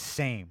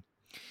 same.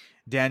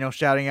 Daniel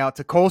shouting out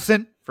to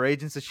Coulson for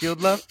Agents of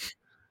S.H.I.E.L.D. love.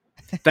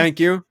 Thank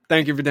you.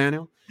 Thank you for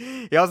Daniel.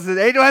 He also says,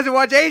 Angel hasn't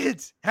watched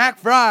Agents. Hack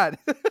fraud.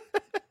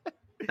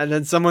 And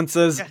then someone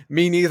says,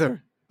 me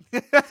neither.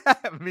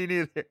 Me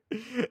neither.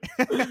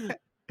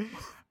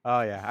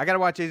 Oh, yeah. I got to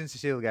watch Agents of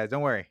S.H.I.E.L.D., guys.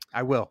 Don't worry.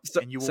 I will.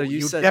 And you'll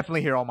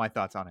definitely hear all my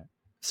thoughts on it.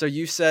 So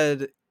you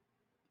said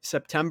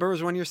September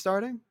is when you're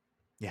starting?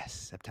 Yes,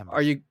 September.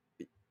 Are you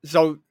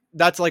So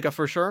that's like a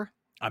for sure.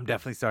 I'm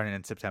definitely starting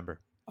in September.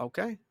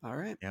 Okay, all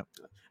right. Yep.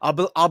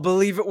 I'll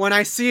believe it when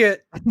I see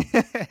it.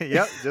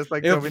 Yep, just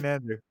like Toby If and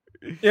Andrew.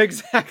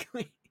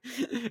 exactly.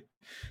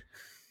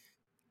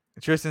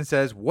 Tristan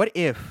says, "What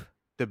if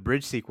the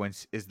bridge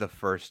sequence is the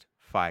first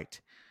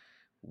fight?"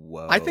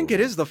 I think it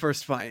Whoa, is the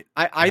first fight. it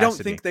I has don't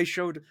to be. think they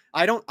showed.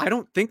 I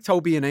don't think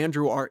Toby and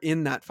Andrew are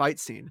in that fight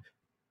scene.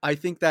 I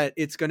think that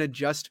it's gonna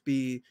just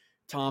be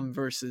Tom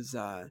versus.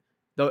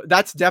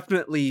 That's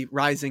definitely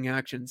rising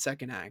action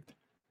second act.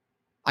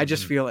 I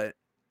just Hmm. feel it.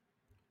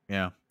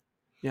 Yeah,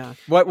 Yeah.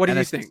 What do and you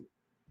it's, think?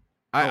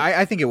 I, Oh.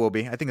 I I think it will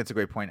be. I think that's a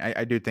great point.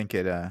 I do think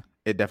it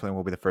definitely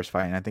will be the first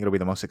fight, and I think it'll be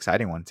the most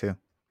exciting one too.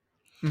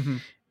 Hmm.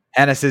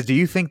 Anna says, "Do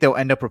you think they'll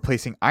end up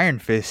replacing Iron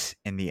Fist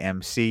in the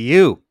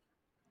MCU?"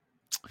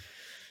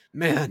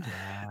 Man,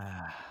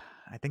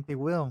 I think they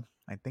will.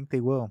 I think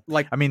they will.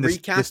 like I mean, this.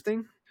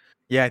 recasting.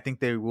 Yeah, I think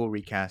they will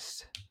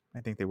recast.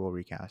 I think they will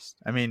recast.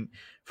 I mean,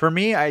 for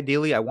me,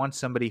 ideally, I want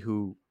somebody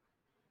who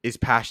is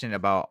passionate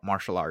about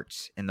martial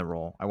arts in the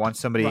role. I want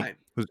somebody Right.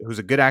 who's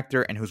a good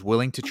actor and who's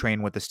willing to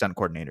train with the stunt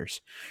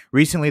coordinators.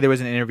 Recently, there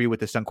was an interview with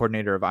the stunt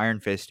coordinator of Iron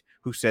Fist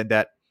who said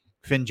that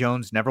Finn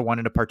Jones never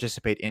wanted to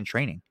participate in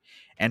training.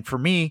 And for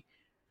me,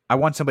 I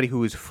want somebody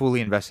who is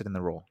fully invested in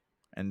the role.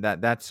 And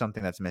that's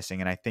something that's missing.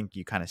 And I think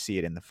you kind of see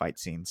it in the fight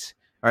scenes,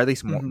 or at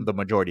least Hmm. the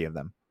majority of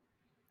them.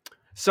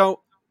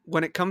 So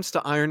when it comes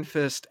to Iron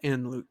Fist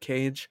and Luke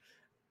Cage,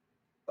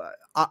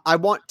 I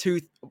want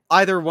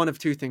either one of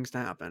two things to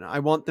happen. I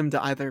want them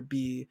to either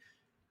be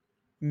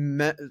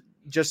me-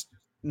 just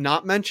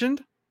not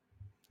mentioned,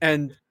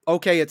 and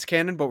okay, it's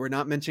canon, but we're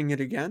not mentioning it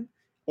again,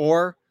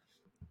 or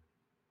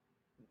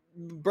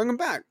bring them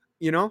back.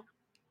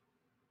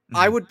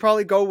 I Hmm. would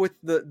probably go with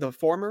the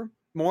former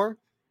more.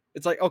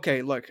 It's like,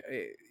 okay, look,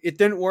 it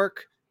didn't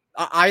work.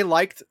 I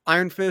liked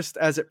Iron Fist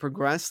as it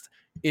progressed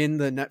in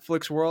the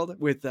Netflix world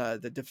with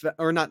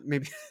or not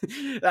maybe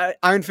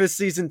Iron Fist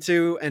season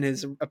 2 and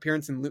his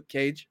appearance in Luke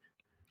Cage.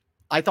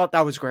 I thought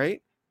that was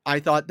great. I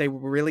thought they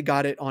really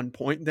got it on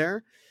point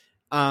there.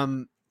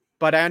 Um,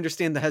 but I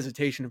understand the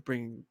hesitation of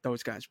bringing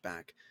those guys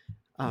back.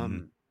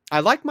 Hmm. I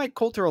like Mike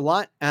Coulter a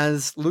lot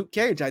as Luke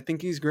Cage. I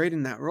think he's great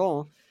in that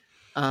role.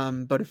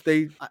 But if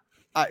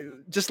I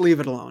just leave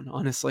it alone,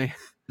 honestly.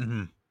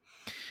 Hmm.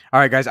 All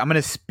right, guys, I'm going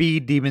to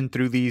speed demon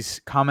through these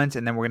comments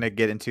and then we're going to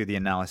get into the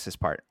analysis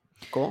part.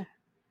 Cool.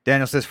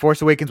 Daniel says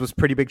Force Awakens was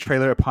pretty big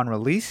trailer upon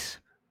release.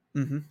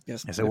 Mm-hmm.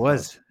 Yes, Yes, it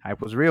was.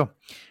 Hype was real.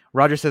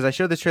 Roger says, I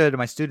showed this trailer to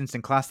my students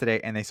in class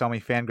today and they saw me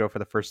fangirl for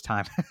the first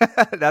time.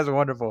 That's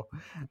wonderful.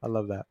 I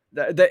love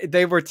that.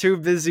 They were too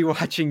busy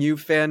watching you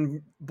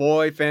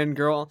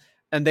fangirl,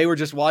 and they were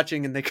just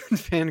watching and they couldn't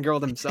fangirl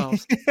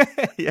themselves.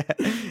 Yeah.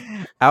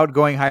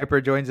 Outgoing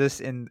Hyper joins us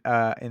in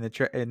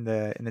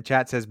the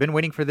chat, says, been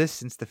waiting for this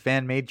since the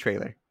fan made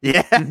trailer.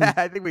 Yeah, Mhm.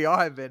 I think we all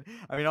have been.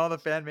 I mean, all the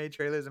fan made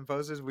trailers and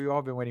posters, we've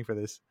all been waiting for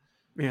this.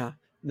 Yeah.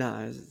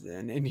 No,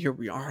 and here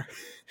we are.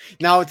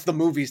 Now it's the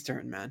movie's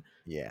turn, man.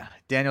 Yeah.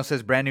 Daniel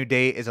says Brand New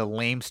Day is a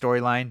lame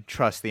storyline.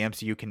 Trust the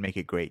MCU can make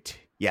it great.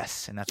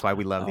 Yes, and that's why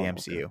we love the Oh, okay.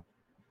 MCU.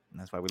 And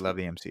that's why we love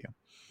the MCU.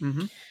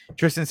 Mm-hmm.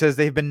 Tristan says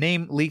they've been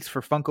named leaks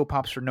for Funko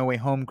Pops for No Way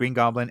Home, Green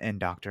Goblin, and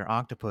Doctor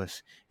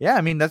Octopus. Yeah,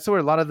 I mean that's where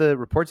a lot of the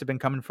reports have been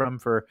coming from.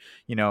 For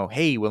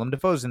hey, Willem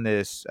Dafoe's in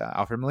this,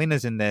 Alfred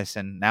Molina's in this,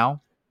 and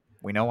now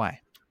we know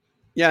why.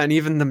 Yeah, and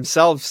even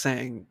themselves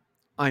saying,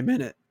 "I'm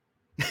in it."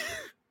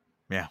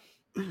 Yeah.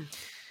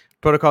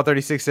 Protocol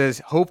 36 says,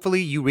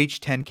 hopefully you reach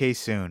 10K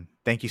soon.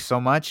 Thank you so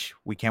much.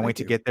 We can't wait Thank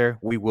to you. get there.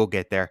 We will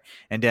get there.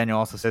 And Daniel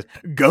also says,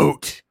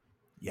 GOAT.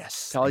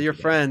 Yes. Tell Thank your you,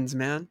 Daniel. friends,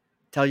 man.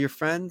 Tell your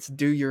friends,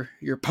 do your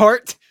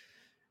part,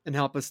 and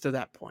help us to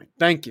that point.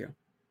 Thank you.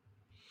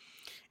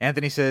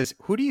 Anthony says,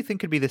 who do you think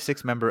could be the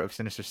sixth member of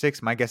Sinister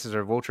Six? My guesses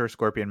are Vulture,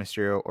 Scorpion,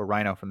 Mysterio, or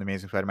Rhino from The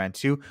Amazing Spider-Man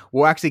 2.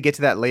 We'll actually get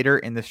to that later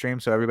in the stream,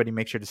 so everybody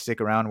make sure to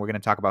stick around. We're going to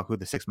talk about who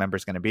the sixth member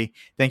is going to be.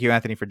 Thank you,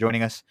 Anthony, for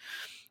joining us.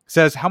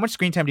 Says, how much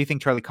screen time do you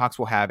think Charlie Cox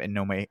will have in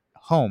No Way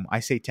Home? I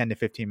say 10 to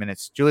 15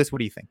 minutes. Julius, what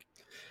do you think?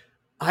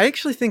 I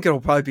actually think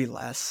it'll probably be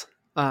less.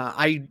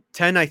 I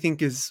 10 I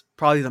think is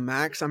probably the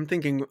max. I'm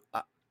thinking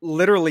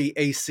literally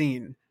a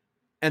scene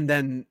and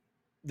then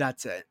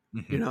that's it.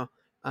 Mm-hmm. You know.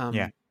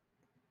 Yeah.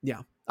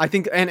 Yeah. I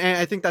think and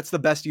I think that's the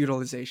best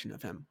utilization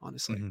of him,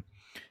 honestly. Mm-hmm.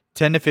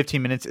 10 to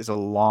 15 minutes is a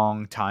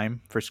long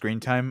time for screen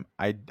time.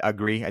 I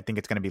agree. I think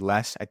it's going to be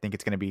less. It's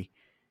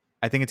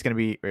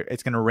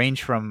going to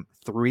range from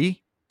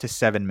 3 to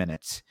 7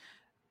 minutes.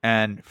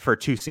 And for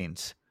two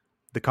scenes,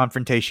 the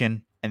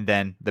confrontation and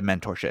then the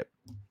mentorship.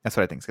 That's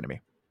what I think it's going to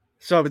be.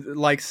 So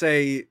like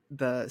say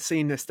the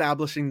scene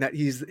establishing that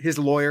he's his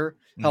lawyer,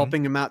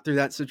 helping him out through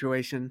that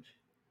situation,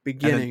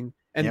 beginning,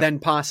 and then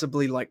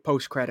possibly like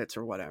post credits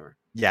or whatever.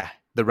 Yeah.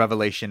 The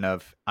revelation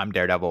of I'm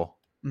Daredevil.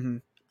 Mm-hmm.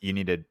 You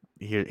need to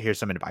here's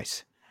some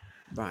advice.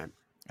 Right.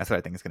 That's what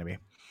I think it's going to be.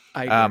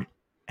 I agree.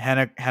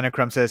 Hannah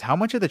Crum says, how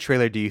much of the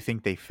trailer do you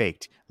think they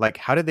faked? Like,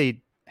 how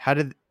did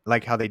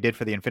like how they did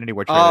for the Infinity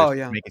War trailers Oh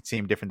yeah. make it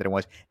seem different than it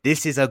was?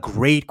 This is a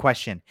great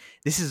question.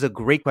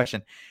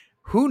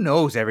 Who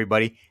knows,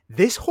 everybody?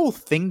 This whole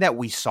thing that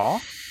we saw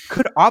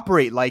could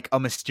operate like a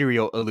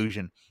Mysterio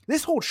illusion.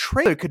 This whole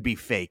trailer could be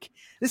fake.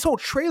 This whole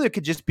trailer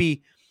could just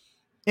be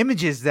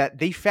images that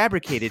they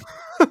fabricated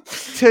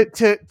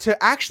to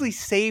actually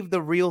save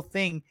the real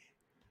thing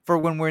for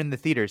when we're in the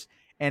theaters.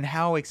 And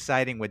how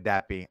exciting would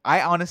that be?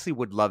 I honestly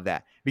would love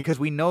that because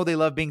we know they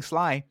love being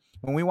sly.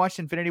 When we watched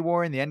Infinity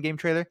War in the Endgame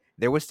trailer,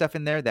 there was stuff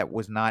in there that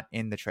was not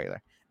in the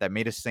trailer that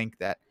made us think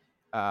that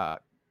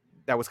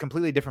that was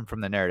completely different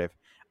from the narrative.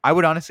 I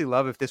would honestly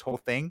love if this whole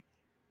thing,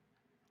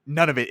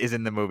 none of it is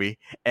in the movie,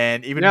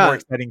 and even more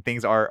exciting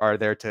things are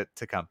there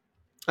to come.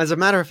 As a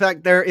matter of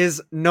fact, there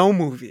is no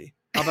movie.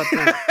 How about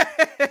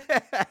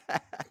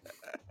that?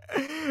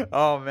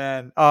 Oh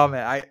man.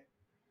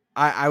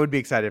 I would be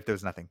excited if there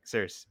was nothing.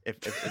 Serious. If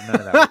none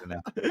of that was in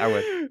there, I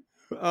would.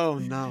 Oh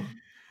no.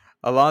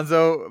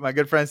 Alonzo, my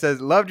good friend,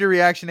 says, loved your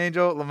reaction,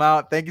 Angel.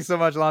 Lamont, thank you so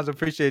much, Alonzo.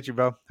 Appreciate you,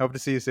 bro. Hope to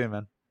see you soon,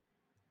 man.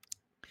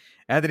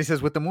 Anthony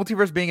says, with the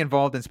multiverse being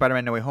involved in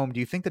Spider-Man No Way Home,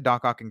 do you think the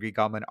Doc Ock and Green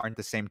Goblin aren't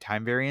the same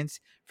time variants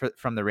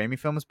from the Raimi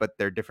films, but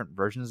they're different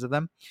versions of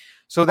them?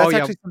 So that's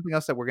actually something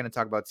else that we're going to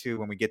talk about, too,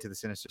 when we get to the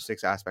Sinister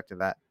Six aspect of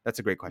that. That's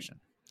a great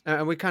question.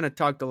 And we kind of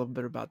talked a little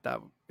bit about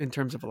that in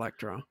terms of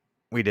Electro.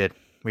 We did,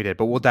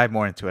 but we'll dive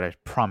more into it, I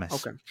promise.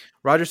 Okay.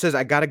 Roger says,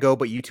 I gotta go,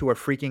 but you two are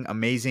freaking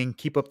amazing.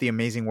 Keep up the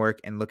amazing work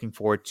and looking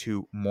forward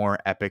to more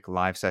epic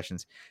live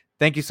sessions.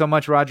 Thank you so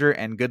much, Roger,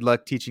 and good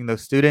luck teaching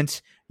those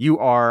students. You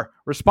are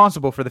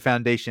responsible for the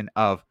foundation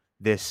of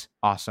this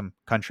awesome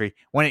country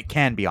when it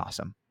can be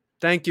awesome.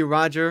 Thank you,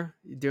 Roger.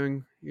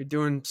 You're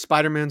doing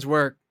Spider-Man's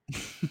work.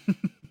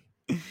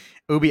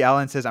 Ubi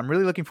Allen says, I'm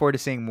really looking forward to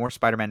seeing more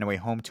Spider-Man No Way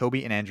Home.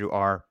 Toby and Andrew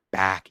are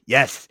back.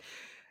 Yes.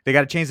 They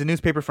got to change the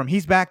newspaper from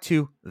he's back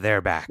to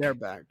they're back. They're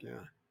back, yeah.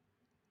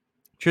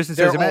 Tristan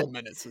says, they're all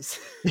menaces.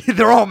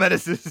 They're all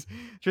menaces.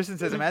 Tristan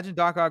says, imagine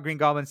Doc Ock, Green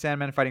Goblin,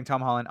 Sandman fighting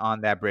Tom Holland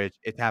on that bridge.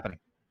 It's happening.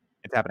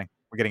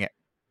 We're getting it.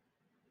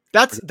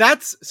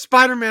 That's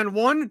Spider-Man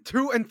 1,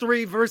 2, and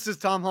 3 versus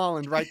Tom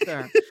Holland right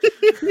there.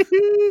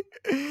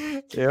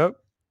 Yep.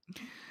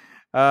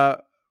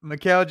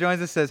 Mikhail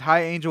joins us, says,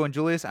 hi, Angel and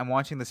Julius. I'm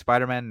watching the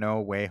Spider-Man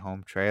No Way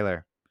Home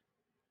trailer.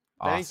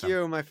 Awesome. Thank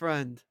you, my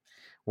friend.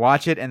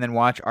 Watch it and then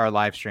watch our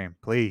live stream,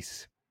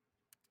 please.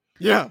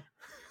 Yeah.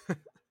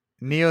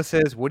 Neo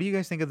says, what do you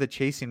guys think of the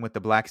chasing with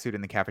the black suit in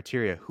the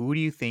cafeteria? Who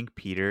do you think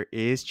Peter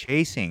is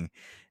chasing?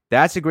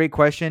 That's a great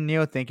question,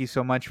 Neo. Thank you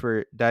so much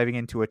for diving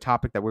into a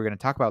topic that we're going to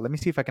talk about. Let me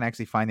see if I can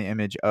actually find the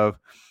image of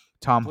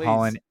Tom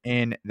Holland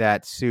in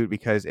that suit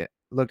because it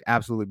looked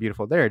absolutely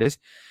beautiful. There it is.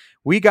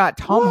 We got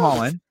Tom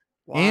Holland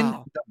in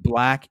the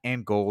black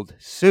and gold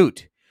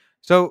suit.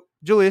 So,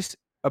 Julius,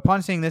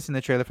 upon seeing this in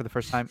the trailer for the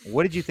first time,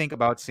 what did you think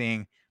about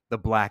seeing the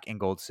black and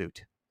gold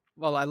suit?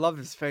 Well, I love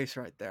his face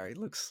right there. He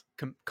looks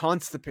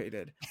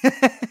constipated.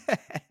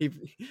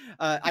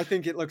 I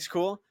think it looks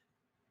cool.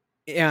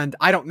 And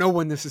I don't know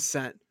when this is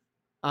set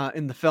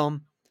in the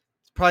film.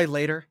 It's probably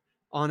later,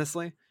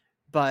 honestly.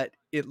 But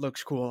it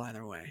looks cool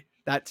either way.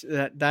 That's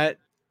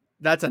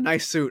a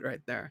nice suit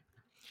right there.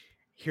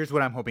 Here's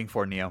what I'm hoping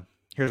for, Neo.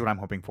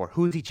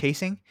 Who is he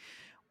chasing?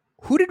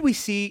 Who did we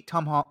see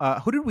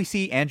who did we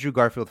see Andrew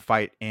Garfield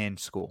fight in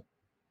school?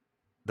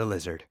 The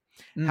Lizard.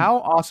 How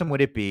awesome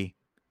would it be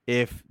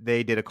if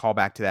they did a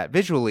callback to that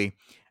visually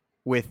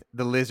with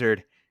the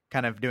Lizard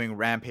kind of doing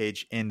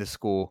rampage in the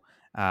school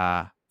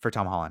for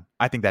Tom Holland?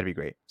 I think that'd be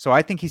great. So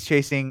I think he's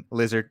chasing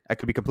Lizard. I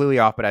could be completely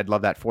off, but I'd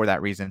love that for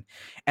that reason.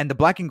 And the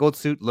black and gold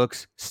suit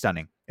looks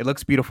stunning. It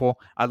looks beautiful.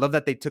 I love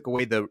that they took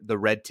away the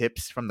red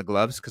tips from the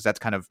gloves because that's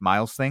kind of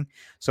Miles' thing.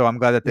 So I'm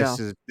glad that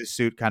this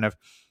suit kind of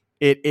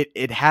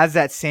it has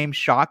that same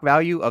shock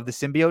value of the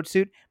symbiote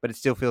suit, but it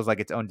still feels like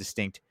its own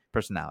distinct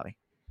personality.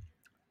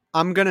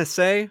 I'm gonna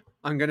say,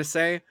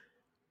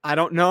 I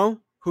don't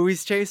know who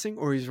he's chasing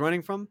or he's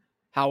running from.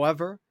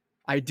 However,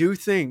 I do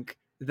think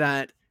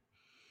that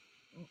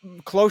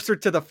closer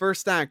to the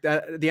first act,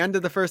 at the end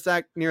of the first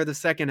act, near the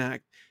second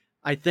act,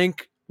 I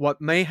think what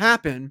may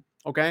happen,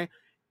 okay,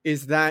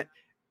 is that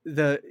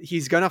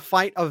he's gonna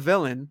fight a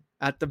villain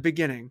at the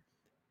beginning.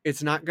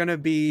 It's not gonna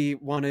be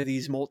one of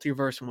these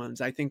multiverse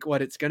ones. I think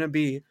what it's gonna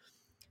be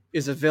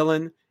is a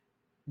villain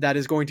that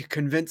is going to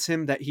convince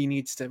him that he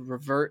needs to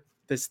revert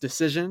this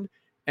decision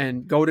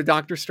and go to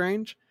Doctor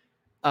Strange.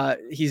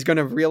 He's going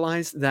to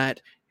realize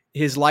that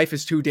his life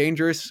is too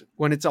dangerous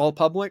when it's all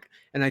public.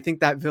 And I think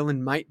that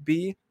villain might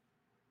be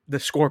the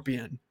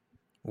Scorpion.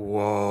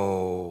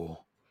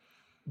 Whoa.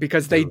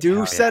 Because they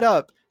set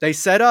up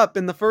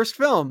in the first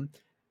film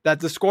that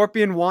the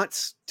Scorpion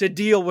wants to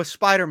deal with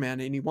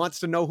Spider-Man and he wants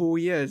to know who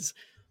he is.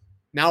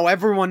 Now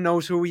everyone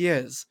knows who he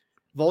is.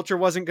 Vulture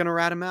wasn't going to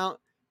rat him out.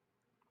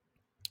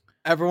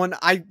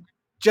 I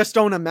just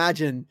don't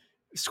imagine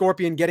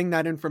Scorpion getting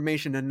that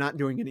information and not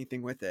doing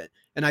anything with it.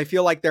 And I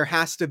feel like there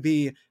has to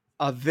be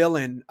a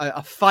villain,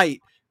 a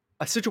fight,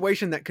 a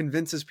situation that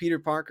convinces Peter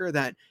Parker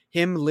that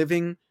him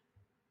living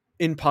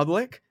in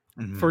public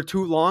for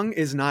too long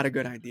is not a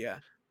good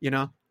idea, you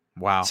know?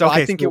 Wow. So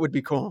I think it would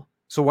be cool.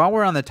 So while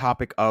we're on the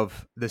topic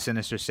of the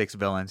Sinister Six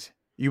villains,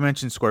 You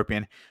mentioned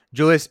Scorpion.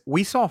 Julius,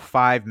 we saw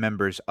 5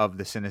 members of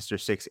the Sinister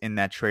Six in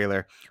that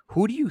trailer.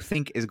 Who do you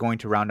think is going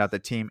to round out the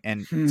team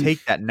and Hmm.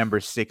 take that number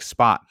 6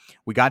 spot?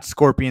 We got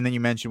Scorpion that you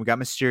mentioned. We got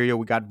Mysterio.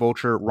 We got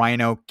Vulture,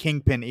 Rhino,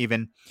 Kingpin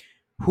even.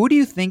 Who do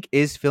you think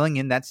is filling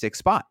in that 6th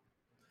spot?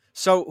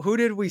 So who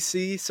did we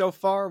see so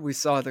far? We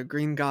saw the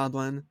Green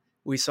Goblin.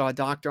 We saw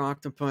Doctor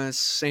Octopus,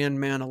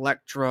 Sandman,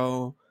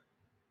 Electro,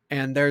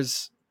 and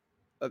there's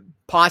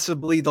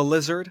possibly the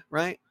Lizard,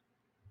 right?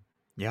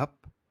 Yep.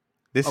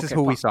 This is Okay,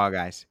 who we saw,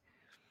 guys.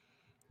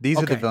 These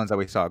are the okay, villains that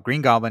we saw.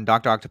 Green Goblin,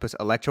 Dr. Octopus,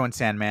 Electro, and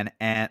Sandman,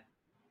 and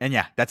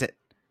yeah, that's it.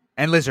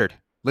 And Lizard.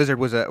 Lizard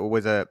was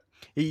a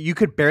you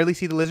could barely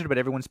see the Lizard, but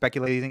everyone's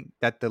speculating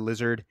that the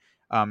Lizard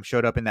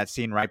showed up in that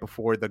scene right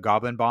before the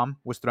Goblin bomb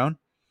was thrown.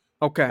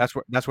 okay.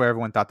 That's where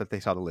everyone thought that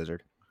they saw the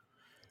Lizard.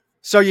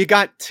 So you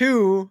got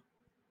two,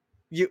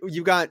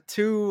 you got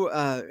two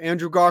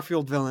Andrew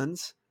Garfield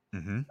villains,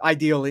 Mm-hmm.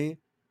 ideally,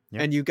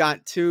 Yep. and you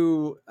got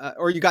two,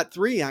 or you got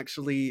three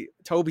actually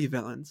Toby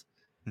villains.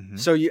 Mm-hmm.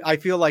 So I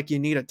feel like you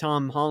need a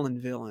Tom Holland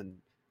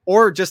villain,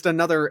 or just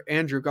another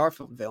Andrew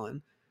Garfield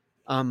villain.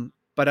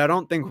 But I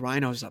don't think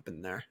Rhino's up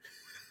in there.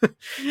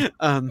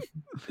 um,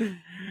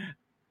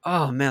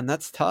 oh man,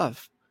 that's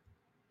tough.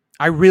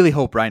 I really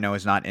hope Rhino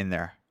is not in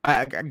there.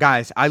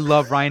 Guys, I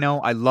love Rhino.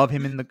 I love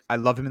him in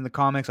the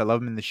comics. I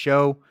love him in the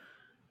show.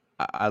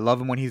 I love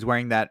him when he's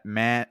wearing that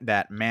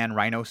man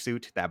Rhino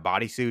suit, that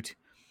bodysuit.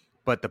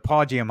 But the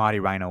Paul Giamatti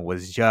Rhino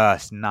was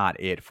just not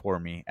it for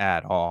me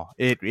at all.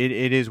 It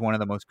is one of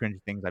the most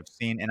cringy things I've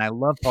seen, and I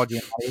love Paul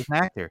Giamatti as an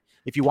actor.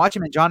 If you watch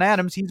him in John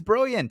Adams, he's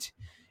brilliant.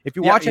 If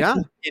you watch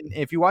him,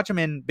 if you watch him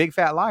in Big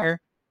Fat Liar,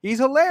 he's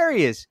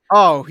hilarious.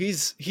 Oh,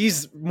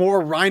 he's more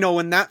Rhino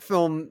in that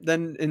film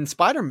than in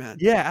Spider-Man.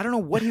 Yeah, I don't know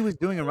what he was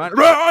doing in Rhino.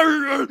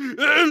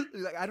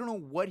 Like, I don't know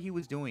what he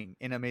was doing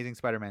in Amazing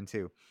Spider-Man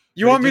 2.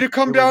 You want me to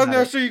come down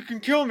there so you can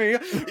kill me?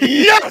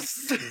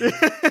 Yes.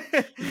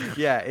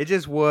 Yeah, it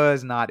just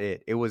was not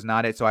it. It was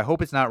not it. So I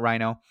hope it's not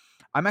Rhino.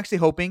 I'm actually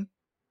hoping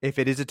if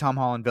it is a Tom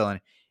Holland villain,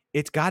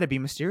 it's got to be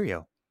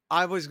Mysterio.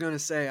 I was gonna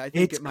say I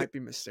think it might be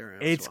Mysterio.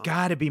 It's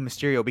got to be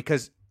Mysterio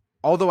because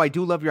although I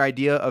do love your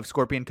idea of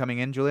Scorpion coming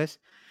in, Julius,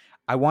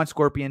 I want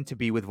Scorpion to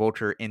be with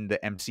Vulture in the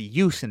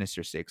MCU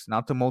Sinister Six,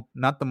 not the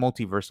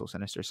multiversal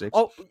Sinister Six.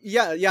 Oh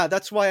yeah.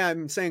 That's why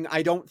I'm saying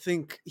I don't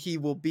think he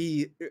will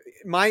be.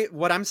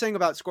 What I'm saying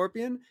about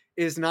Scorpion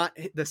is not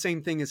the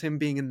same thing as him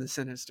being in the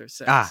Sinister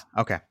Six. Ah,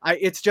 okay.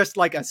 It's just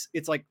like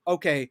it's like,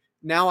 okay,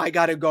 now I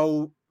got to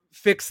go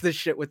fix this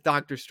shit with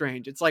Doctor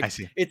Strange. It's like I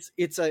see.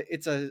 it's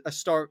a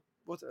start.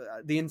 What's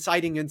the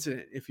inciting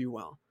incident, if you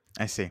will.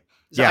 I see.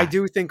 So Yeah, I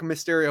do think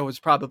Mysterio is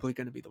probably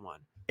going to be the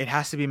one. it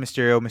has to be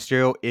Mysterio.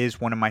 Mysterio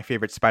is one of my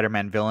favorite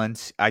Spider-Man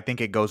villains. I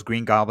think it goes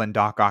Green Goblin,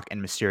 Doc Ock,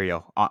 and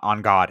Mysterio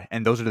on God.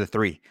 And those are the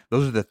three.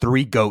 Those are the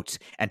three GOATs.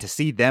 And to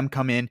see them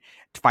come in,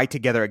 fight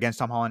together against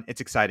Tom Holland,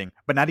 it's exciting.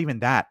 But not even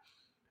that.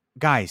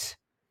 Guys,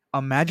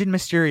 imagine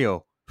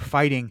Mysterio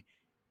fighting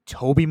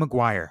Tobey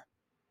Maguire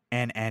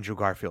and Andrew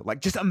Garfield.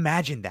 Like, just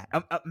imagine that.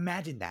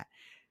 Imagine that.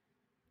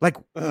 Like,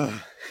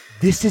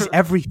 this is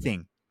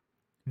everything.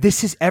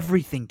 This is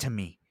everything to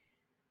me.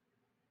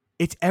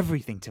 It's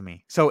everything to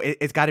me. So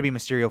it's got to be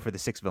Mysterio for the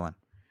 6th villain.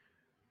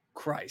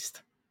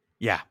 Christ.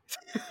 Yeah.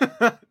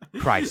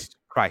 Christ.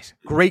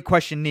 Great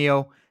question,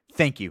 Neo.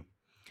 Thank you.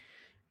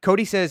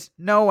 Cody says,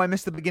 no, I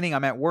missed the beginning.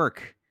 I'm at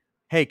work.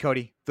 Hey,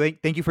 Cody,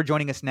 thank you for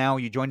joining us now.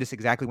 You joined us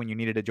exactly when you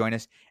needed to join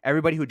us.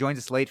 Everybody who joins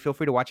us late, feel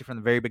free to watch it from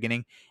the very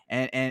beginning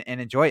and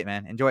enjoy it,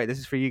 man. Enjoy it. This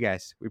is for you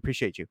guys. We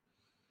appreciate you.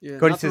 Yeah,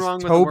 Cody says,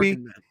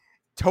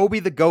 Toby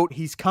the GOAT,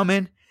 he's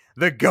coming.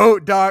 The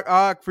GOAT, Doc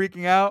Ock,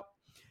 freaking out.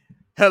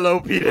 Hello,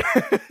 Peter.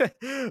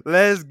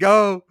 Let's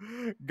go.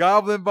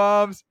 Goblin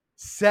Bombs,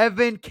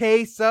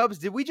 7K subs.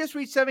 Did we just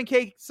reach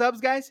 7K subs,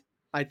 guys?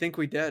 I think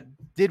we did.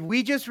 Did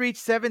we just reach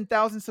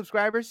 7,000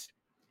 subscribers?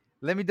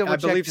 Let me double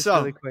check this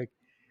really quick.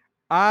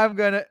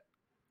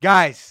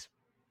 Guys,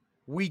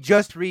 we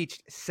just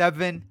reached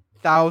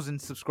 7,000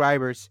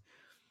 subscribers.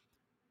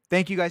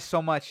 Thank you guys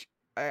so much.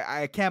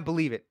 I can't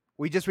believe it.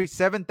 We just reached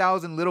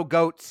 7,000 little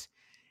goats,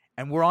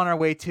 and we're on our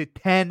way to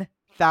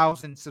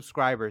 10,000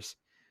 subscribers.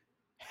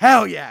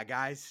 Hell yeah,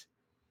 guys.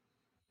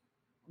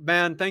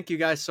 Man, thank you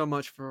guys so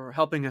much for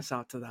helping us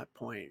out to that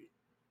point.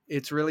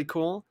 It's really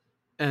cool,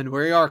 and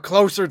we are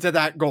closer to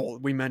that goal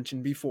we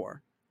mentioned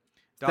before.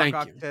 Doc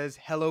Ock says,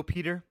 hello,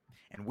 Peter,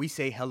 and we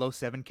say hello,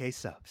 7K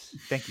subs.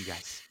 Thank you,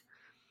 guys.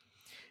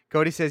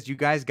 Cody says, you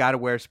guys got to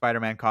wear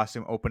Spider-Man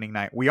costume opening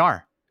night. We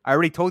are. I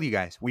already told you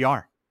guys. We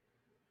are.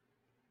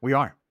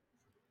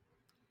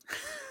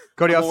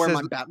 Cody also says,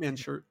 my Batman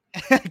shirt.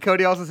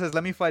 Cody also says,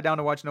 let me fly down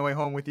to watch No Way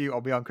Home with you.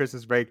 I'll be on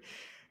Christmas break.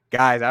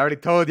 Guys, I already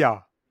told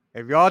y'all.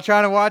 If y'all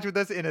trying to watch with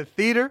us in a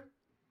theater,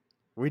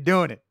 we're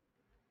doing it.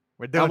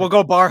 We'll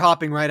go bar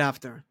hopping right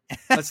after.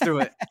 Let's do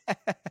it.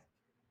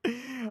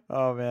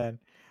 Oh, man.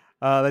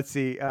 Let's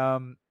see.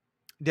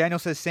 Daniel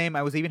says, same.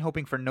 I was even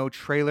hoping for no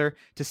trailer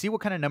to see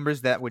what kind of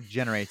numbers that would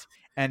generate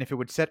and if it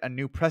would set a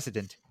new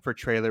precedent for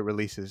trailer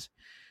releases.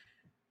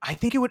 I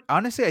think it would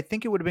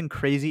have been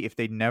crazy if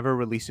they never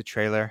released a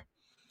trailer.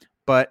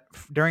 but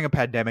during a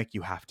pandemic,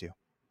 you have to.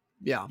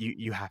 Yeah.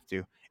 You have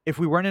to. If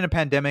we weren't in a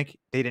pandemic,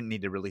 they didn't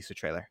need to release a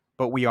trailer,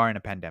 but we are in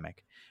a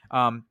pandemic.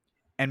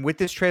 And with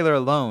this trailer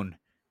alone,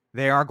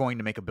 they are going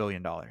to make $1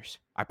 billion.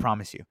 I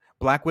promise you.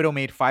 Black Widow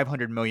made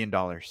 $500 million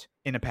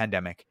in a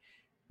pandemic.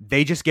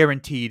 They just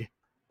guaranteed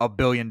 $1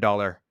 billion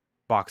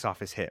box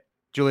office hit.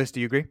 Julius, do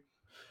you agree?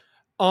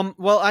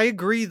 Well, I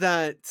agree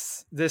that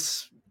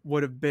this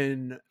would have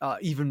been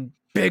even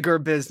bigger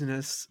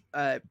business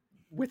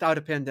without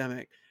a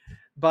pandemic.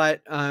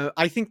 But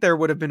I think there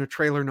would have been a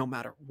trailer no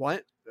matter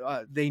what.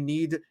 They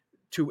need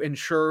to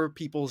ensure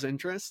people's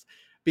interest,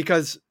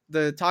 because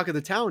the talk of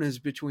the town is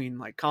between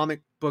like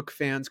comic book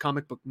fans,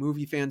 comic book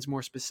movie fans,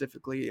 more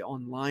specifically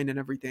online and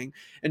everything.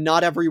 And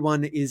not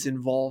everyone is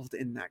involved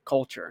in that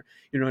culture.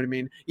 You know what I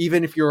mean?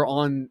 Even if you're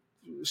on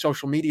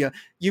social media,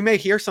 you may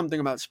hear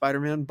something about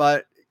Spider-Man,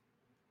 but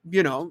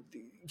you know,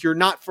 you're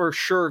not for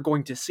sure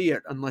going to see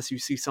it unless you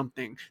see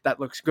something that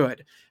looks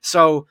good.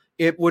 So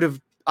it would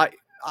have,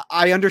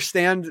 I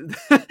understand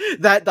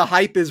that the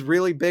hype is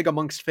really big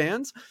amongst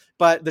fans,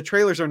 but the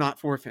trailers are not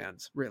for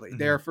fans, really. Mm-hmm.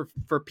 They're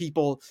for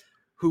people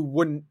who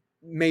wouldn't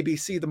maybe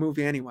see the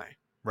movie anyway.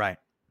 Right.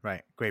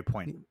 Great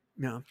point.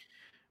 Yeah.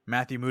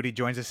 Matthew Moody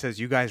joins us, says,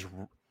 you guys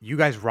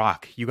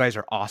rock. You guys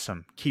are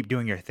awesome. Keep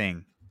doing your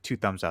thing. 2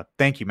 thumbs up.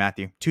 Thank you,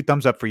 Matthew. 2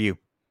 thumbs up for you.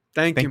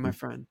 Thank you, my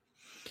friend.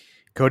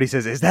 Cody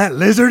says, is that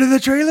Lizard in the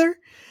trailer?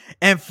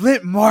 And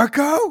Flint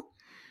Marko?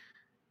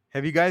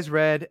 Have you guys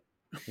read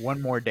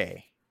One More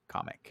Day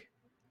comic?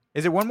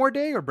 Is it One More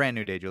Day or Brand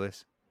New Day,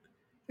 Julius?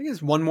 I think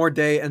it's One More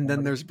Day, and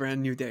then there's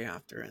Brand New Day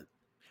after it.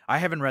 I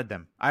haven't read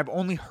them. I've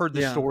only heard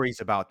the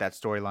stories about that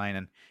storyline,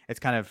 and it's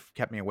kind of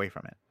kept me away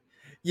from it.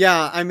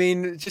 Yeah, I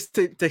mean, just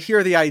to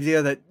hear the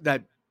idea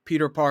that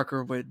Peter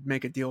Parker would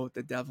make a deal with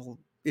the devil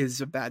is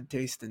a bad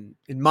taste in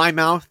my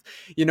mouth.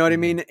 You know what I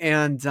mean?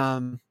 And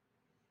the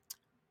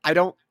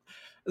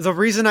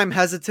reason I'm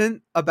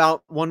hesitant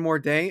about One More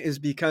Day is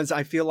because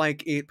I feel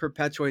like it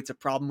perpetuates a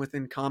problem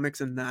within comics,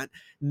 in that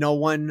no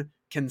one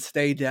can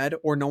stay dead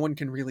or no one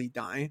can really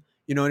die.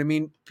 You know what I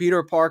mean?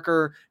 Peter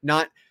Parker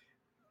not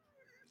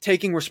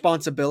taking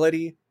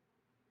responsibility.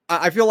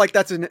 I feel like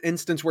that's an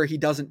instance where he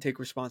doesn't take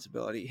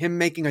responsibility. Him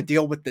making a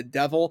deal with the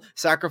devil,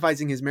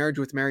 sacrificing his marriage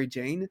with Mary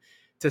Jane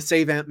to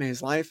save Aunt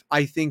May's life,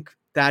 I think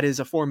that is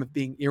a form of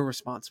being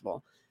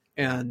irresponsible.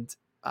 And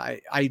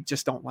I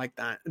just don't like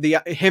that.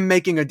 Him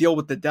making a deal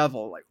with the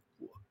devil, like,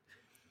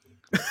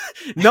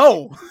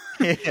 no.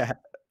 Yeah.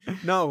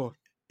 No.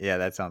 Yeah,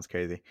 that sounds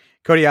crazy.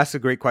 Cody asked a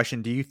great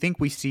question. Do you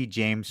think we see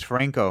James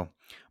Franco?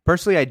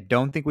 Personally, I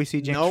don't think we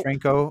see James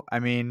Franco. I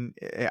mean,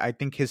 I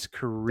think his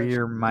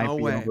career might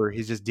be over.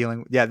 He's just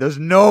dealing. Yeah, there's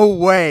no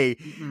way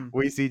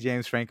we see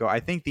James Franco.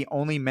 I think the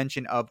only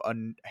mention of a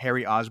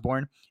Harry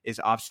Osborn is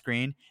off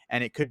screen,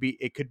 and it could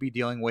be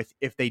dealing with,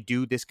 if they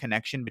do this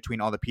connection between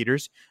all the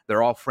Peters,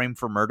 they're all framed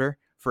for murder,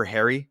 for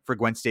Harry, for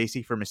Gwen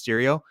Stacy, for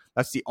Mysterio.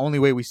 That's the only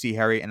way we see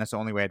Harry, and that's the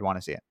only way I'd want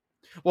to see it.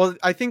 Well,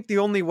 I think the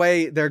only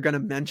way they're going to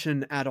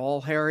mention at all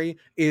Harry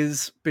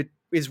is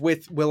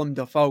with Willem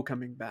Dafoe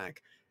coming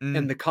back.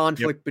 And the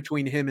conflict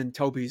between him and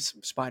Tobey's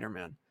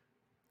Spider-Man.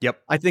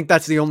 Yep. I think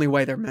that's the only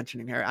way they're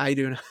mentioning Harry. I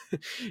do.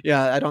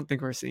 Yeah, I don't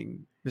think we're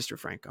seeing Mr.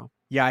 Franco.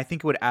 Yeah, I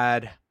think it would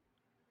add.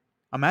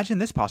 Imagine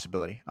this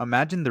possibility.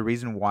 Imagine the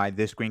reason why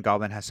this Green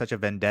Goblin has such a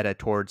vendetta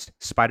towards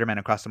Spider-Man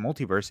across the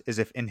multiverse is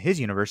if in his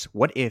universe,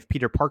 what if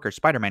Peter Parker,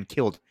 Spider-Man,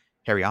 killed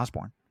Harry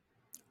Osborn?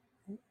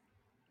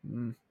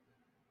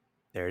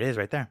 There it is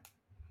right there.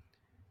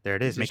 There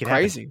it is. Make it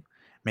crazy. Happen.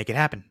 Make it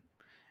happen.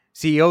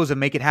 CEOs of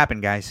Make It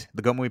Happen, guys.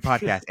 The Go Movie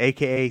Podcast,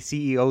 a.k.a.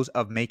 CEOs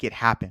of Make It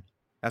Happen.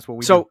 That's what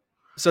we do.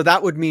 So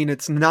that would mean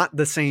it's not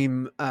the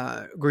same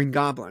Green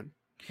Goblin.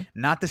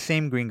 Not the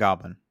same Green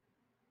Goblin.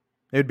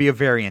 It would be a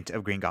variant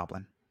of Green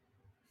Goblin.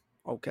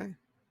 Okay.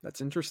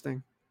 That's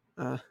interesting.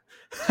 Yeah,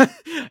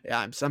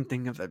 I'm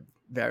something of a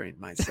variant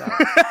myself.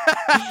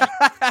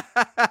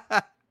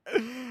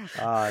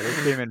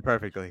 This came in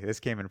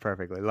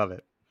perfectly. Love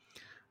it.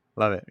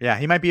 Yeah,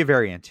 he might be a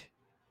variant,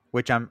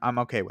 which I'm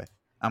okay with.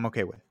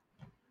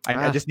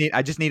 I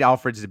just need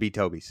Alfred's to be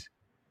Toby's.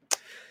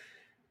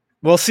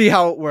 We'll see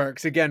how it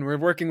works. Again, we're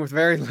working with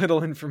very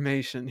little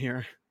information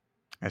here.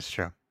 That's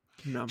true.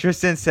 No.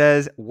 Tristan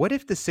says, what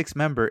if the 6th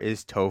member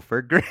is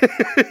Topher Grace?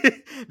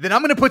 Then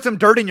I'm going to put some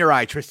dirt in your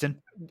eye,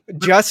 Tristan.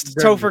 Just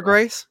Topher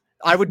Grace?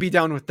 I would be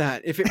down with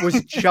that if it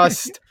was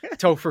just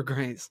Topher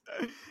Grace.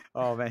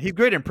 Oh, man. He's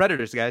great in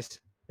Predators, guys.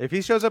 If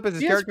he shows up as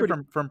his character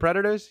from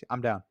Predators,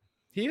 I'm down.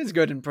 He is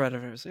good in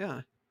Predators,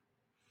 yeah.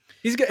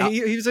 He's good.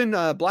 He was in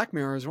Black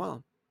Mirror as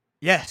well.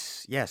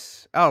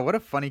 Yes. Oh, what a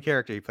funny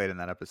character he played in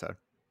that episode.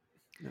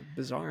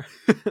 Bizarre.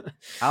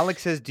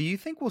 Alex says, do you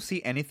think we'll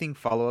see anything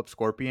follow up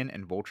Scorpion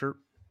and Vulture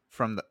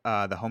from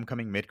the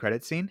Homecoming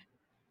mid-credit scene?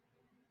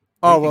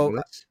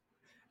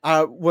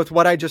 With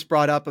what I just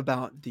brought up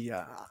about the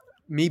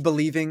me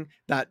believing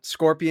that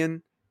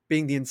Scorpion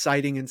being the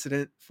inciting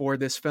incident for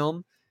this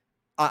film,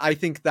 I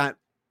think that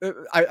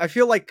I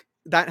feel like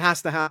that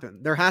has to happen.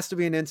 There has to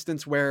be an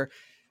instance where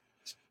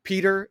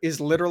Peter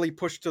is literally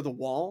pushed to the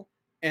wall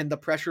and the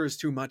pressure is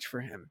too much for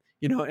him.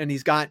 and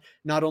he's got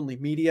not only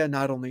media,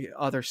 not only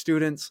other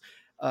students,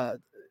 uh,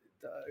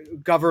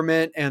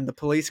 government, and the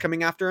police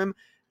coming after him.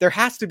 There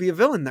has to be a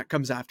villain that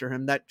comes after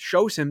him that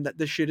shows him that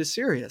this shit is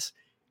serious.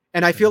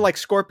 And I feel Mhm. like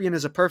Scorpion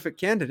is a perfect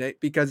candidate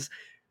because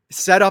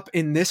set up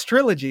in this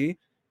trilogy,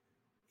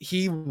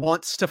 he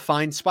wants to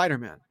find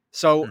Spider-Man.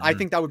 So I Mhm.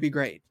 think that would be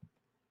great.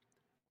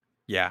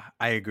 Yeah,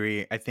 I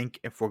agree. I think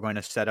if we're going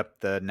to set up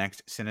the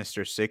next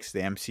Sinister Six,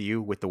 the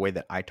MCU, with the way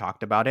that I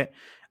talked about it,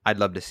 I'd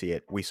love to see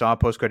it. We saw a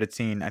post-credit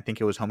scene. I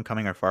think it was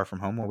Homecoming or Far From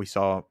Home, where we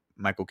saw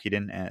Michael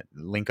Keaton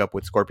link up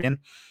with Scorpion.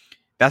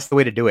 That's the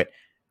way to do it.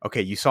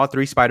 Okay, you saw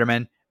 3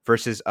 Spider-Men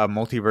versus a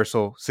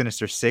multiversal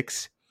Sinister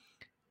Six.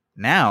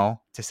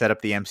 Now, to set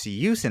up the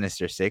MCU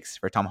Sinister Six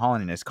for Tom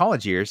Holland in his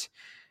college years,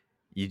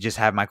 you just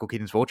have Michael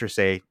Keaton's Vulture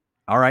say,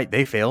 all right,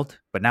 they failed,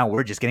 but now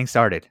we're just getting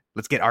started.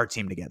 Let's get our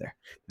team together.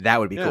 That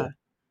would be Yeah. cool.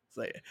 It's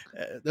like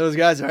those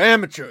guys are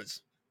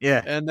amateurs.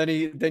 Yeah. And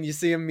then you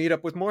see him meet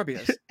up with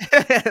Morbius.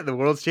 The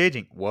world's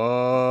changing.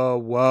 Whoa,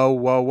 whoa,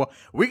 whoa, whoa.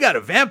 We got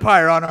a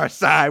vampire on our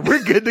side.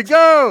 We're good to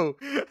go.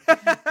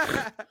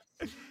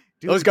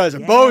 Dude, Those guys are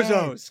yes.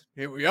 bozos.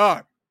 Here we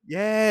are.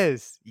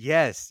 Yes.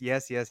 Yes.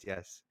 Yes. Yes.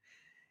 Yes.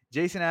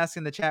 Jason asks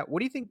in the chat, what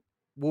do you think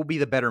will be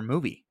the better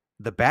movie?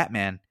 The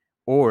Batman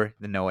or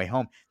the No Way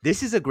Home?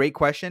 This is a great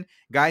question.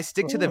 Guys,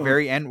 stick to the Oh.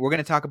 very end. We're going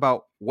to talk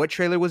about what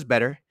trailer was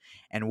better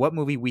and what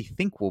movie we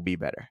think will be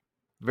better.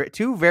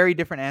 Two very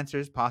different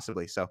answers,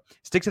 possibly. So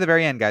stick to the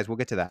very end, guys. We'll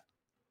get to that.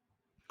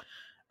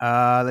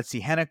 Let's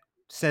see. Hannah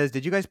says,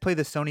 did you guys play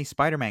the Sony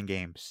Spider-Man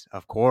games?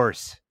 Of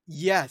course.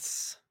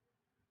 Yes.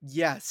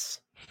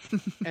 Yes.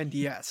 And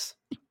yes.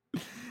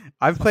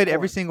 I've played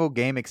every course. single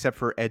game except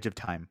for Edge of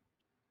Time.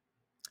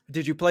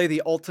 Did you play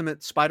the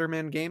Ultimate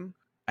Spider-Man game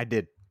I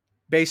did.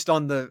 based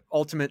on the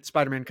Ultimate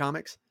Spider-Man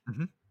comics?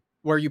 Mhm.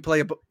 Where you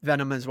play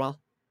Venom as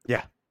well?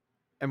 Yeah.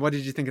 And what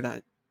did you think of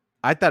that?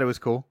 I thought it was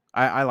cool.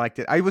 I liked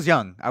it. I was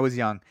young.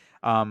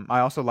 I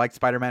also liked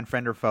Spider-Man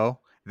Friend or Foe.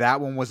 That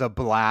one was a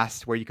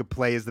blast where you could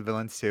play as the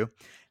villains too.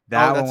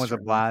 That one That's was a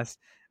true. blast.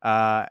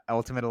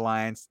 Ultimate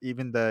Alliance,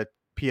 even the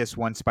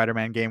PS1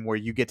 Spider-Man game where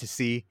you get to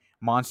see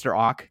Monster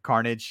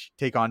Carnage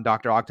take on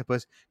Dr.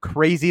 Octopus.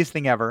 Craziest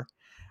thing ever.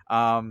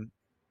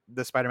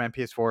 The Spider-Man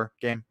PS4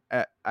 game,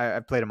 I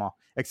played them all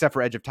except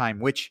for Edge of Time,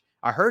 which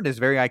I heard is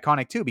very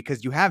iconic too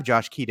because you have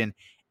Josh Keaton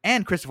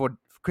and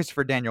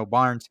Christopher Daniel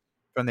Barnes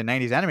from the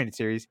 90s animated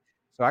series.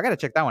 So I got to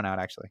check that one out,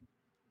 actually.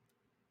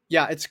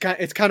 Yeah, it's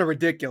kind of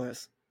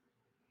ridiculous.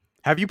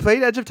 Have you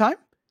played Edge of Time?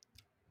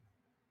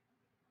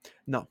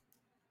 No.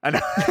 I know.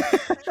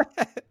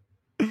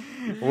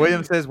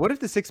 William says, what if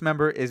the sixth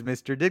member is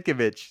Mr.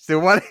 Ditkovich? So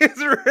what is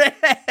red?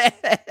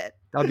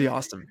 That'd be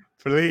awesome.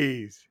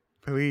 Please.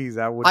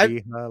 That would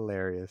be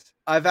hilarious.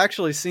 I've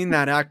actually seen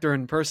that actor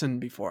in person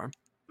before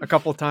a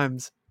couple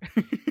times.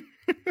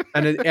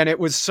 and it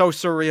was so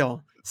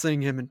surreal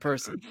seeing him in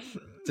person.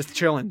 Just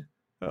chilling.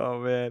 Oh,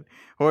 man.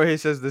 Jorge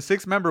says, the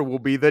sixth member will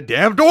be the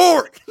damn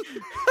dork.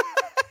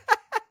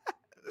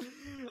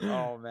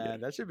 Oh,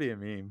 man. That should be a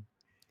meme.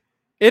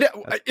 It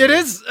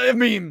is a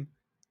meme.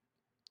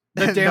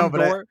 The damn no,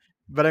 door.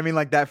 But I mean,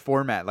 like that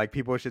format. Like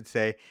people should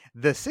say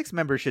the sixth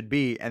member should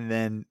be, and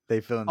then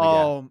they fill in the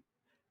gap.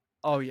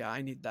 Oh yeah,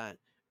 I need that.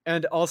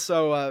 And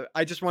also,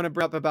 I just want to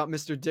bring up about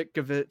Mr.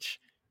 Ditkovich.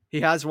 He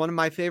has one of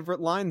my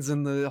favorite lines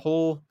in the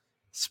whole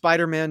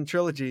Spider-Man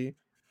trilogy.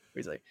 Where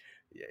he's like,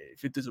 yeah,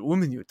 "If it is a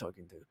woman you're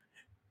talking to,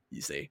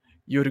 you say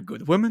you're a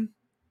good woman.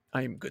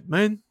 I am a good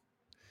man."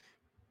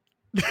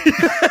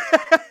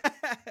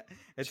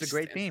 It's a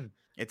great theme.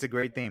 It's a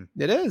great theme.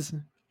 It is.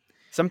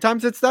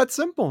 Sometimes it's that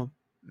simple.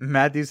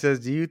 Matthew says,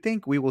 do you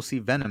think we will see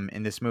Venom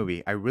in this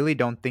movie? I really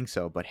don't think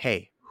so, but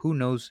hey, who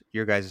knows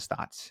your guys'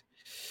 thoughts?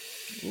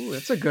 Ooh,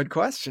 that's a good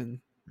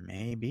question.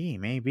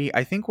 Maybe.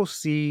 I think we'll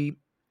see,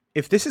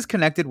 if this is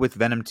connected with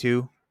Venom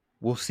 2,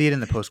 we'll see it in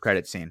the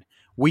post-credit scene.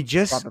 We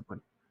just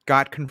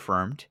got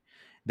confirmed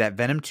that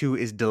Venom 2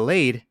 is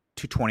delayed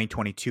to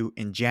 2022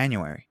 in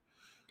January.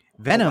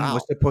 Venom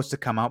was supposed to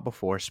come out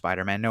before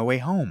Spider-Man No Way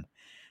Home.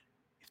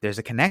 If there's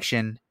a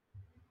connection,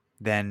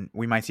 then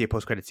we might see a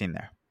post-credit scene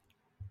there.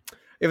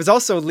 It was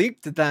also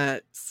leaked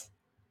that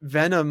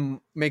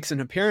Venom makes an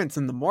appearance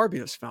in the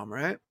Morbius film,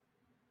 right?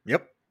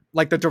 Yep.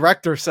 Like the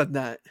director said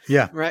that.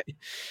 Yeah. Right.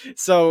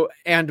 So,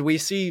 and we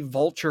see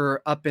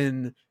Vulture up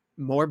in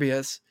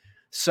Morbius.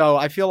 So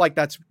I feel like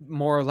that's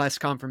more or less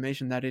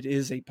confirmation that it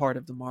is a part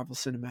of the Marvel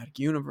Cinematic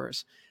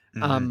Universe,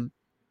 in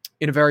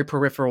a very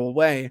peripheral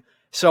way.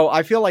 So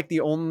I feel like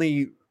the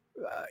only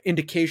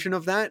indication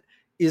of that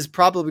is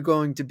probably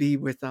going to be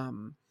with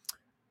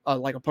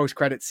like a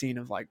post-credit scene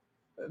of like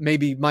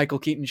maybe Michael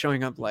Keaton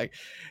showing up like,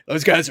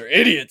 those guys are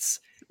idiots.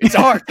 It's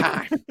our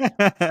time.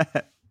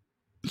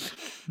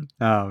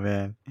 Oh,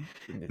 man.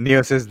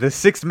 Neo says the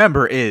sixth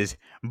member is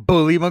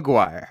Bully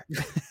Maguire.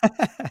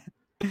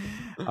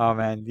 Oh,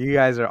 man. You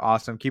guys are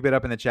awesome. Keep it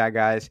up in the chat,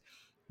 guys.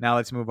 Now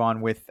let's move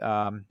on with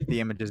the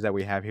images that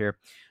we have here.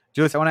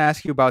 Julius, I want to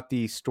ask you about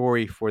the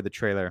story for the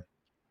trailer.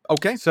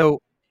 Okay.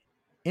 So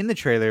in the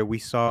trailer, we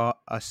saw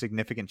a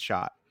significant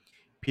shot.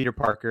 Peter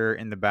Parker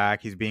in the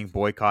back. He's being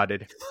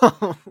boycotted.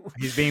 Oh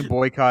He's being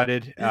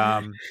boycotted.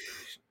 no.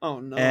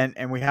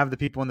 And we have the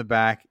people in the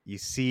back. You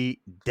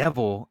see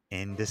Devil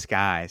in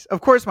disguise.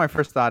 Of course, my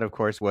first thought, of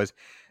course, was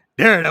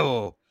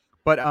Daredevil.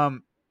 But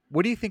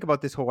what do you think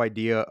about this whole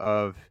idea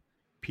of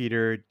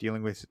Peter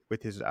dealing with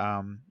his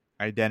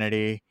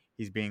identity?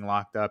 He's being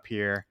locked up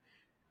here.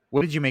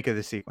 What did you make of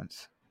the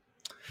sequence?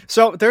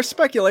 So there's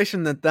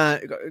speculation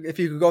that if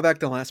you could go back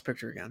to the last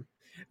picture again,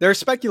 there's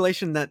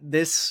speculation that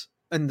this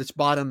in this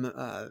bottom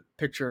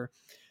picture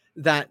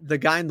that the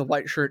guy in the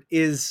white shirt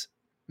is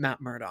Matt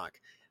Murdock.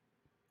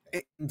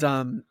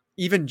 And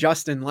even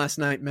Justin last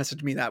night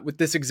messaged me that with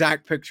this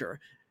exact picture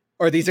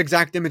or these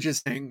exact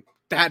images saying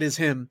that is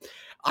him.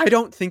 I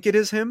don't think it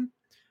is him.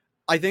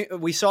 I think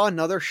we saw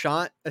another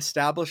shot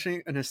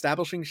establishing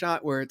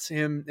shot where it's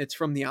him. It's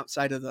from the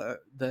outside of the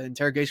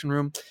interrogation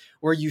room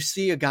where you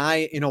see a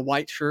guy in a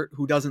white shirt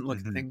who doesn't look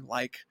a thing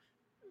like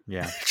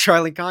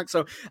Charlie Cox.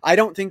 So I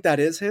don't think that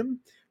is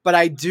him, but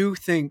I do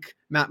think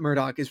Matt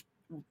Murdock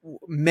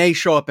may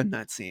show up in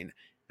that scene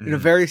in a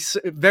very,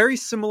 very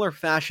similar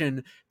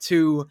fashion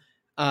to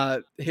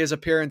his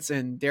appearance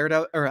in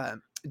Daredevil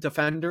or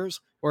Defenders,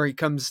 where he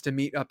comes to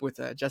meet up with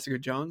Jessica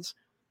Jones.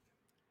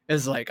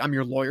 Is like, I'm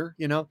your lawyer,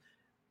 you know?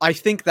 I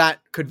think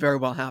that could very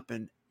well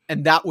happen.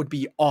 And that would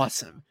be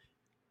awesome.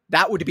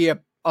 That would be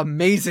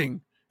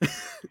amazing.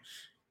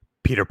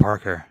 Peter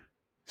Parker,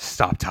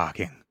 stop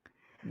talking.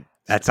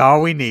 That's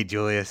all we need,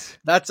 Julius.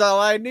 That's all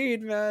I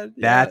need, man.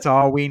 Yeah. That's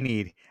all we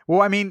need.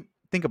 Well, I mean,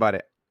 think about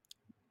it.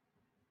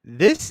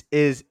 This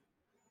is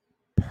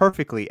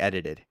perfectly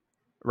edited,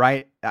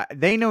 right?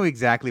 They know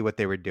exactly what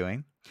they were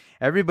doing.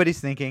 Everybody's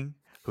thinking,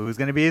 who's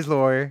going to be his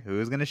lawyer?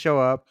 Who's going to show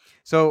up?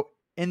 So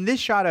in this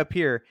shot up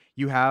here,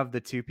 you have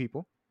the two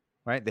people,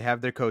 right? They have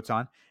their coats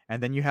on,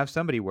 and then you have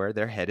somebody where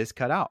their head is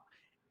cut out.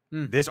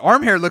 This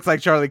arm hair looks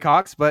like Charlie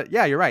Cox, but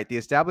yeah, you're right. The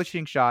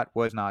establishing shot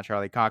was not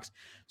Charlie Cox.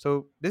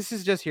 So this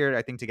is just here,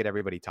 I think, to get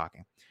everybody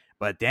talking.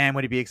 But damn,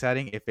 would it be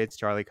exciting if it's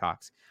Charlie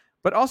Cox?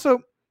 But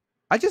also,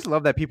 I just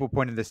love that people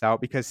pointed this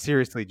out because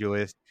seriously,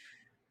 Julius,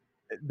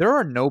 there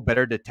are no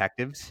better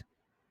detectives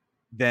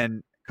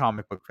than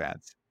comic book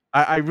fans.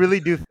 I really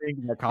do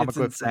think that comic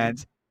book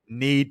fans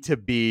need to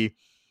be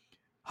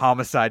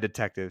homicide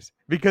detectives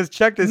because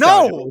check this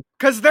out. No,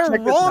 because they're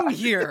wrong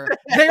here.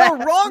 They are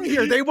wrong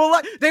here. They will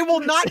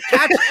not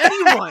catch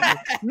anyone.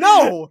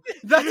 No,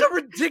 that's a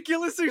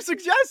ridiculous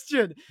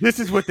suggestion. This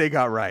is what they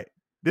got right.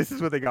 This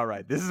is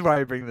why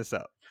I bring this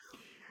up.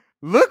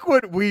 Look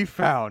what we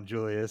found,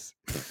 Julius.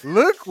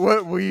 Look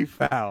what we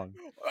found.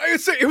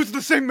 It was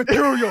the same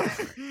material.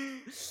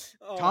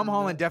 Tom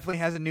Holland definitely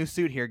has a new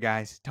suit here,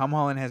 guys. Tom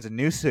Holland has a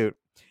new suit.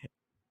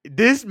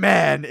 This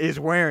man is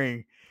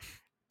wearing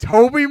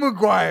Tobey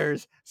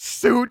Maguire's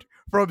suit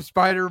from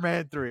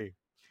Spider-Man 3.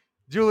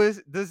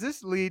 Julius, does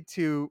this lead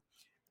to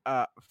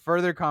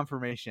further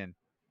confirmation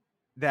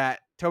that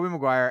Tobey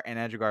Maguire and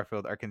Andrew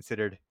Garfield are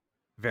considered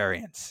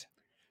variants?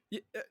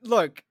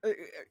 Look,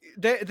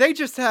 they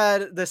just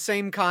had the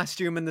same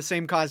costume in the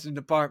same costume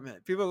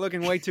department. People are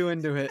looking way too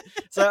into it.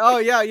 It's like, oh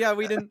yeah,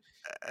 we didn't.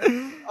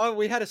 Oh,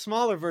 we had a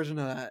smaller version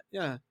of that.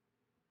 Yeah.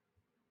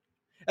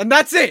 And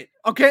that's it.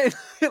 Okay.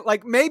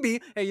 Like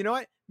maybe, hey, you know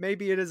what?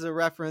 Maybe it is a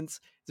reference.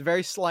 It's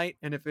very slight.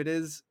 And if it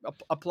is,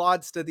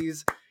 applauds to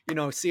these,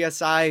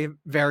 CSI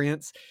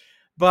variants.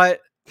 But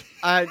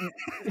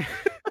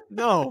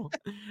no,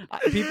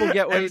 people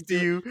get what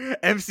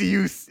MCU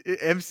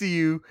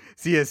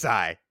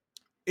CSI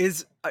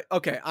is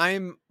okay.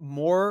 I'm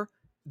more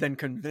than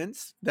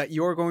convinced that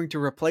you're going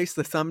to replace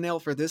the thumbnail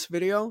for this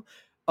video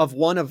of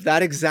one of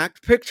that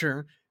exact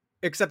picture,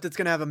 except it's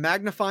going to have a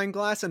magnifying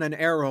glass and an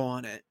arrow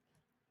on it.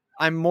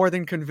 I'm more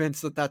than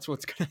convinced that that's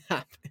what's going to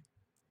happen.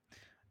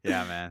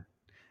 Yeah, man.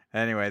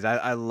 Anyways,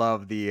 I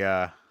love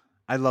the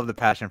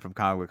passion from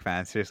comic book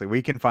fans. Seriously,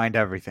 we can find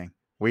everything.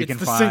 We can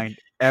find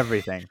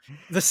everything.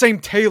 The same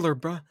Taylor,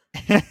 bro.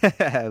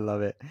 I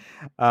love it.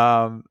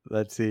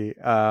 Let's see.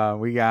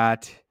 We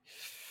got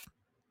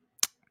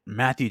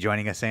Matthew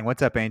joining us saying,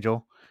 "What's up,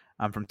 Angel?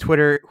 I'm from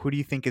Twitter. Who do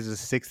you think is the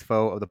sixth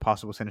foe of the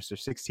possible Sinister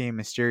Six team?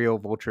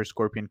 Mysterio, Vulture,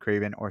 Scorpion,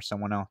 Kraven, or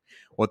someone else?"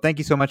 Well, thank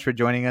you so much for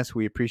joining us.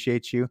 We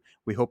appreciate you.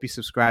 We hope you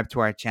subscribe to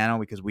our channel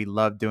because we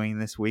love doing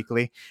this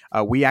weekly.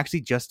 We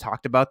actually just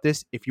talked about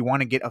this. If you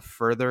want to get a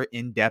further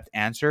in-depth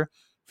answer,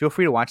 feel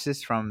free to watch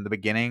this from the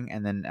beginning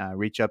and then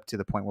reach up to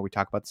the point where we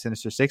talk about the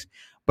Sinister Six.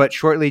 But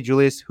shortly,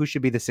 Julius, who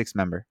should be the sixth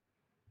member?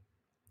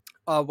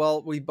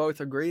 Well, we both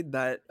agreed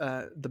that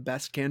the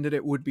best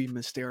candidate would be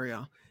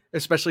Mysterio.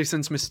 Especially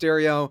since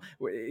Mysterio,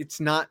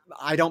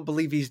 I don't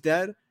believe he's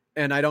dead,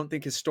 and I don't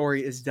think his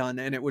story is done,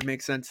 and it would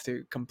make sense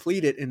to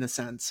complete it in a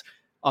sense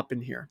up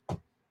in here.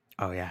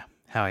 Oh, yeah.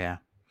 Hell yeah.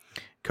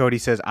 Cody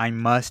says, I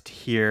must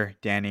hear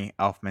Danny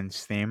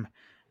Elfman's theme.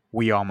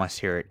 We all must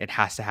hear it. It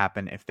has to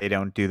happen. If they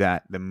don't do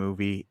that, the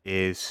movie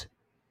is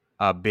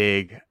a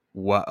big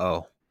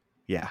whoa.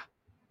 Yeah,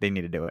 they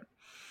need to do it.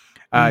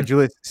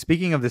 Julius,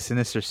 speaking of the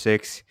Sinister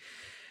Six,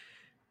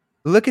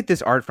 look at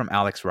this art from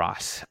Alex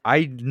Ross.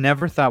 I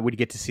never thought we'd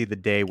get to see the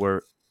day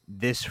where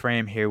this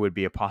frame here would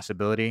be a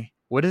possibility.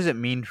 What does it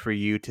mean for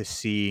you to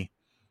see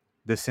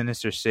the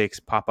Sinister Six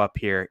pop up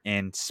here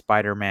in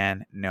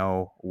Spider-Man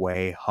No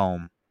Way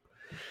Home?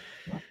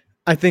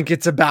 I think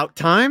it's about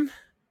time.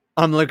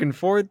 I'm looking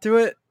forward to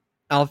it.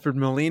 Alfred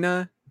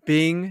Molina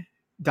being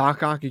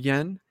Doc Ock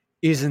again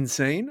is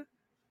insane.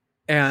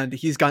 And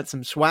he's got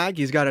some swag.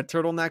 He's got a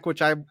turtleneck,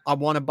 which I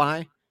want to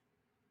buy.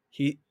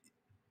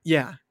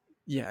 Yeah,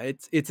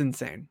 it's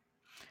insane.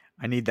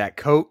 I need that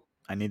coat.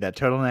 I need that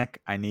turtleneck.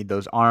 I need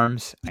those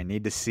arms. I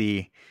need to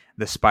see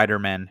the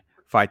Spider-Man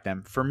fight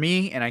them. For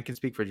me, and I can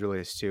speak for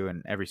Julius too,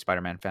 and every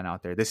Spider-Man fan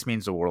out there, this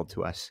means the world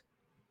to us.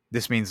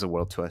 This means the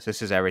world to us.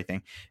 This is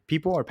everything.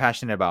 People are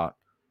passionate about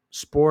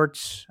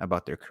sports,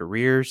 about their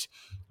careers,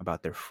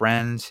 about their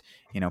friends.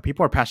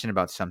 People are passionate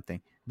about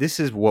something. This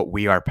is what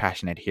we are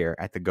passionate here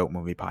at the GOAT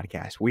Movie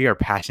Podcast. We are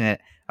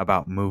passionate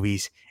about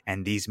movies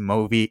and these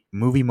movie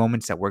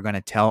moments that we're going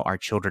to tell our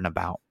children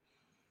about.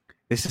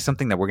 This is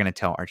something that we're going to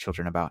tell our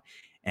children about.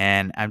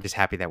 And I'm just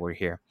happy that we're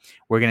here.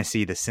 We're going to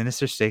see the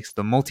Sinister Six,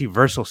 the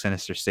multiversal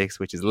Sinister Six,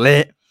 which is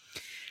lit.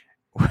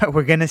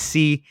 We're going to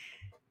see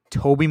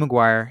Tobey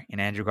Maguire and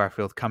Andrew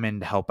Garfield come in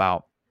to help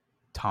out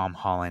Tom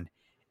Holland.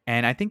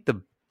 And I think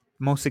the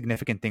most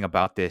significant thing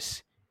about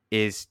this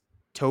is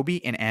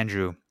Tobey and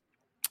Andrew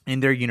in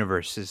their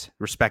universes,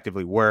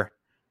 respectively, were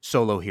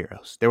solo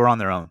heroes. They were on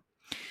their own.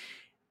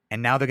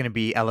 And now they're going to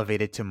be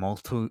elevated to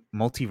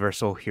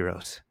multiversal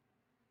heroes.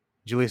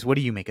 Julius, what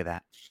do you make of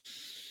that?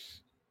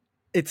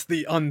 It's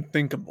the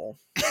unthinkable.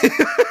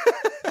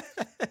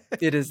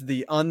 It is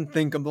the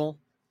unthinkable.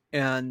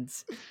 And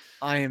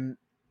I am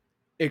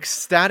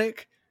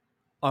ecstatic.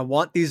 I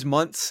want these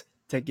months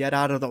to get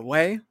out of the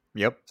way.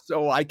 Yep.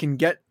 So I can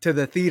get to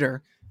the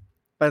theater.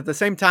 But at the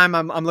same time,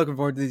 I'm looking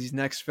forward to these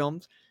next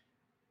films.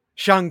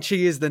 Shang-Chi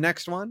is the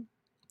next one.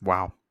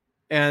 Wow.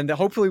 And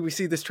hopefully we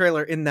see this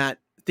trailer in that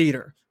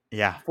theater.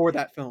 Yeah. For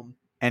that film.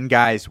 And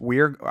guys,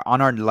 we're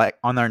on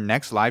our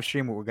next live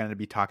stream, we're going to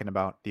be talking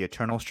about the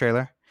Eternals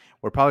trailer.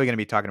 We're probably going to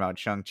be talking about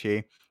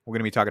Shang-Chi. We're going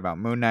to be talking about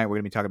Moon Knight. We're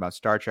going to be talking about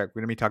Star Trek.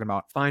 We're going to be talking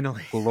about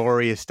finally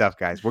glorious stuff,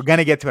 guys. We're going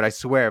to get to it, I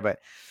swear, but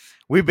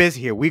we're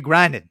busy here. We're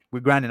grinding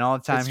all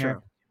the time. It's here.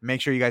 True.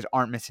 Make sure you guys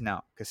aren't missing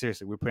out, because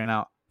seriously, we're putting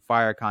out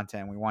fire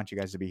content. We want you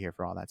guys to be here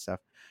for all that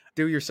stuff.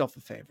 Do yourself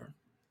a favor.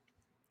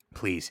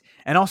 Please.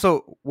 And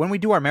also, when we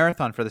do our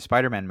marathon for the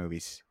Spider-Man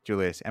movies,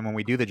 Julius, and when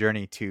we do the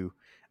journey to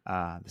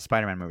the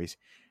Spider-Man movies,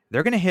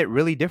 they're going to hit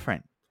really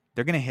different.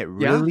 They're going to hit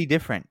really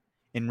different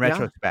in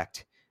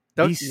retrospect.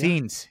 Yeah.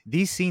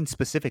 These scenes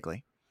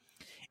specifically.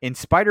 In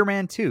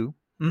Spider-Man 2,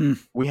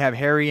 we have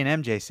Harry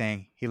and MJ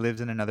saying he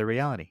lives in another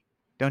reality.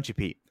 Don't you,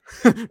 Pete?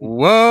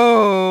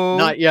 Whoa!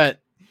 Not yet.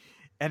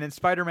 And in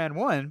Spider-Man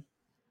 1,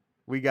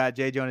 we got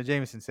J. Jonah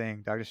Jameson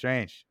saying, Doctor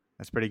Strange,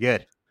 that's pretty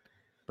good,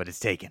 but it's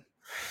taken.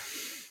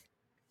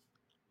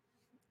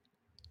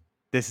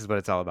 This is what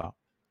it's all about.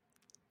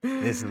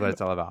 This is what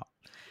it's all about.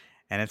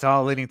 And it's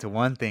all leading to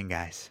one thing,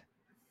 guys.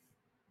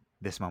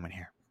 This moment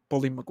here.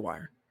 Bully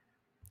Maguire.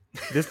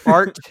 This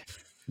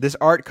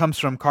art comes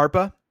from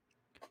Carpa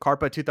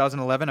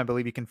 2011. I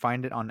believe you can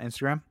find it on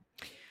Instagram.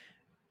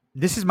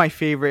 This is my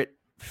favorite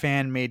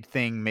fan-made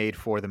thing made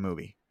for the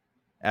movie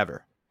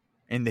ever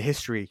in the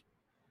history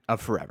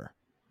of forever.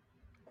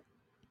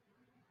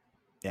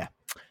 Yeah.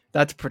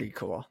 That's pretty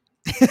cool.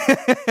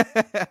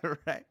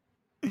 Right.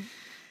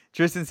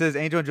 Tristan says,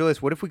 Angel and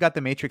Julius, what if we got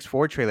the Matrix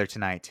 4 trailer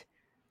tonight?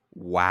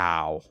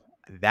 Wow.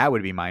 That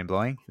would be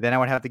mind-blowing. Then I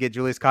would have to get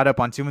Julius caught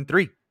up on 2 and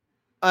 3.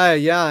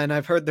 Yeah, and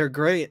I've heard they're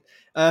great.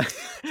 I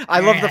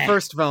love the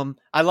first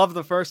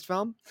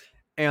film.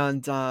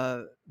 And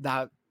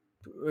that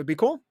would be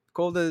cool.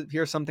 Cool to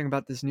hear something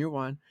about this new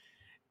one.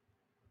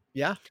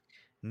 Yeah.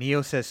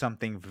 Neo says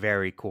something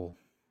very cool.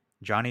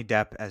 Johnny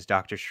Depp as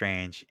Doctor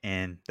Strange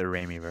in the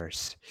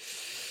Raimiverse.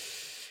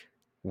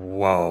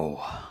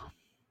 Whoa.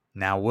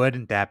 Now,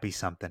 wouldn't that be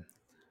something?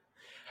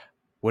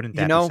 Wouldn't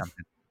that be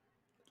something?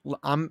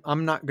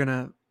 I'm not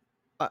gonna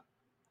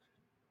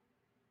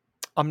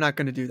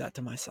do that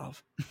to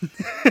myself.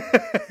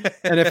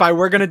 And if I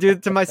were gonna do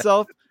it to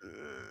myself,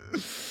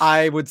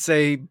 I would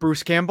say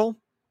Bruce Campbell.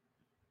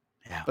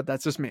 Yeah, but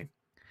that's just me.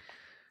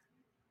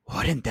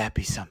 Wouldn't that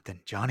be something?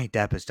 Johnny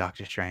Depp as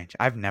Doctor Strange.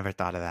 I've never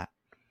thought of that.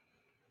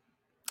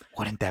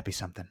 Wouldn't that be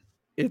something?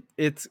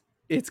 It's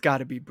got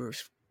to be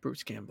Bruce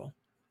Campbell.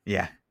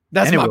 Yeah,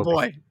 that's my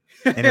boy.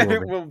 And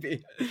it will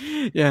be.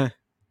 Yeah.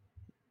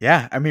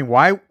 Yeah, I mean,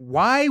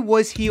 why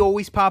was he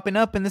always popping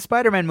up in the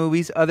Spider-Man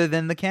movies other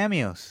than the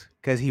cameos?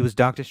 Because he was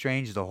Doctor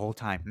Strange the whole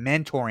time,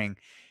 mentoring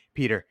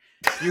Peter.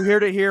 You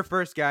heard it here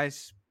first,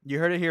 guys. You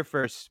heard it here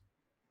first.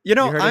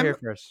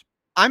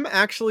 I'm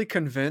actually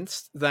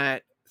convinced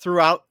that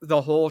throughout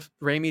the whole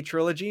Raimi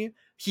trilogy,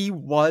 he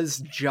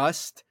was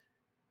just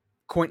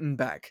Quentin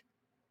Beck.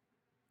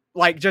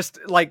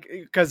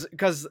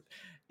 Because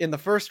in the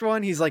first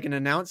one, he's like an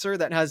announcer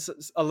that has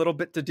a little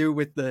bit to do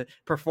with the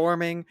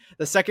performing.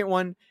 The second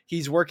one,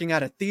 he's working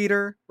at a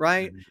theater,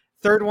 right? Mm-hmm.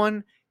 Third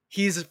one,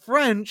 he's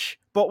French,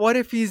 but what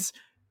if he's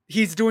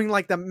he's doing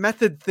like the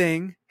method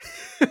thing,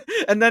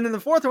 and then in the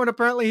fourth one,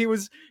 apparently he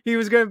was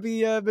going to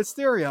be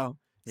Mysterio.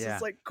 So Yeah.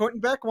 it's like Quentin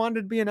Beck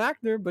wanted to be an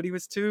actor, but he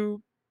was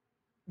too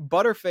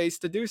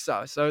butterfaced to do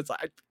so. So it's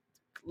like,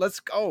 let's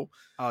go.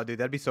 Oh, dude,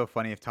 that'd be so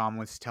funny if Tom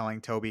was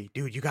telling Toby,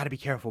 dude, you got to be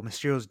careful.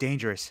 Mysterio's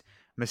dangerous.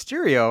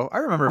 Mysterio, I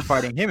remember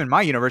fighting him in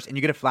my universe, and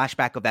you get a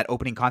flashback of that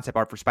opening concept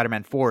art for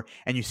Spider-Man 4,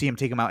 and you see him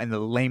take him out in the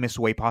lamest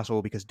way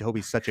possible because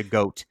Toby's such a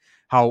goat.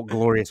 How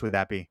glorious would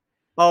that be?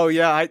 Oh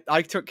yeah,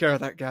 I took care of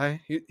that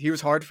guy. He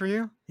was hard for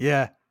you.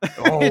 Yeah. He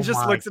Oh just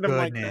my looks at him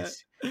like that.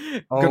 goodness.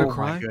 Gonna Oh my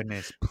cry.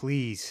 goodness.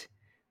 Please.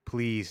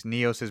 Please.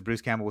 Neo says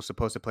Bruce Campbell was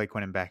supposed to play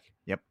Quentin Beck.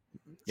 Yep.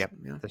 Yep.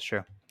 Yeah. That's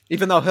true.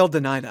 Even though he'll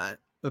deny that.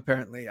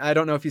 Apparently, I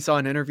don't know if you saw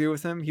an interview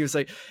with him. He was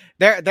like,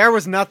 there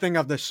was nothing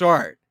of the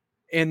sort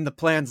in the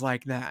plans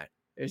like that.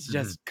 It's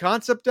just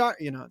concept art.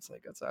 You know, it's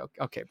like,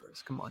 okay,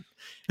 Bruce, come on.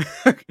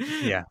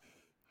 Yeah.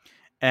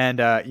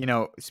 And,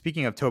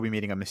 speaking of Toby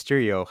meeting a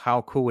Mysterio,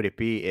 how cool would it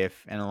be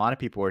if, and a lot of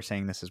people were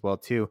saying this as well,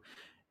 too,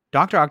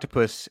 Dr.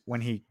 Octopus, when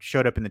he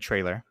showed up in the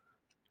trailer,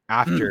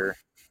 after,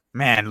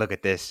 man, look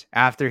at this.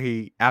 After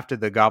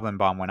the Goblin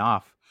Bomb went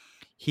off,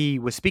 he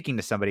was speaking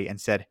to somebody and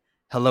said,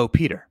 "Hello,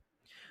 Peter."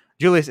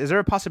 Julius, is there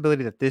a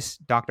possibility that this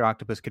Dr.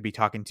 Octopus could be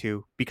talking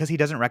to, because he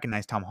doesn't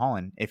recognize Tom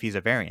Holland if he's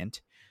a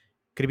variant,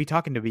 could he be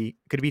talking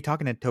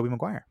to Tobey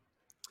Maguire?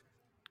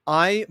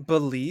 I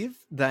believe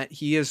that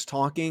he is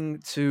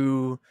talking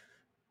to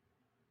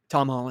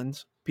Tom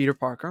Holland's Peter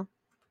Parker,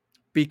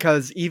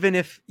 because even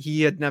if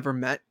he had never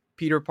met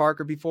Peter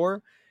Parker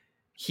before,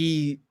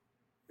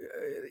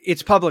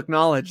 it's public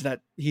knowledge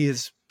that he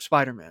is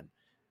Spider-Man.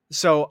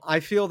 So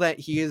I feel that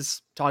he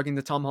is talking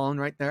to Tom Holland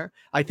right there.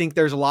 I think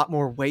there's a lot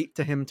more weight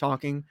to him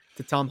talking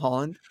to Tom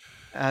Holland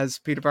as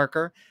Peter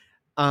Parker.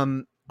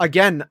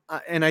 Again,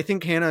 and I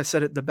think Hannah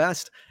said it the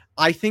best.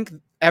 I think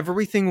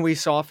everything we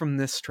saw from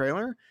this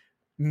trailer,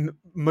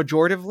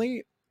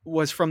 majoritively,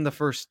 was from the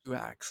first two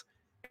acts.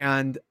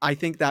 And I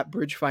think that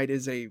bridge fight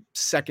is a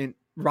second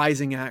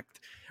rising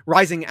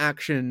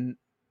action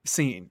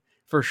scene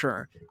for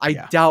sure. I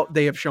doubt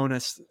they have shown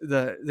us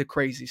the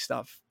crazy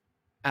stuff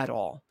at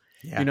all.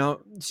 Yeah. You know,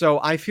 so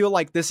I feel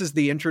like this is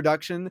the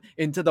introduction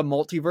into the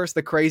multiverse,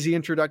 the crazy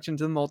introduction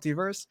to the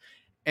multiverse.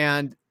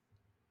 And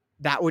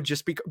that would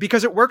just be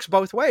because it works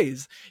both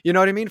ways. You know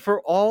what I mean? For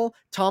all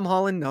Tom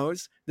Holland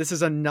knows, this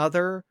is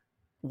another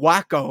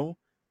wacko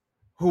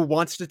who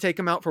wants to take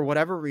him out for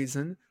whatever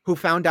reason, who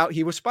found out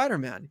he was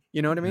Spider-Man.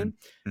 You know what I mean?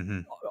 Mm-hmm.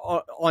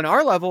 On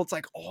our level, it's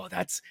like, oh,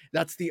 that's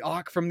the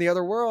Ock from the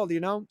other world, you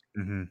know?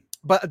 Mm-hmm.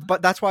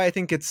 But that's why I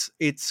think it's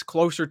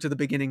closer to the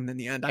beginning than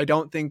the end. I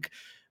don't think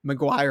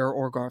Maguire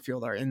or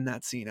Garfield are in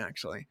that scene,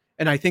 actually.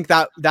 And I think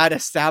that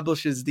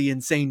establishes the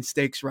insane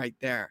stakes right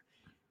there.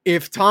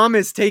 If Tom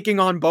is taking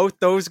on both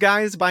those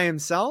guys by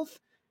himself,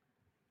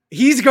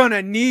 he's going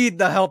to need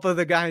the help of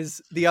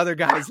the other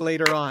guys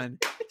later on.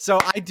 So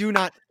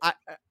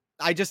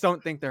I just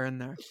don't think they're in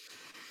there.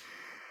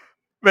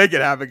 Make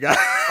it happen, guys.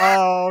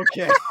 Oh,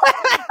 okay.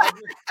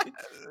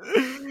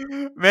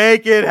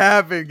 Make it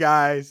happen,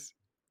 guys.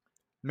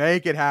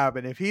 Make it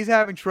happen. If he's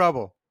having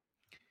trouble,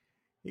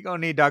 he gonna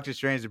need Doctor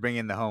Strange to bring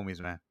in the homies,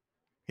 man.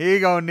 He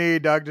gonna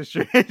need Doctor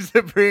Strange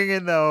to bring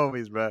in the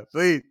homies, bro.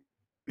 Please.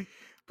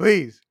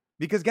 Please.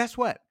 Because guess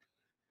what?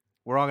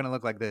 We're all gonna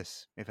look like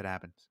this if it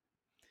happens.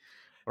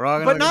 We're all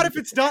gonna But not if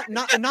it's not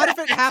if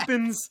it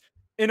happens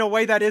in a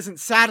way that isn't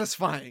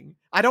satisfying.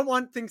 I don't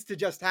want things to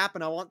just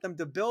happen. I want them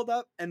to build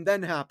up and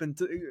then happen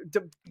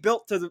to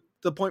built to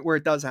the point where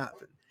it does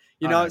happen.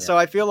 You know, so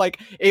I feel like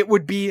it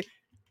would be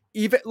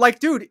even like,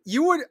 dude,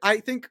 I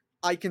think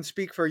I can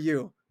speak for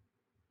you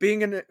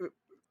being in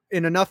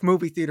enough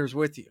movie theaters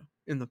with you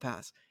in the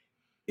past.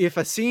 If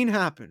a scene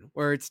happened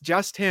where it's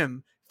just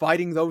him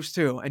fighting those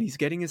two and he's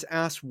getting his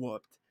ass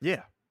whooped,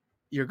 yeah,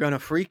 you're going to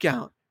freak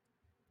out,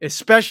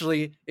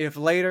 especially if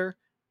later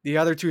the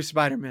other two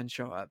Spider-Men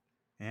show up.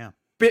 Yeah.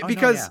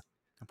 Because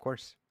of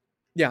course.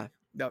 Yeah,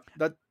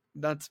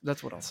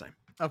 that's what I'll say.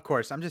 Of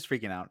course, I'm just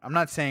freaking out. I'm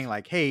not saying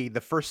like, hey,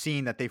 the first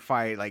scene that they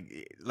fight,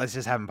 like, let's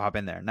just have him pop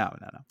in there. No.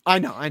 I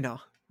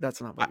know.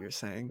 That's not what you're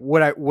saying.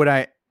 What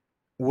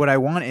I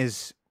want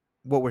is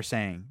what we're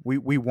saying.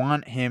 We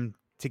want him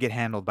to get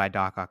handled by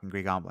Doc Ock and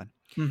Green Goblin.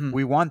 Mm-hmm.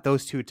 We want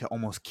those two to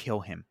almost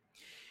kill him.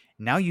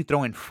 Now you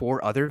throw in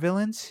 4 other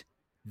villains.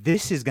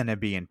 This is going to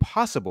be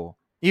impossible.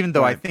 Even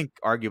though I think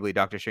arguably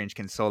Doctor Strange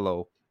can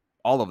solo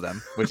all of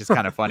them, which is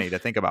kind of funny to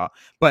think about.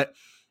 But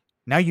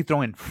now you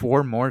throw in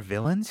 4 more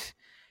villains.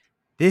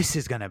 This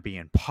is going to be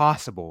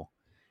impossible.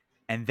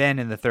 And then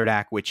in the third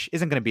act, which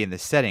isn't going to be in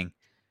this setting,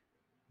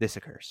 this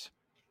occurs.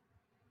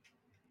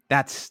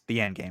 That's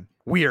the end game.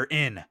 We are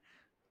in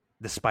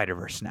the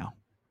Spider-Verse now.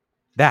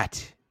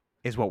 That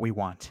is what we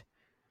want.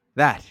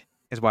 That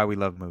is why we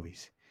love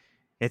movies.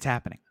 It's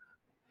happening.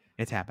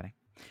 It's happening.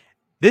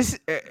 This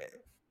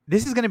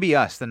is going to be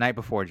us the night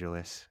before,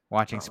 Julius,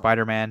 watching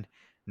Spider-Man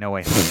No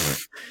Way Home.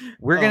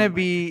 We're going to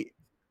be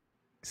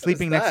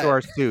sleeping next to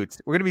our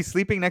suits. We're going to be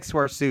sleeping next to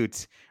our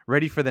suits,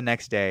 ready for the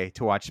next day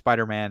to watch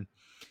Spider-Man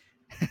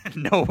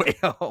No Way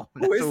Home.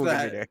 Who That's is what we're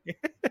gonna that?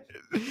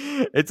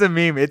 do. It's a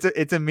meme.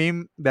 It's a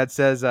meme that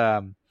says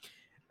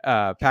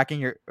packing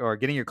your or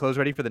getting your clothes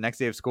ready for the next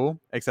day of school.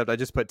 Except I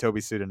just put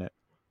Toby's suit in it.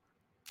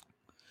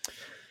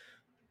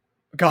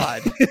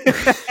 God.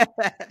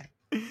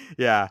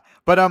 Yeah,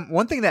 but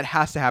one thing that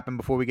has to happen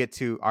before we get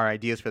to our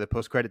ideas for the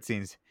post credit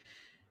scenes,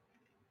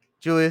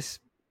 Julius,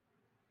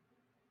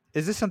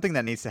 is this something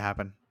that needs to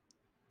happen?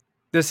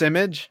 This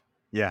image,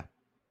 Yeah.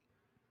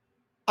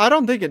 I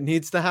don't think it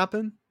needs to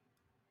happen.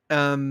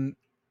 Um,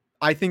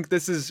 I think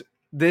this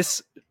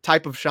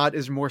type of shot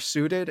is more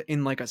suited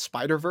in like a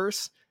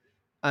Spider-Verse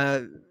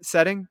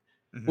setting,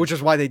 Mm-hmm. which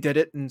is why they did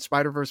it in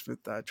Spider-Verse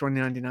with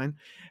 2099.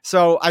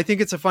 So I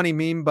think it's a funny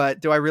meme, but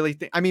do I really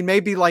think? I mean,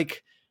 maybe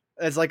like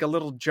as like a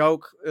little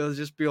joke, it'll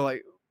just be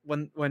like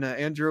when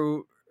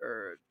Andrew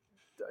or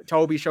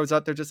Toby shows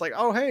up, they're just like,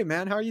 "Oh, hey,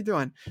 man, how are you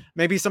doing?"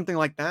 Maybe something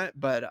like that.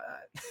 But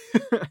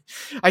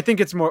I think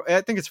it's more.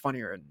 I think it's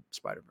funnier in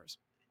Spider-Verse.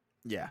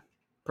 Yeah.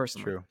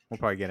 Personally, True. We'll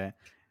probably get it.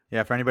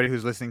 Yeah. For anybody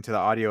who's listening to the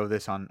audio of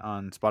this on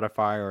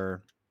Spotify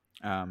or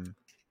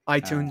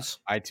iTunes.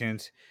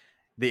 iTunes,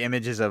 the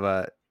images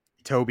of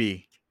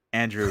Toby,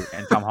 Andrew,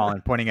 and Tom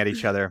Holland pointing at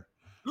each other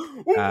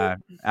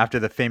after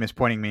the famous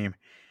pointing meme.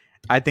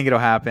 I think it'll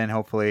happen,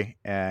 hopefully,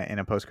 in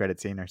a post-credit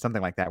scene or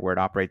something like that, where it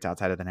operates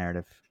outside of the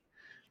narrative.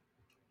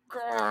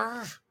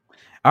 All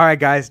right,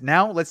 guys.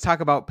 Now let's talk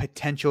about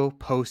potential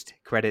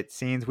post-credit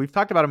scenes. We've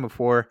talked about them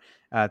before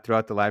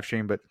throughout the live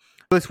stream, but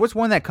what's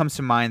one that comes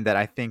to mind that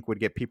I think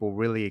would get people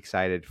really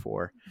excited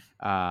for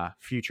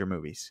future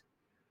movies?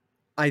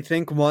 I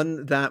think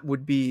one that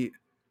would be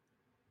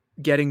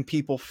getting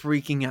people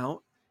freaking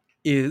out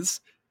is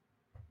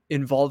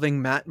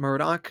involving Matt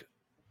Murdock,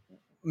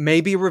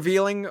 maybe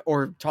revealing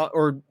or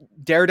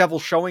Daredevil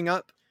showing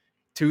up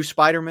to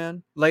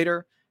Spider-Man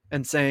later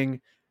and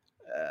saying,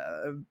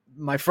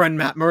 "My friend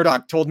Matt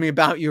Murdock told me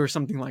about you," or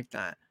something like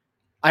that.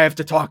 I have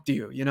to talk to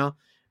you. You know,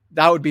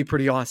 that would be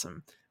pretty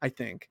awesome. I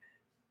think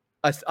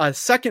a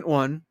second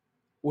one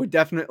would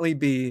definitely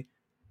be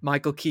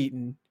Michael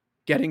Keaton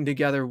getting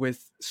together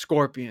with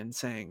Scorpion,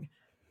 saying,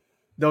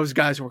 "Those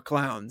guys were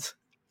clowns.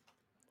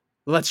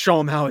 Let's show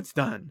them how it's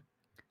done."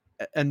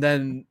 And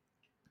then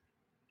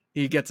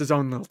he gets his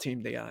own little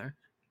team together.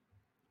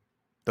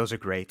 Those are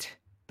great.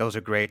 Those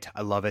are great.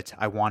 I love it.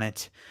 I want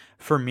it.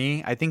 For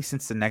me, I think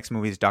since the next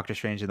movie is Doctor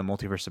Strange in the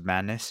Multiverse of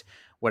Madness,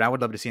 what I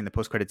would love to see in the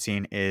post-credit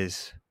scene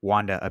is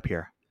Wanda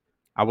appear.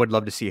 I would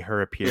love to see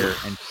her appear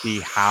and see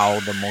how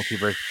the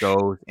multiverse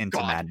goes into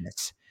God.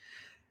 madness.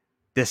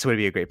 This would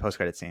be a great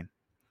post-credit scene.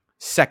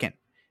 Second,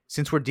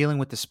 since we're dealing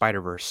with the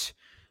Spider-Verse,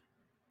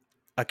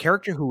 a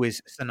character who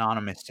is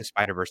synonymous to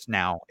Spider-Verse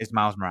now is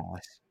Miles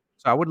Morales.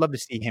 So I would love to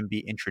see him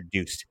be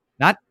introduced,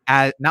 not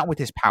with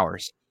his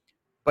powers,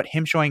 but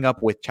him showing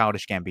up with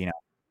Childish Gambino,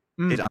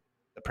 his Mm.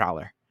 the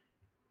Prowler,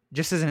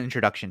 just as an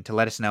introduction to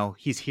let us know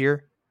he's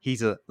here.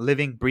 He's a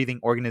living, breathing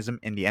organism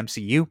in the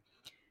MCU.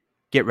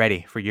 Get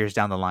ready for years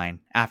down the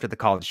line after the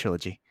college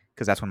trilogy,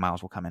 because that's when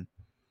Miles will come in.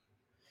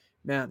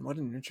 Man, what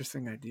an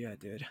interesting idea,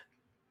 dude.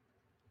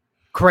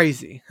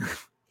 Crazy.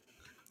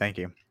 Thank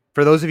you.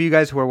 For those of you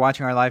guys who are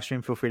watching our live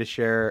stream, feel free to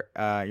share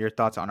your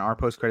thoughts on our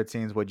post-credit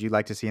scenes. What you'd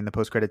like to see in the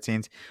post-credit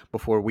scenes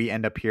before we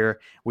end up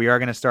here. We are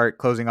going to start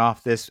closing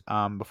off this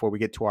before we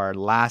get to our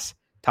last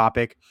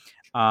topic,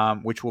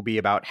 which will be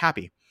about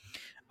Happy.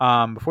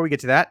 Before we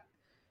get to that,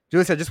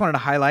 Julius, I just wanted to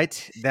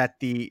highlight that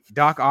the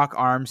Doc Ock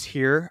arms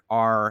here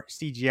are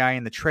CGI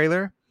in the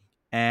trailer,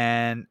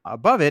 and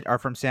above it are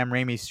from Sam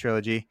Raimi's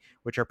trilogy,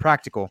 which are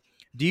practical.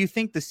 Do you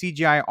think the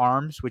CGI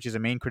arms, which is a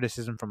main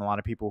criticism from a lot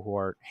of people who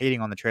are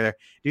hating on the trailer,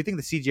 do you think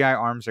the CGI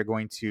arms are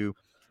going to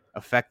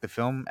affect the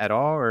film at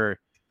all, or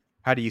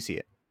how do you see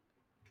it?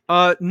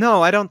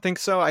 No, I don't think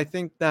so. I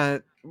think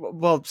that,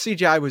 well,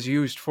 CGI was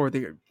used for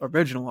the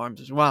original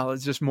arms as well.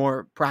 It's just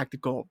more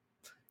practical.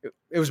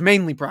 It was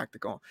mainly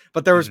practical,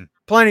 but there was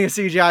plenty of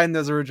CGI in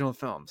those original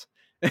films.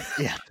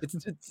 Yeah.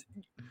 it's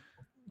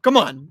come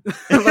on.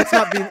 Let's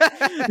not be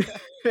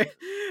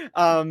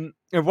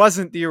it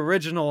wasn't the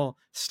original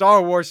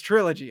Star Wars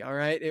trilogy, all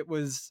right? It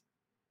was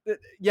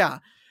yeah.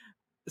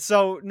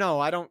 So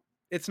no, I don't,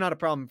 it's not a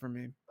problem for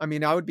me. I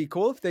mean, I would be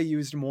cool if they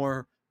used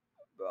more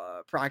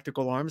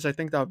practical arms. I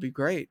think that would be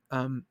great.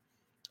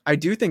 I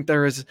do think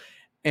there is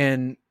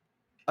an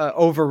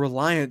over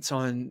reliance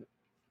on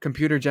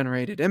computer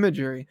generated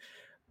imagery,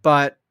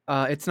 but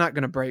it's not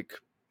going to break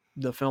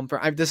the film.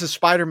 This is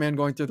Spider-Man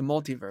going through the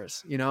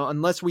multiverse, you know,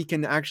 unless we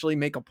can actually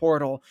make a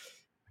portal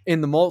in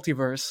the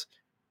multiverse,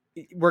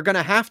 we're going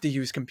to have to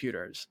use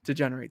computers to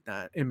generate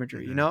that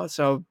imagery, you know?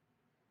 So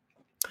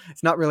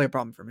it's not really a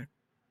problem for me.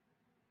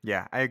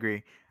 Yeah, I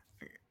agree.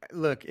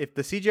 Look, if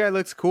the CGI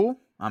looks cool,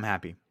 I'm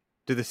happy.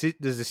 Does the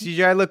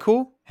CGI look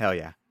cool? Hell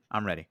yeah,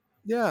 I'm ready.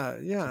 Yeah.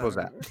 Suppose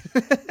that.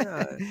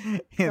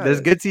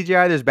 There's good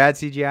CGI. There's bad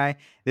CGI.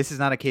 This is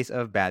not a case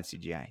of bad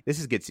CGI. This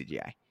is good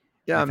CGI.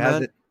 Yeah,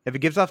 man. If it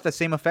gives off the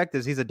same effect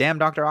as he's a damn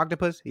Dr.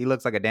 Octopus, he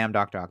looks like a damn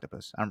Dr.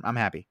 Octopus. I'm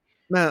happy.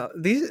 Man,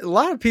 a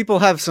lot of people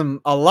have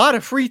a lot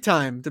of free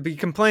time to be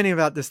complaining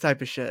about this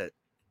type of shit.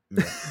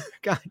 Yeah.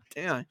 God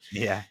damn.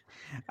 Yeah.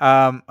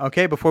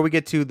 Okay, before we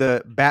get to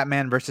the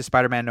Batman versus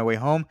Spider-Man No Way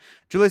Home,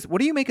 Julius, what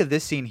do you make of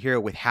this scene here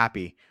with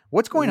Happy?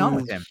 What's going on Ooh,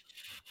 with him?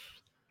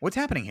 What's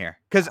happening here?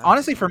 Because I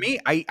honestly, for me,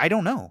 I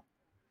don't know.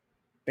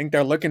 think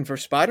they're looking for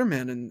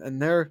Spider-Man,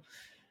 and they're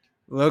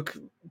look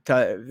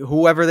to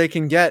whoever they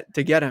can get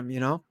to get him. This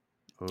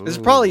is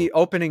Ooh, probably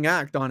opening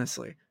act,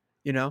 honestly.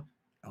 You know,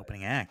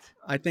 opening act.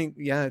 I think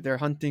they're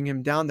hunting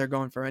him down. They're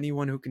going for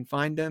anyone who can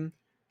find him.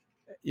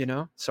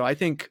 So I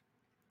think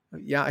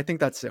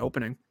that's the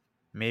opening.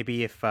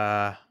 Maybe if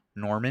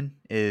Norman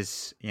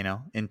is,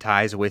 in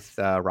ties with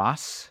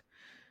Ross,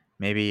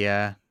 maybe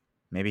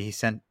maybe he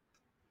sent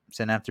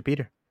after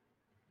Peter.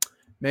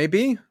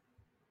 Maybe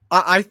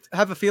I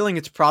have a feeling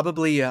it's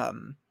probably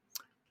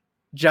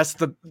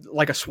just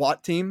like a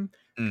SWAT team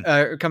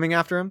Mm. coming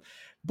after him.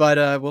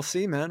 But we'll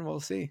see, man. We'll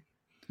see.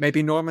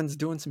 Maybe Norman's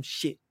doing some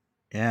shit.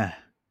 Yeah.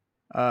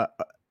 Uh,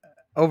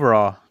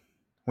 overall,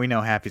 we know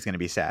Happy's gonna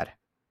be sad.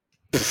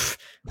 He's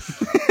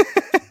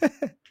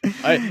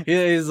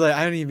like,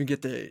 I don't even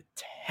get to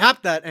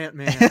tap that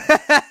Ant-Man.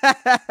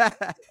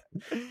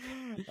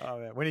 Oh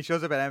man! When he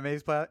shows up at Aunt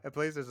May's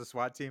place, there's a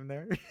SWAT team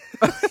there.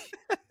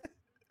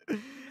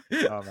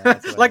 Oh man,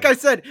 that's Like I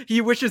hilarious. said,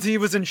 he wishes he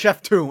was in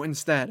Chef 2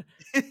 instead.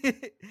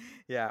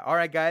 Yeah. All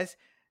right, guys.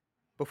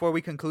 Before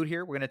we conclude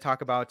here, we're gonna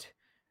talk about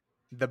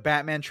the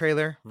Batman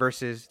trailer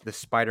versus the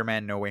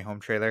Spider-Man No Way Home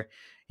trailer.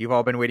 You've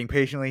all been waiting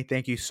patiently.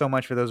 Thank you so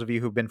much for those of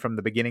you who've been from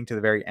the beginning to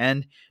the very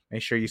end.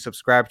 Make sure you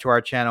subscribe to our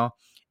channel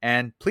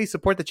and please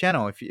support the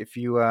channel. If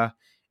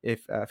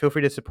feel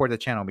free to support the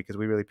channel because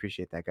we really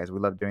appreciate that, guys. We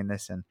love doing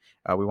this and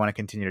we want to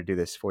continue to do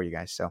this for you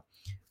guys. So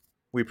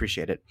we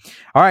appreciate it.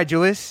 All right,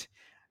 Julius,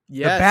 the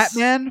Yes.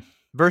 Batman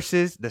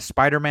versus the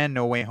Spider-Man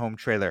No Way Home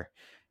trailer.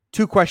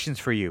 2 questions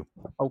for you.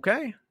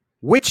 Okay.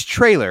 Which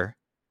trailer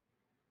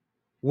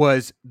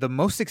was the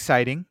most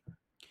exciting,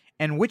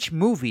 and which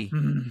movie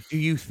do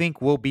you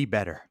think will be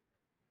better?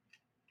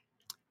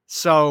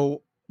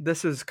 So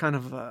this is kind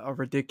of a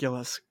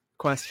ridiculous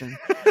question.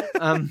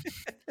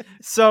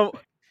 So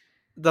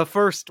the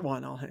first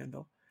one I'll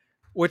handle.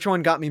 Which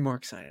one got me more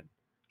excited?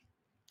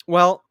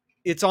 Well,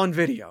 it's on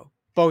video,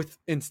 both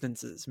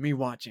instances, me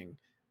watching.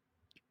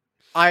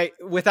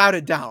 Without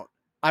a doubt,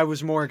 I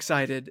was more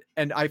excited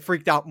and I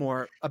freaked out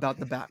more about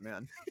the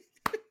Batman.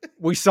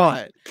 We saw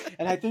it.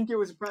 And I think it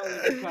was probably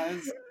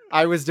because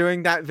I was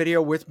doing that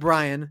video with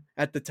Brian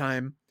at the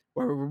time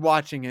where we were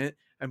watching it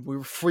and we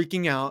were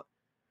freaking out.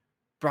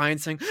 Brian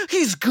saying,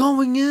 he's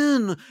going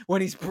in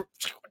when he's.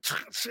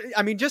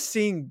 I mean, just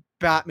seeing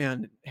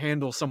Batman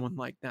handle someone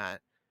like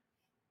that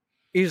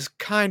is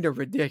kind of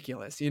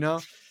ridiculous,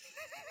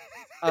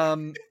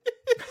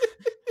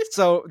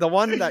 So the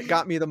one that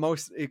got me the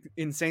most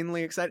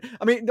insanely excited.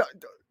 I mean,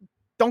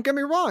 don't get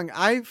me wrong.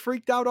 I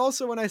freaked out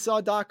also when I saw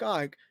Doc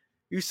Ock.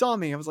 You saw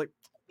me. I was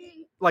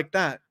like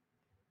that.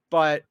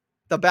 But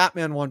the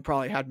Batman one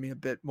probably had me a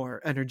bit more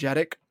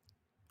energetic.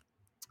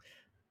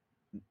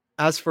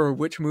 As for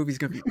which movie's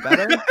going to be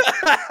better,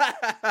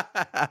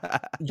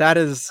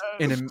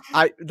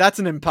 that's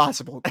an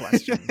impossible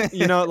question.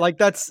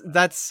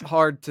 That's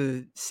hard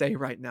to say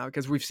right now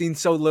because we've seen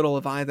so little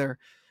of either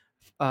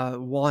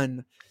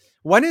one.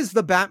 When is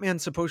the Batman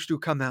supposed to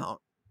come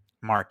out?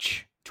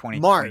 March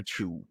March.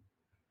 2022.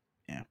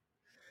 Yeah.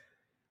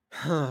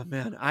 Oh,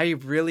 man, I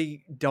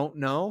really don't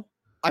know.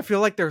 I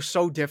feel like they're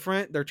so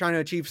different. They're trying to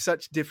achieve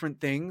such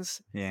different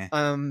things. Yeah.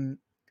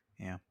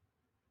 Yeah.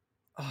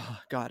 Oh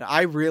God,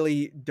 I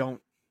really don't.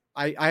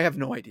 I have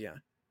no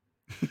idea.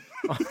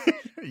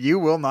 You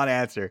will not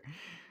answer.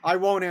 I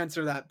won't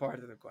answer that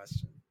part of the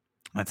question.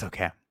 That's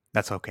okay.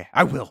 That's okay.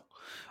 I will.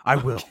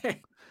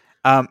 Okay.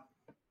 Well,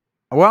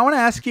 I want to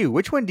ask you,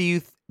 which one do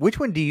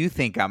you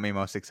think got me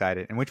most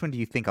excited, and which one do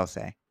you think I'll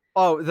say?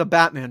 Oh, the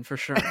Batman for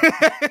sure.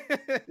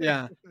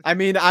 Yeah. I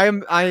mean,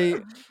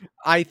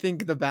 I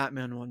think the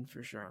Batman one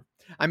for sure.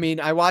 I mean,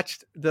 I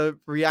watched the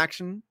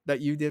reaction that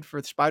you did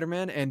for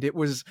Spider-Man and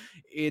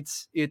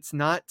it's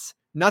not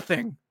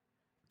nothing,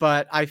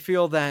 but I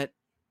feel that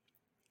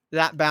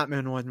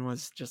Batman one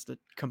was just a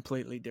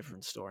completely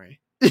different story.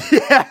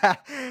 Yeah.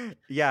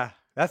 Yeah,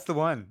 that's the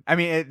one. I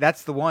mean,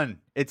 that's the one.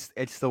 It's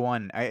the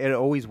one. It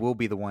always will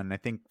be the one. I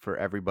think for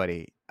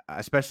everybody,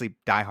 especially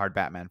diehard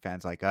Batman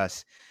fans like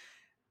us,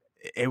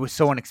 it was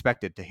so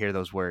unexpected to hear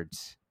those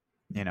words.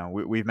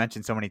 We've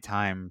mentioned so many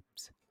times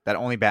that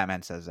only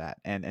Batman says that,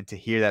 and to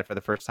hear that for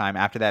the first time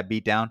after that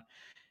beatdown,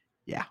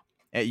 yeah,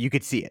 you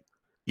could see it.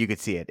 You could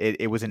see it.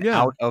 It was an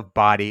Yeah. out of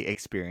body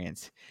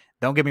experience.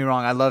 Don't get me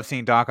wrong. I love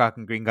seeing Doc Ock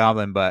and Green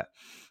Goblin, but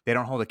they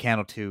don't hold a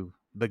candle to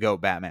the GOAT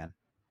Batman.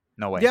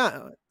 No way.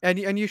 Yeah, and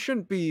you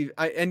shouldn't be,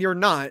 and you're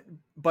not,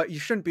 but you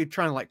shouldn't be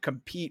trying to like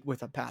compete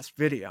with a past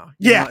video.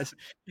 Yeah.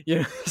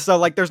 So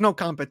like, there's no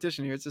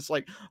competition here. It's just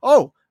like,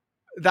 oh,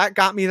 that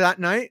got me that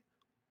night.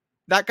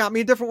 That got me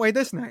a different way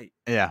this night.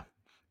 Yeah.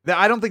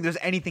 I don't think there's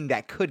anything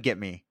that could get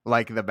me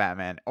like the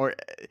Batman, or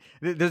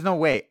there's no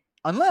way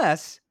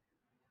unless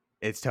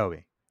it's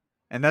Toby,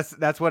 and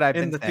that's what I've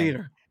been In the saying.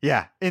 theater.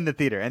 Yeah, in the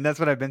theater, and that's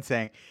what I've been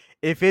saying.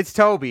 If it's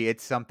Toby,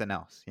 it's something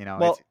else.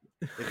 Well,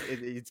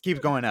 It keeps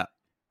going up.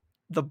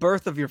 The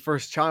birth of your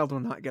first child will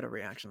not get a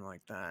reaction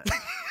like that.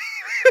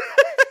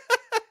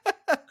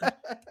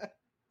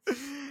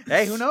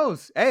 Hey, who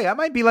knows? Hey, I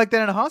might be like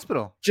that in a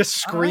hospital.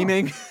 Just I don't know.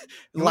 screaming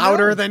Who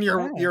louder knows? than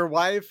Yeah. your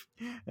wife.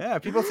 Yeah,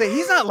 people say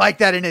he's not like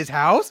that in his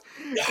house.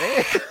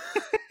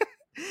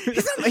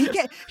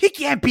 He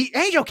can't be.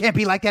 Angel can't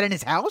be like that in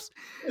his house.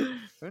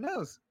 Who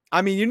knows?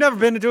 I mean, you've never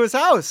been to his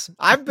house.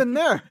 I've been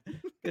there.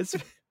 It's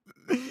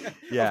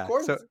Yeah. of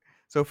course.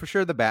 So for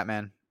sure, the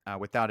Batman,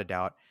 without a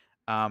doubt.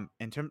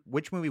 In terms,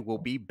 which movie will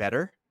be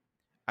better?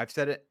 I've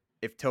said it.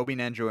 If Toby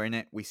and Andrew are in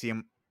it, we see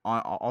them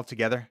all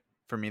together.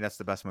 For me, that's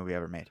the best movie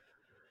ever made.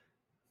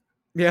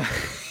 Yeah.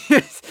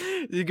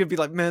 You could be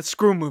like, man,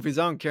 screw movies.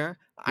 I don't care.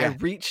 Yeah. I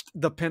reached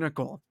the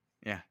pinnacle.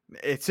 Yeah.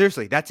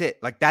 Seriously, that's it.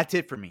 Like, that's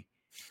it for me.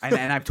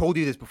 And I've told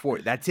you this before.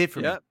 That's it for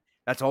me. Yep.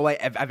 That's all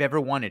I've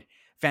ever wanted.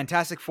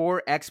 Fantastic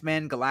Four,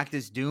 X-Men,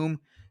 Galactus, Doom,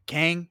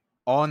 Kang,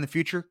 all in the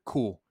future.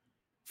 Cool.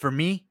 For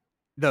me,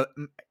 the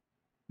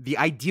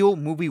ideal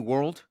movie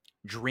world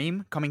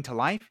dream coming to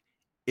life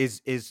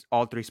is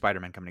all three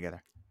Spider-Men coming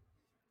together.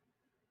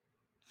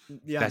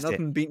 Yeah, That's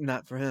nothing beating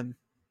that for him.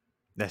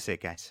 That's it,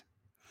 guys.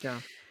 Yeah.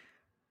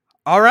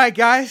 All right,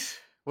 guys.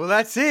 Well,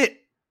 that's it.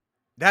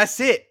 That's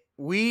it.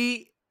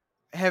 We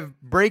have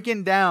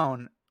broken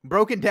down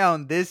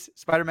this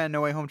Spider-Man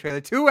No Way Home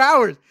trailer. 2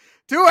 hours.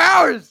 2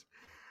 hours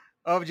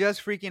of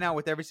just freaking out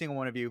with every single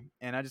one of you.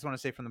 And I just want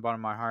to say from the bottom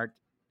of my heart,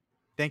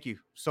 thank you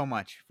so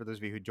much for those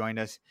of you who joined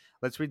us.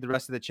 Let's read the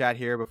rest of the chat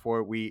here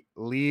before we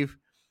leave.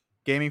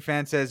 Gaming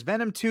Fan says,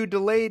 Venom 2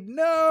 delayed.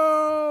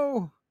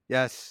 No.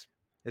 Yes,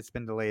 it's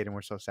been delayed and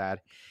we're so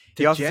sad.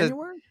 He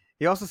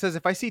also says,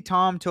 if I see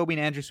Tom, Toby,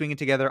 and Andrew swinging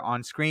together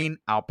on screen,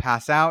 I'll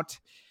pass out.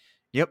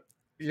 Yep.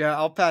 Yeah,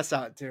 I'll pass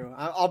out too.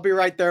 I'll be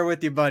right there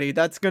with you, buddy.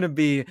 That's gonna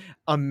be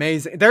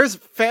amazing. There's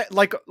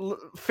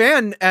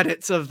fan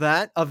edits of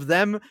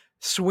them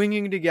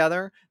swinging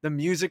together, the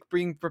music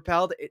being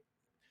propelled.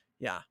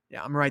 Yeah,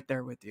 I'm right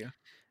there with you.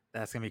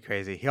 That's gonna be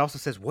crazy. He also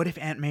says, what if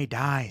Aunt May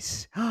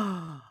dies?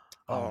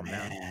 Oh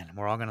man,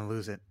 we're all gonna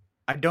lose it.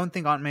 I don't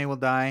think Aunt May will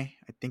die.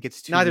 I think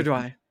it's too. Neither do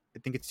I. I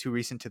think it's too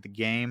recent to the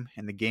game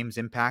and the game's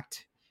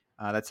impact.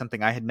 That's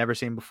something I had never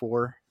seen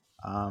before.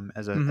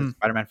 As a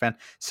Spider-Man fan,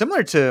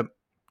 similar to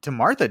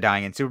Martha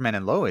dying in Superman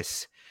and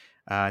Lois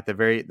at the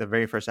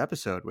very first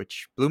episode,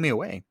 which blew me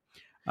away.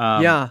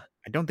 Yeah,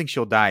 I don't think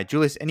she'll die.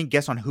 Julius, any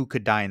guess on who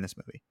could die in this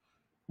movie?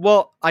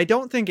 Well, I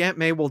don't think Aunt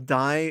May will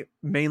die,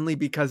 mainly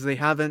because they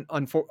haven't.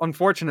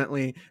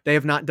 Unfortunately, they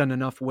have not done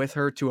enough with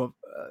her to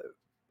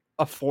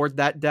afford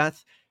that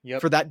death.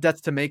 Yep. For that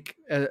death to make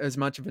as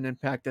much of an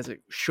impact as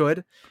it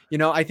should.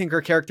 I think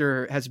her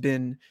character has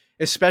been,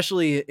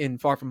 especially in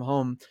Far From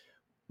Home,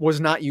 was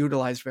not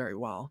utilized very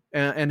well.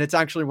 And it's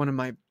actually one of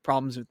my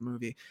problems with the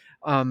movie.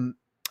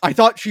 I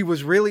thought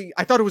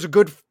it was a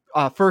good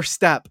first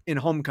step in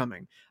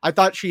Homecoming. I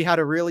thought she had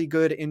a really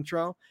good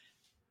intro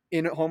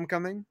in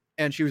Homecoming,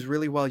 and she was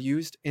really well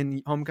used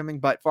in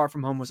Homecoming, but Far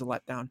From Home was a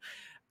letdown.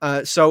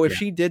 So if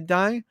she did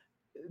die,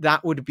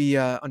 that would be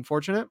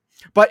unfortunate.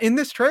 But in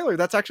this trailer,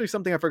 that's actually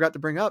something I forgot to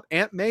bring up.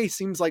 Aunt May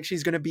seems like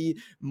she's going to be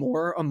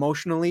more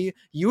emotionally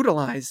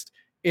utilized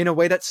in a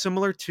way that's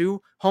similar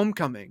to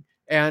Homecoming.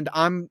 And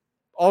I'm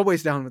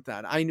always down with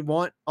that. I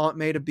want Aunt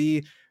May to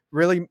be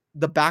really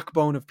the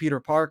backbone of Peter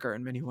Parker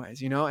in many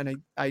ways,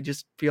 and I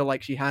just feel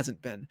like she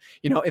hasn't been.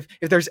 If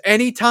there's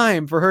any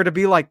time for her to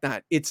be like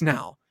that, it's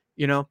now,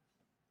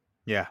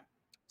 Yeah.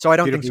 So I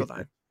don't think she'll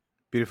die.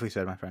 Beautifully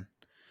said, my friend.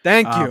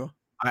 Thank you.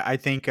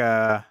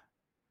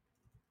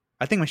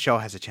 I think Michelle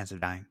has a chance of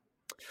dying.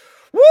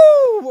 Woo!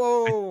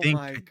 Oh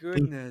my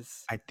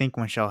goodness. I think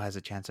Michelle has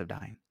a chance of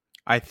dying.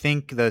 I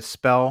think the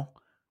spell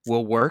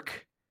will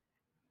work.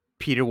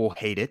 Peter will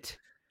hate it.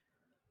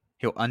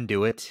 He'll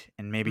undo it,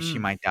 and maybe she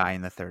might die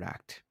in the third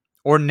act.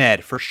 Or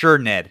Ned. For sure,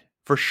 Ned.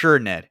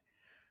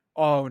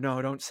 Oh,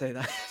 no, don't say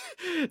that.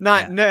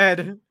 Not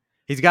Ned.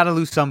 He's got to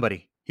lose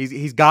somebody.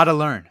 He's got to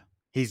learn.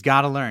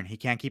 He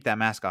can't keep that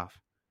mask off.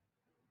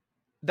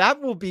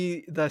 That will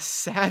be the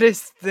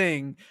saddest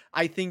thing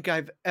I think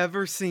I've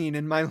ever seen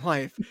in my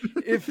life.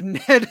 If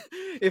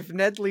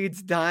Ned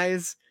Leeds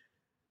dies,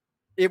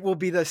 it will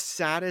be the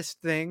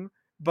saddest thing.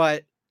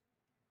 But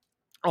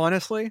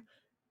honestly,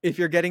 if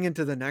you're getting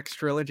into the next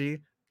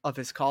trilogy of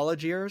his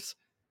college years,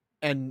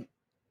 and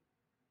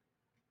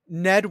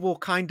Ned will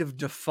kind of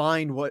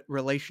define what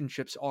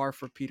relationships are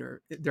for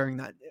Peter during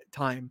that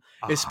time,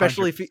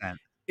 especially 100%.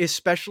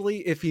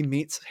 if he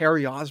meets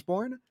Harry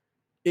Osborn,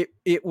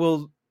 it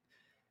will.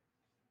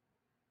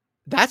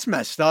 That's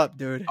messed up,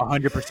 dude.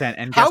 100%.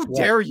 And how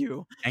dare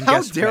you?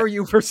 How dare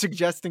you for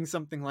suggesting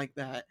something like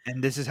that?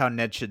 And this is how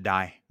Ned should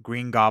die.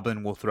 Green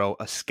Goblin will throw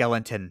a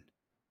skeleton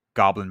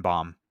goblin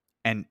bomb,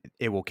 and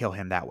it will kill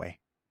him that way.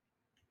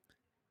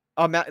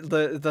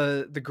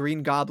 The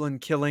Green Goblin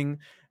killing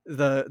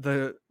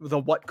the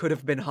what could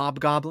have been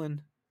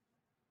Hobgoblin.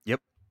 Yep.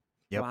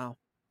 Wow.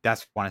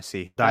 That's what I want to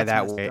see. Die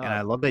that way. And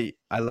I love that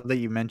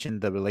you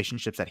mentioned the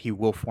relationships that he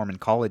will form in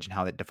college and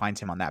how that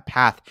defines him on that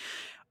path.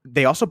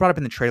 They also brought up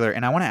in the trailer,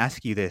 and I want to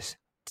ask you this.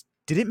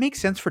 did it make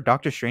sense for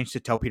Doctor Strange to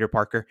tell Peter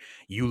Parker,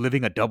 you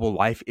living a double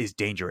life is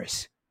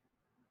dangerous?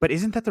 But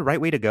isn't that the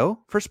right way to go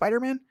for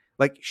Spider-Man?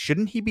 Like,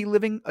 shouldn't he be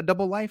living a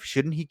double life?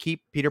 Shouldn't he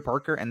keep Peter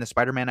Parker and the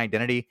Spider-Man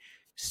identity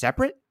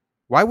separate?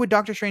 Why would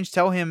Doctor Strange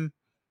tell him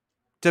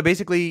to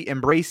basically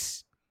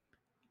embrace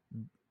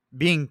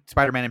being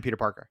Spider-Man and Peter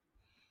Parker?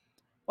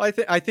 Well,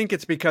 I think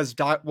it's because,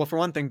 well, for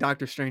one thing,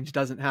 Doctor Strange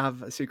doesn't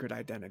have a secret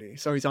identity,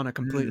 so he's on a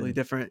completely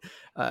different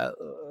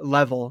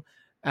level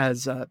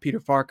as Peter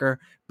Parker.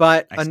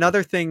 But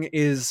another thing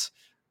is,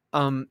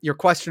 your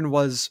question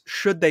was,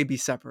 should they be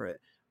separate?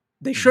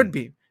 They should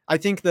be. I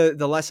think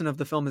the lesson of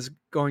the film is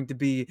going to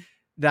be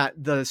that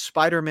the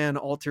Spider-Man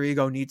alter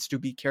ego needs to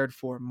be cared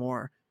for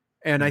more,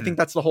 and I think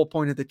that's the whole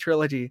point of the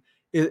trilogy,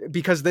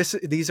 because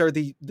these are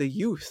the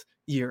youth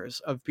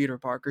years of Peter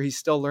Parker. He's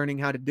still learning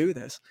how to do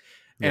this.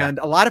 Yeah. And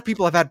a lot of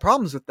people have had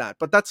problems with that,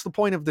 but that's the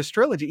point of this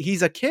trilogy.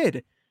 He's a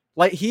kid.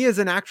 Like, he is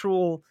an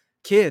actual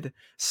kid.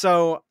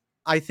 So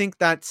I think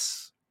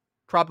that's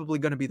probably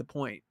going to be the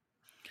point.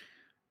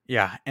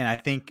 Yeah, and I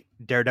think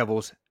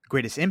Daredevil's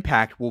greatest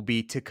impact will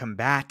be to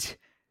combat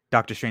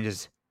Doctor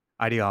Strange's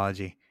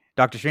ideology.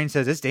 Doctor Strange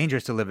says it's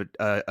dangerous to live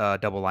a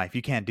double life.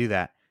 You can't do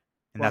that.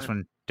 And that's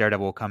when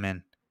Daredevil will come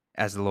in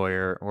as the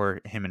lawyer,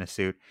 or him in a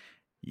suit.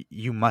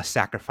 You must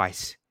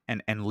sacrifice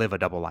and live a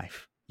double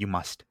life. You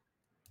must.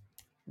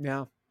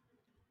 Yeah.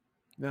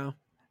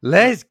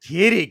 Let's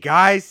get it,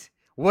 guys.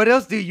 What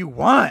else do you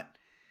want?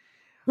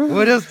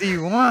 What else do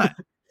you want?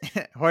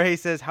 Jorge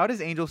says, how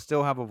does Angel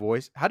still have a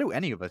voice? How do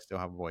any of us still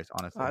have a voice,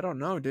 honestly? I don't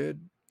know, dude.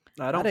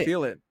 I don't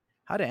feel it.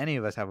 How do any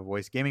of us have a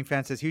voice? Gaming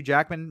Fan says, Hugh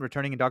Jackman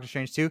returning in Doctor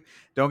Strange 2.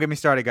 Don't get me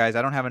started, guys.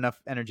 I don't have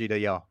enough energy to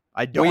yell.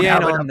 I don't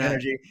have enough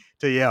energy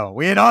to yell.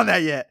 We ain't on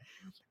that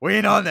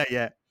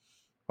yet.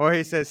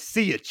 Jorge says,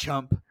 see ya,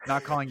 chump.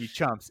 Not calling you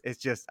chumps. It's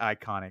just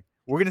iconic.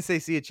 We're going to say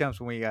see ya, chumps,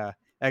 when we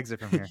exit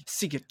from here.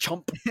 See ya,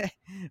 chump.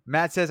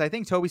 Matt says, I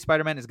think Toby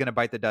Spider-Man is going to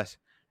bite the dust.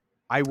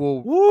 I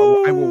will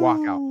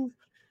walk out.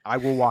 I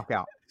will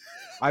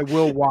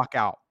walk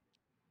out.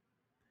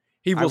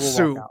 He will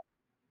sue.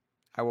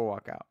 I will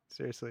walk out.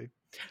 Seriously.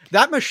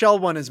 That Michelle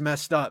one is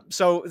messed up.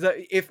 So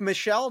if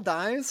Michelle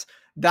dies,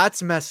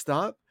 that's messed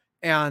up.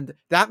 And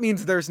that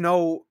means there's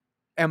no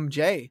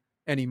MJ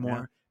anymore.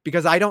 Yeah.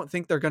 Because I don't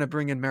think they're going to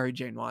bring in Mary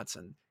Jane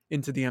Watson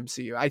into the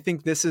MCU. I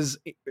think this is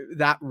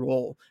that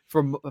role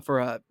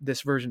for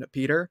this version of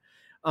Peter.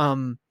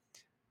 Man,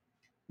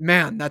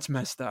 that's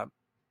messed up.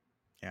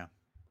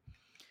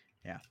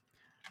 Yeah.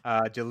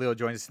 Jalil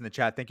joins us in the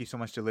chat. Thank you so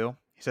much, Jalil.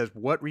 He says,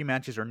 what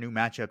rematches or new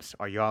matchups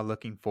are y'all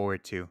looking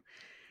forward to?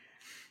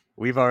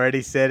 We've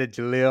already said it,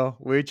 Jalil.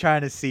 We're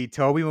trying to see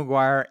Tobey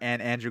Maguire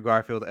and Andrew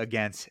Garfield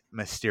against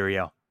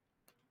Mysterio.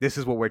 This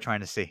is what we're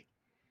trying to see.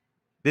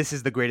 This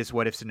is the greatest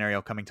what-if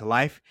scenario coming to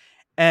life.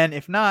 And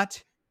if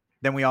not,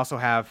 then we also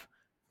have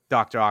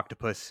Dr.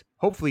 Octopus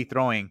hopefully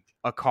throwing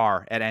a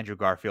car at Andrew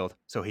Garfield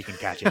so he can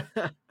catch it.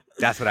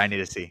 That's what I need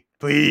to see.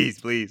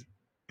 Please.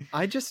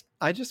 I just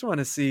want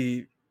to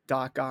see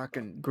Doc Ock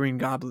and Green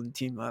Goblin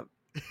team up.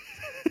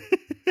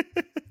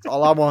 That's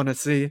all I want to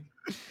see.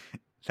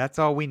 That's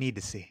all we need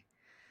to see.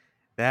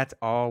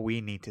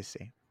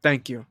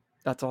 Thank you.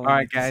 That's all. All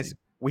right, guys.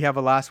 We have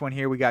a last one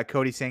here. We got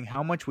Cody saying,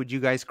 how much would you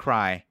guys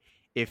cry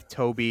if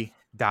Toby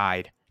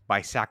died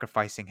by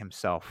sacrificing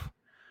himself?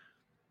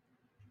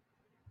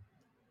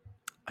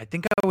 I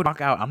think I would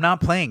walk out. I'm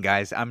not playing,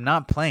 guys.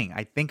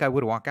 I think I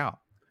would walk out.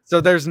 So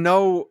there's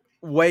no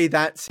way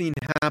that scene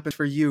happens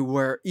for you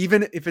where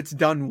even if it's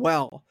done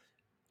well,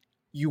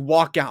 you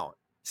walk out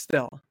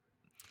still.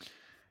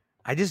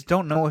 I just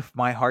don't know if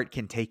my heart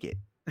can take it.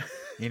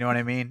 You know what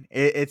I mean?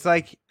 It's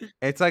like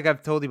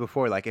I've told you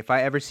before. Like, if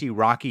I ever see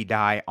Rocky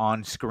die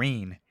on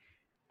screen,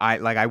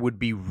 I would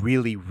be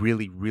really,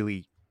 really,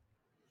 really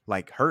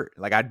like hurt.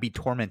 Like, I'd be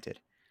tormented.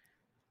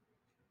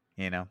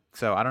 You know?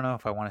 So I don't know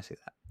if I want to see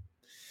that.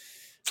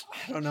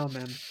 I don't know,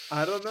 man.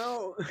 I don't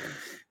know.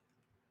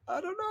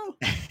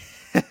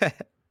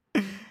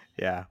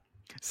 Yeah.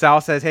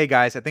 Sal says, hey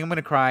guys, I think I'm going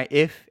to cry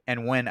if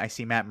and when I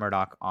see Matt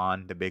Murdock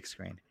on the big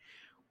screen.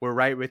 We're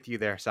right with you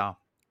there, Sal.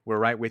 We're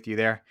right with you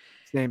there.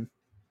 Same.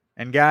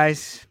 And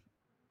guys,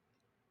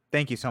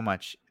 thank you so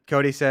much.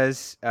 Cody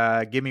says,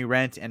 give me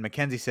Rent. And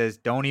Mackenzie says,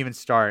 don't even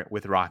start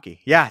with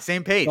Rocky. Yeah,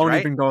 same page, don't right?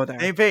 Even go there.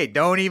 Same page.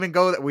 Don't even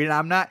go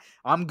there.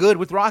 I'm good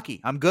with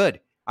Rocky. I'm good.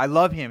 I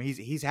love him.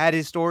 He's had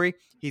his story.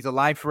 He's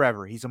alive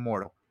forever. He's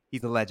immortal.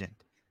 He's a legend.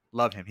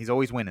 Love him. He's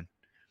always winning.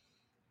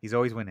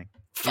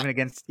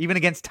 Even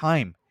against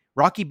time.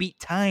 Rocky beat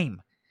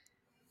time.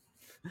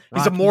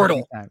 He's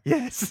immortal.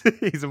 Yes,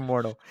 he's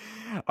immortal.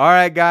 All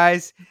right,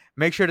 guys.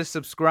 Make sure to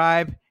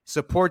subscribe,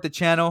 support the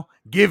channel,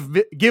 give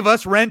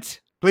us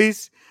rent,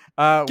 please.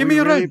 Give me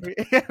your rent.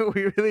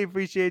 We really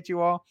appreciate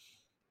you all.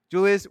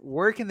 Julius,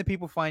 where can the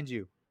people find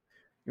you?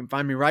 You can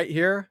find me right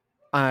here.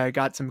 I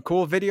got some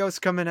cool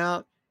videos coming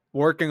out,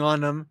 working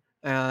on them.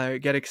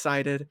 Get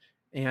excited.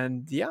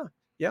 And yeah,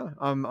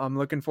 I'm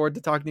looking forward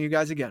to talking to you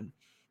guys again.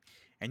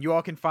 And you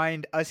all can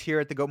find us here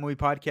at the Goat Movie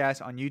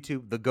Podcast on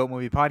YouTube, the Goat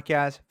Movie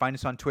Podcast. Find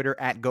us on Twitter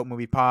at Goat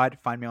Movie Pod.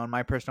 Find me on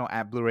my personal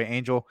at Blu-ray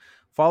Angel.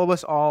 Follow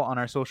us all on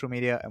our social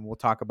media, and we'll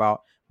talk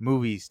about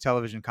movies,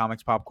 television,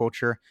 comics, pop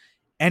culture,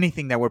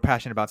 anything that we're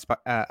passionate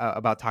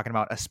about talking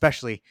about,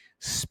 especially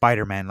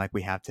Spider-Man, like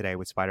we have today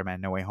with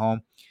Spider-Man No Way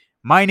Home.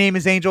 My name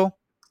is Angel.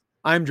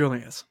 I'm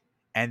Julius.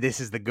 And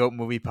this is the Goat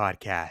Movie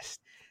Podcast.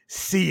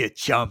 See ya,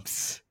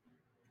 chumps.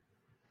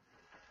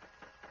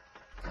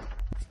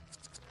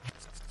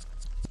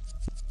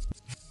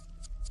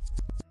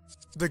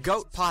 The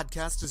GOAT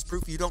Podcast is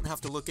proof you don't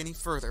have to look any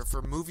further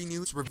for movie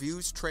news,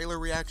 reviews, trailer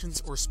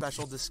reactions, or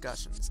special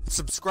discussions.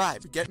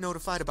 Subscribe, get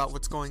notified about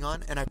what's going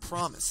on, and I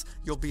promise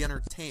you'll be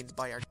entertained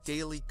by our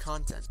daily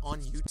content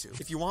on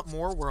YouTube. If you want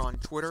more, we're on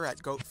Twitter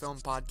at GOAT Film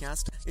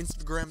Podcast,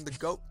 Instagram The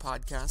GOAT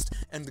Podcast,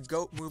 and the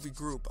GOAT Movie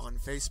Group on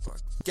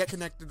Facebook. Get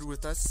connected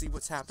with us, see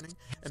what's happening,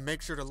 and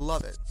make sure to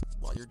love it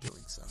while you're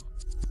doing so.